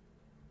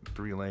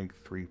 3 length,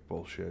 3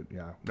 bullshit.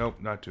 Yeah.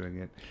 Nope, not doing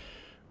it.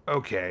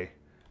 Okay.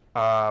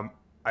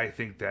 I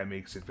think that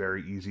makes it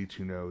very easy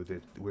to know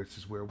that this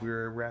is where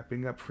we're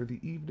wrapping up for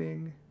the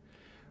evening.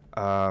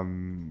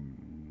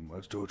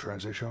 Let's do a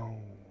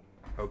transition.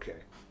 Okay.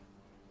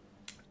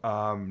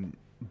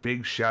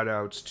 Big shout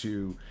outs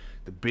to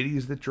the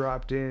biddies that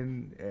dropped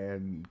in,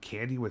 and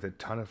Candy with a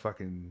ton of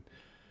fucking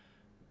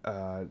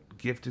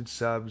gifted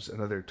subs,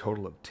 another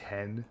total of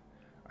 10.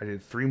 I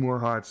did 3 more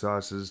hot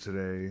sauces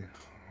today.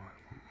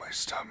 My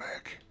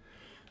stomach.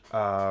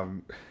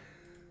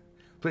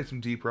 Played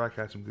some Deep Rock,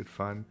 had some good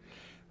fun.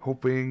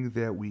 Hoping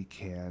that we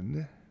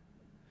can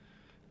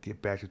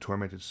get back to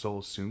Tormented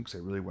Souls soon, because I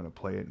really want to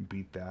play it and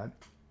beat that.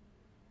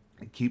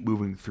 And keep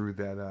moving through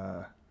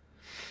that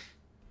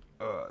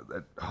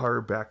that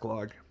horror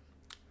backlog.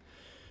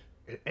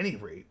 At any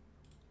rate,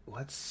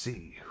 let's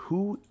see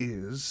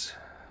who's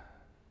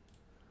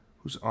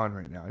on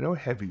right now. I know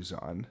Heavy's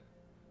on.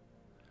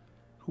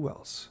 Who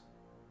else?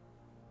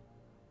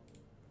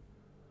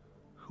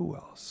 Who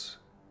else?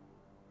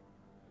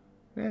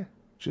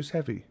 Just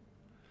Heavy.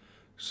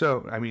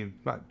 So, I mean,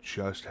 not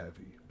just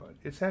Heavy, but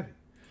it's Heavy.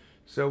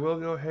 So we'll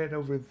go ahead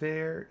over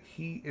there.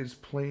 He is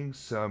playing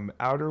some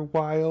Outer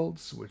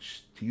Wilds,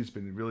 which he's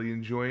been really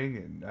enjoying,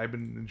 and I've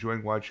been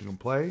enjoying watching him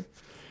play.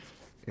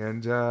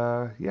 And,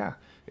 yeah,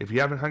 if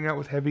you haven't hung out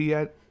with Heavy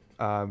yet,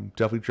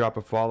 definitely drop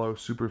a follow.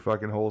 Super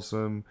fucking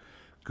wholesome,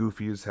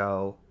 goofy as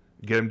hell.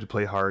 Get him to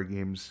play horror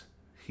games.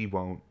 He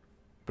won't,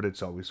 but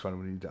it's always fun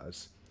when he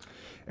does.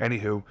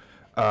 Anywho,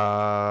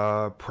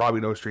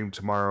 probably no stream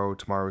tomorrow.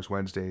 Tomorrow's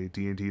Wednesday,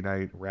 D&D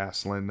night,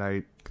 wrestling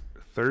night.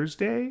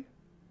 Thursday,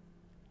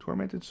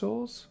 Tormented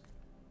Souls?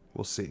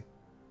 We'll see.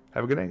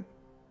 Have a good night.